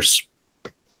miniatures.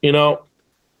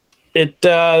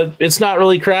 It's not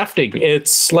really crafting.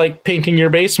 It's like painting your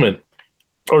basement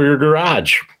or your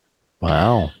garage.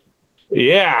 Wow.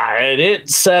 Yeah, and it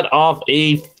set off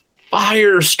a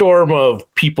firestorm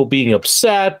of people being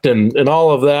upset and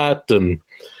all of that. And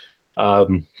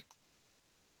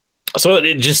so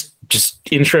it just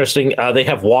interesting. They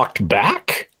have walked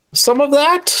back some of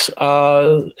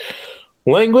that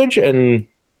language and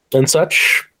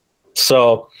such.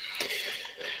 So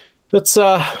it's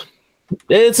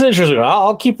interesting.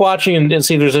 I'll keep watching and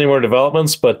see if there's any more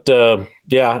developments. But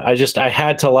yeah, I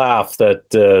had to laugh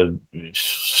that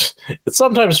it's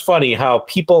sometimes funny how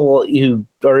people who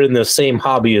are in the same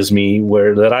hobby as me,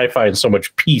 that I find so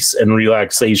much peace and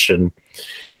relaxation,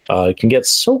 can get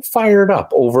so fired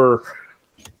up over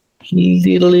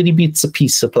little itty bits of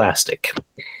piece of plastic.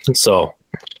 So,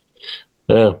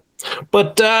 but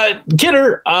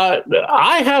Kidder,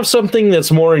 I have something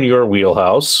that's more in your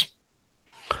wheelhouse.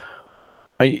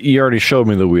 You already showed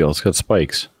me the wheel. It's got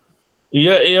spikes.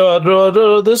 Yeah.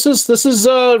 This is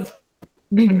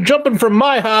jumping from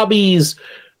my hobbies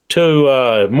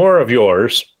to more of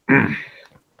yours. At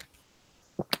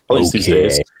least these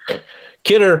days.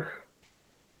 Kidder,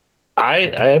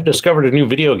 I have discovered a new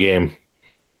video game.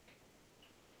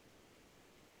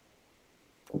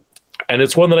 And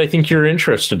it's one that I think you're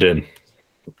interested in.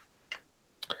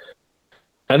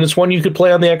 And it's one you could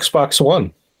play on the Xbox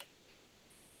One.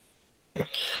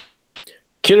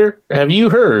 Kidder, have you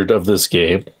heard of this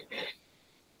game?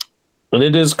 And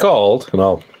it is called, and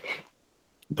I'll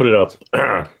put it up,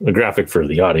 a graphic for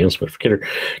the audience, but for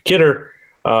Kidder,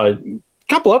 a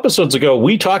couple episodes ago,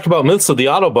 we talked about Myths of the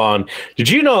Autobahn. Did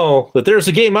you know that there's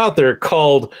a game out there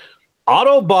called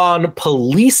Autobahn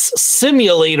Police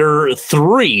Simulator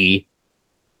 3,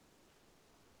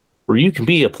 where you can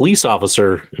be a police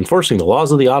officer enforcing the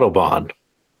laws of the Autobahn?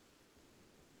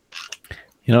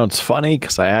 You know, it's funny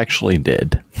because I actually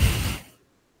did.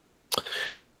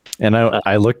 And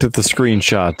I looked at the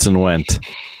screenshots and went,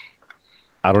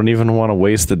 I don't even want to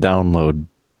waste the download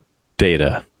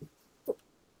data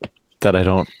that I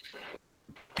don't,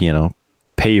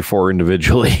 pay for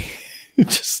individually.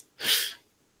 Just.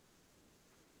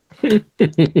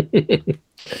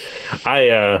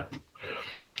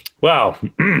 Well,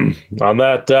 on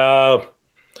that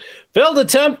failed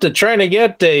attempt at trying to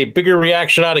get a bigger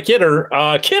reaction out of Kidder,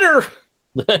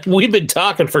 we've been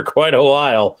talking for quite a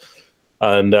while,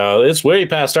 and it's way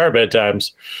past our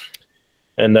bedtimes,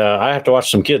 and I have to watch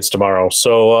some kids tomorrow,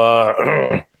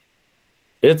 so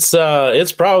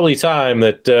it's probably time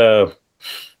that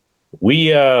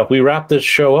we wrap this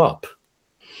show up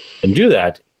and do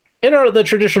that in the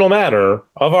traditional manner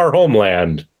of our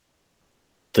homeland,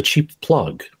 the cheap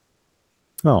plug.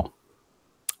 Oh,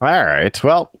 all right.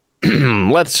 Well,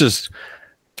 let's just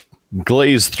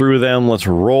glaze through them. Let's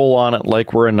roll on it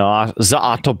like we're in the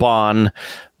Autobahn,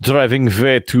 driving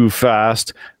way too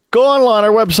fast. Go on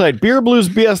our website,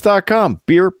 beerbluesbs.com,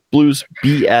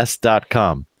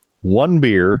 beerbluesbs.com. One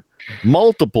beer,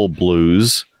 multiple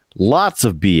blues, lots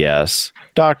of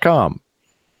BS.com.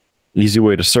 Easy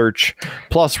way to search.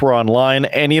 Plus, we're online.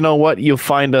 And you know what? You'll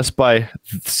find us by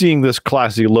seeing this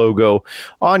classy logo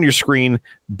on your screen,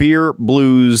 Beer,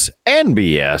 Blues, and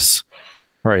BS.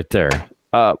 Right there.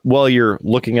 While you're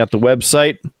looking at the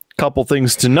website, couple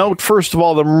things to note. First of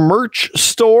all, the merch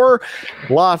store.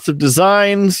 Lots of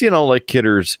designs, like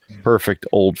Kidder's perfect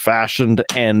old-fashioned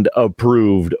and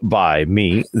approved by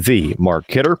me, the Mark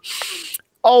Kidder.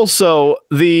 Also,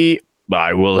 I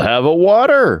will have a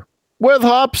water with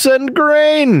hops and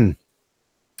grain.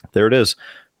 There it is.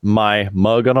 My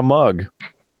mug on a mug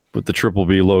with the Triple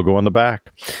B logo on the back.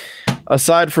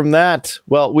 Aside from that,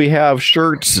 well, we have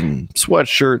shirts and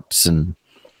sweatshirts and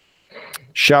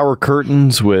shower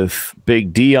curtains with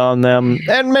Big D on them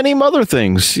and many other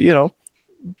things.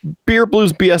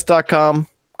 Beerbluesbs.com.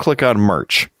 Click on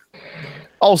merch.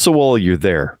 Also, while you're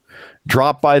there,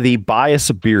 drop by the Buy Us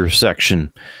a Beer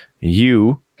section.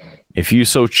 You, if you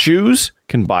so choose,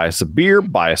 can buy us a beer,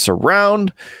 buy us a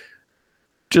round.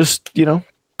 Just,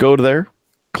 go to there,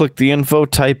 click the info,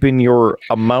 type in your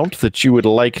amount that you would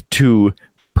like to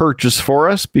purchase for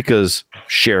us, because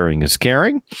sharing is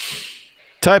caring.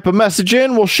 Type a message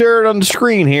in, we'll share it on the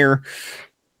screen here.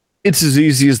 It's as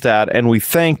easy as that, and we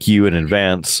thank you in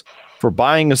advance for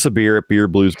buying us a beer at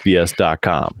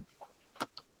beerbluesbs.com.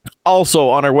 Also,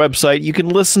 on our website, you can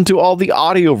listen to all the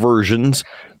audio versions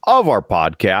of our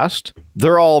podcast.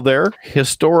 They're all there,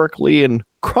 historically and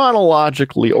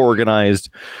chronologically organized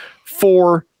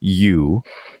for you,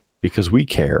 because we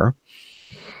care.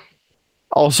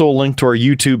 Also, a link to our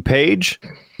YouTube page,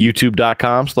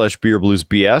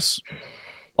 youtube.com/beerbluesbs.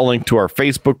 A link to our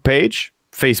Facebook page,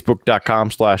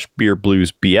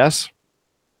 facebook.com/beerbluesbs.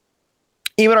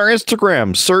 Even our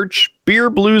Instagram, search Beer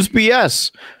Blues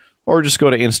BS. or just go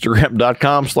to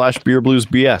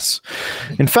Instagram.com/beerbluesbs.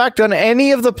 In fact, on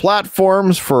any of the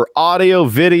platforms for audio,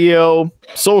 video,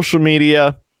 social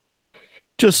media,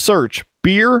 just search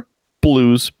Beer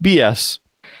Blues BS.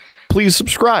 Please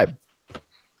subscribe.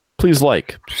 Please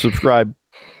like, subscribe,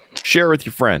 share with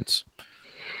your friends.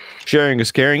 Sharing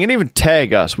is caring, and even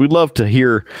tag us. We'd love to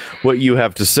hear what you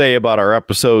have to say about our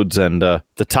episodes and the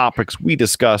topics we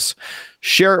discuss.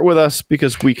 Share it with us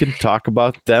because we can talk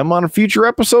about them on a future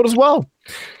episode as well.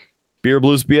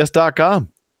 BeerBluesBS.com.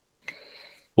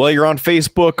 While you're on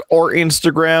Facebook or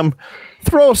Instagram,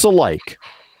 throw us a like.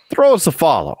 Throw us a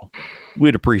follow.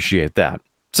 We'd appreciate that.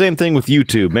 Same thing with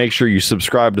YouTube. Make sure you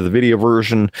subscribe to the video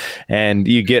version and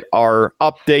you get our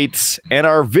updates and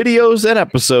our videos and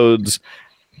episodes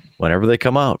whenever they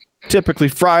come out. Typically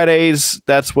Fridays,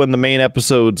 that's when the main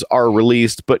episodes are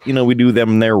released, but we do them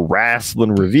in their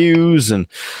wrestling reviews and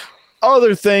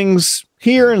other things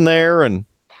here and there and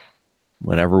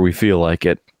whenever we feel like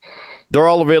it. They're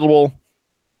all available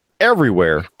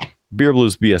everywhere.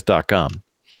 BeerBluesBS.com.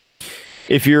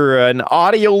 If you're an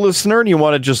audio listener and you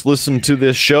want to just listen to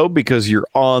this show because you're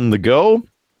on the go,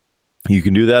 you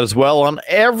can do that as well on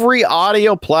every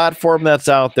audio platform that's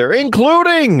out there,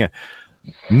 including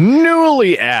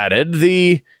newly added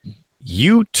the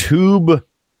YouTube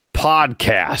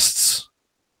podcasts.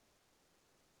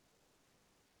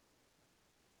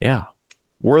 Yeah,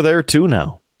 we're there too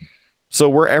now. So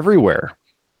we're everywhere.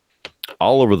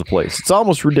 All over the place. It's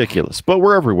almost ridiculous, but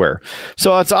we're everywhere.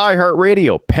 So it's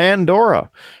iHeartRadio,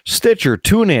 Pandora, Stitcher,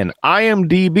 TuneIn,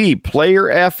 IMDb, Player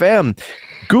FM,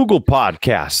 Google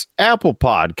Podcasts, Apple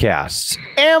Podcasts,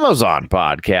 Amazon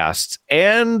Podcasts,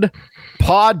 and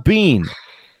Podbean.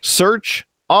 Search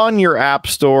on your app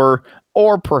store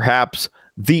or perhaps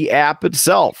the app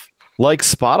itself, like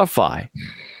Spotify,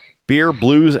 Beer,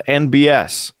 Blues, and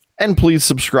BS. And please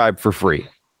subscribe for free.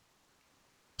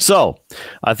 So,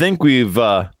 I think we've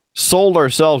sold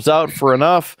ourselves out for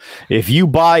enough. If you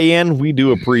buy in, we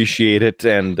do appreciate it.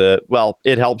 And,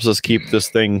 it helps us keep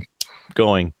this thing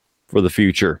going for the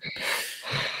future.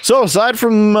 So, aside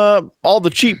from all the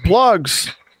cheap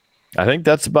plugs, I think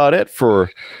that's about it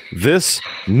for this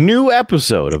new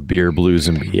episode of Beer, Blues,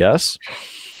 and BS.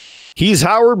 He's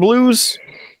Howard Blues.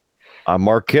 I'm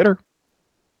Mark Kidder.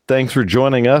 Thanks for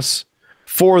joining us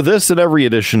for this and every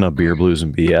edition of Beer, Blues,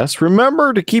 and BS.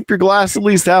 Remember to keep your glass at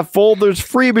least half full. There's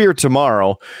free beer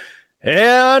tomorrow.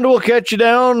 And we'll catch you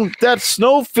down that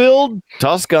snow-filled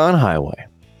Tuscan highway.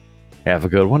 Have a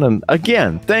good one. And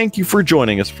again, thank you for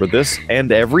joining us for this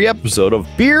and every episode of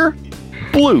Beer,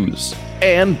 Blues,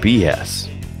 and BS.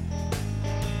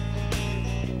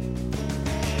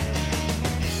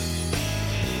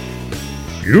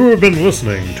 You have been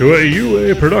listening to a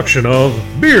UA production of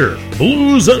Beer,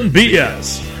 Blues, and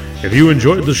BS. If you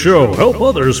enjoyed the show, help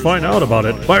others find out about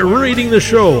it by rating the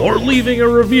show or leaving a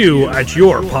review at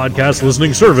your podcast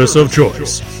listening service of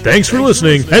choice. Thanks for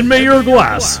listening, and may your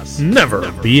glass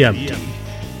never be empty.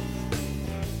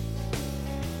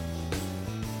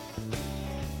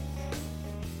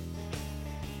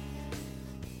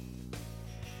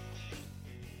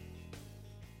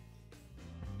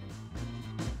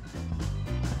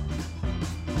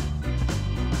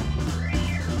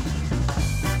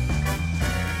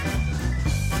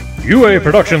 UA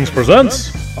Productions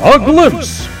presents A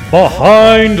Glimpse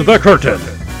Behind the Curtain.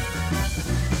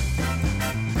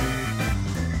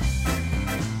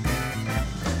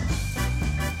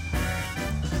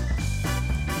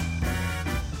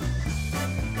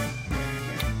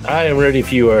 I am ready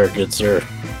if you are, good sir.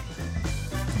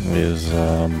 Is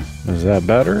that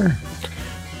better?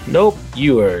 Nope,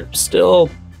 you are still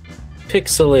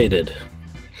pixelated.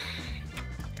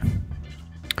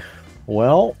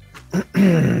 Well,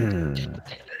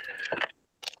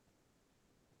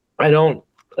 I don't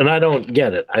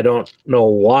get it. I don't know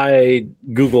why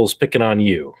Google's picking on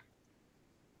you.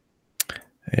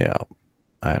 Yeah,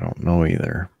 I don't know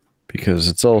either. Because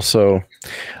it's also,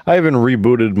 I even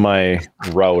rebooted my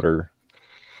router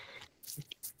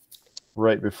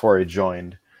right before I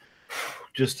joined,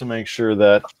 just to make sure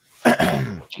that,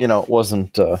 it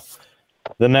wasn't the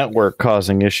network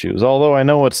causing issues. Although I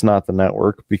know it's not the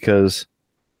network because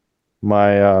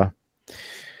my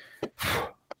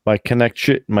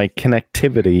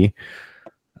connectivity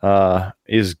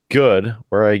is good,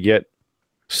 where I get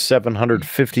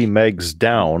 750 megs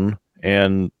down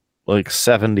and like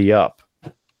 70 up.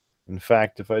 In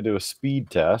fact, if I do a speed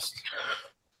test,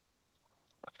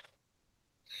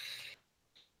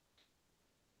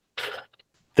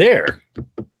 there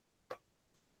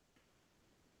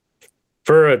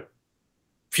for a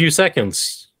few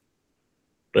seconds,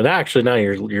 but actually now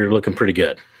you're looking pretty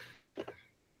good.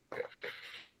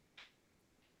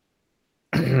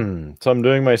 So I'm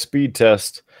doing my speed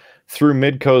test through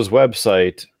Midco's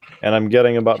website, and I'm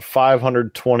getting about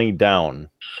 520 down.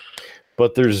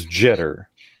 But there's jitter,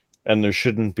 and there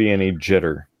shouldn't be any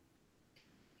jitter.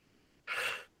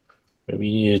 Maybe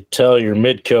you tell your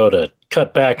Midco to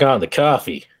cut back on the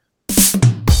coffee.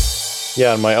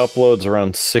 Yeah, and my upload's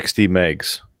around 60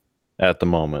 megs at the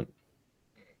moment.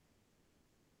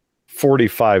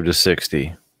 45 to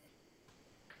 60.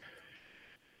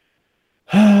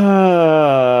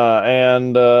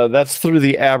 And that's through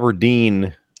the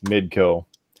Aberdeen Midco.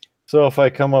 So if I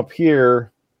come up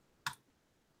here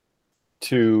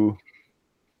to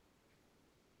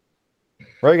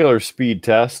regular speed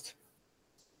test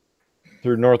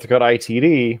through North Dakota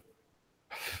ITD,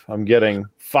 I'm getting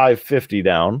 550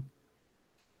 down,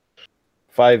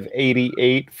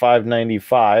 588,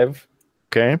 595,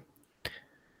 okay,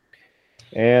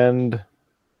 and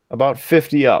about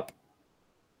 50 up.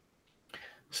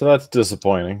 So that's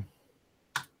disappointing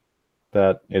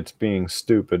that it's being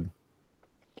stupid.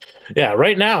 Yeah,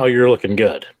 right now you're looking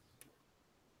good.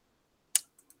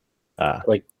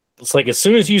 Like it's like as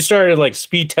soon as you started like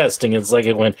speed testing, it's like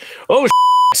it went, oh,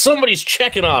 somebody's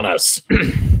checking on us.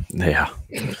 Yeah.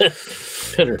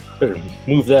 better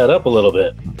move that up a little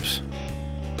bit. Oops.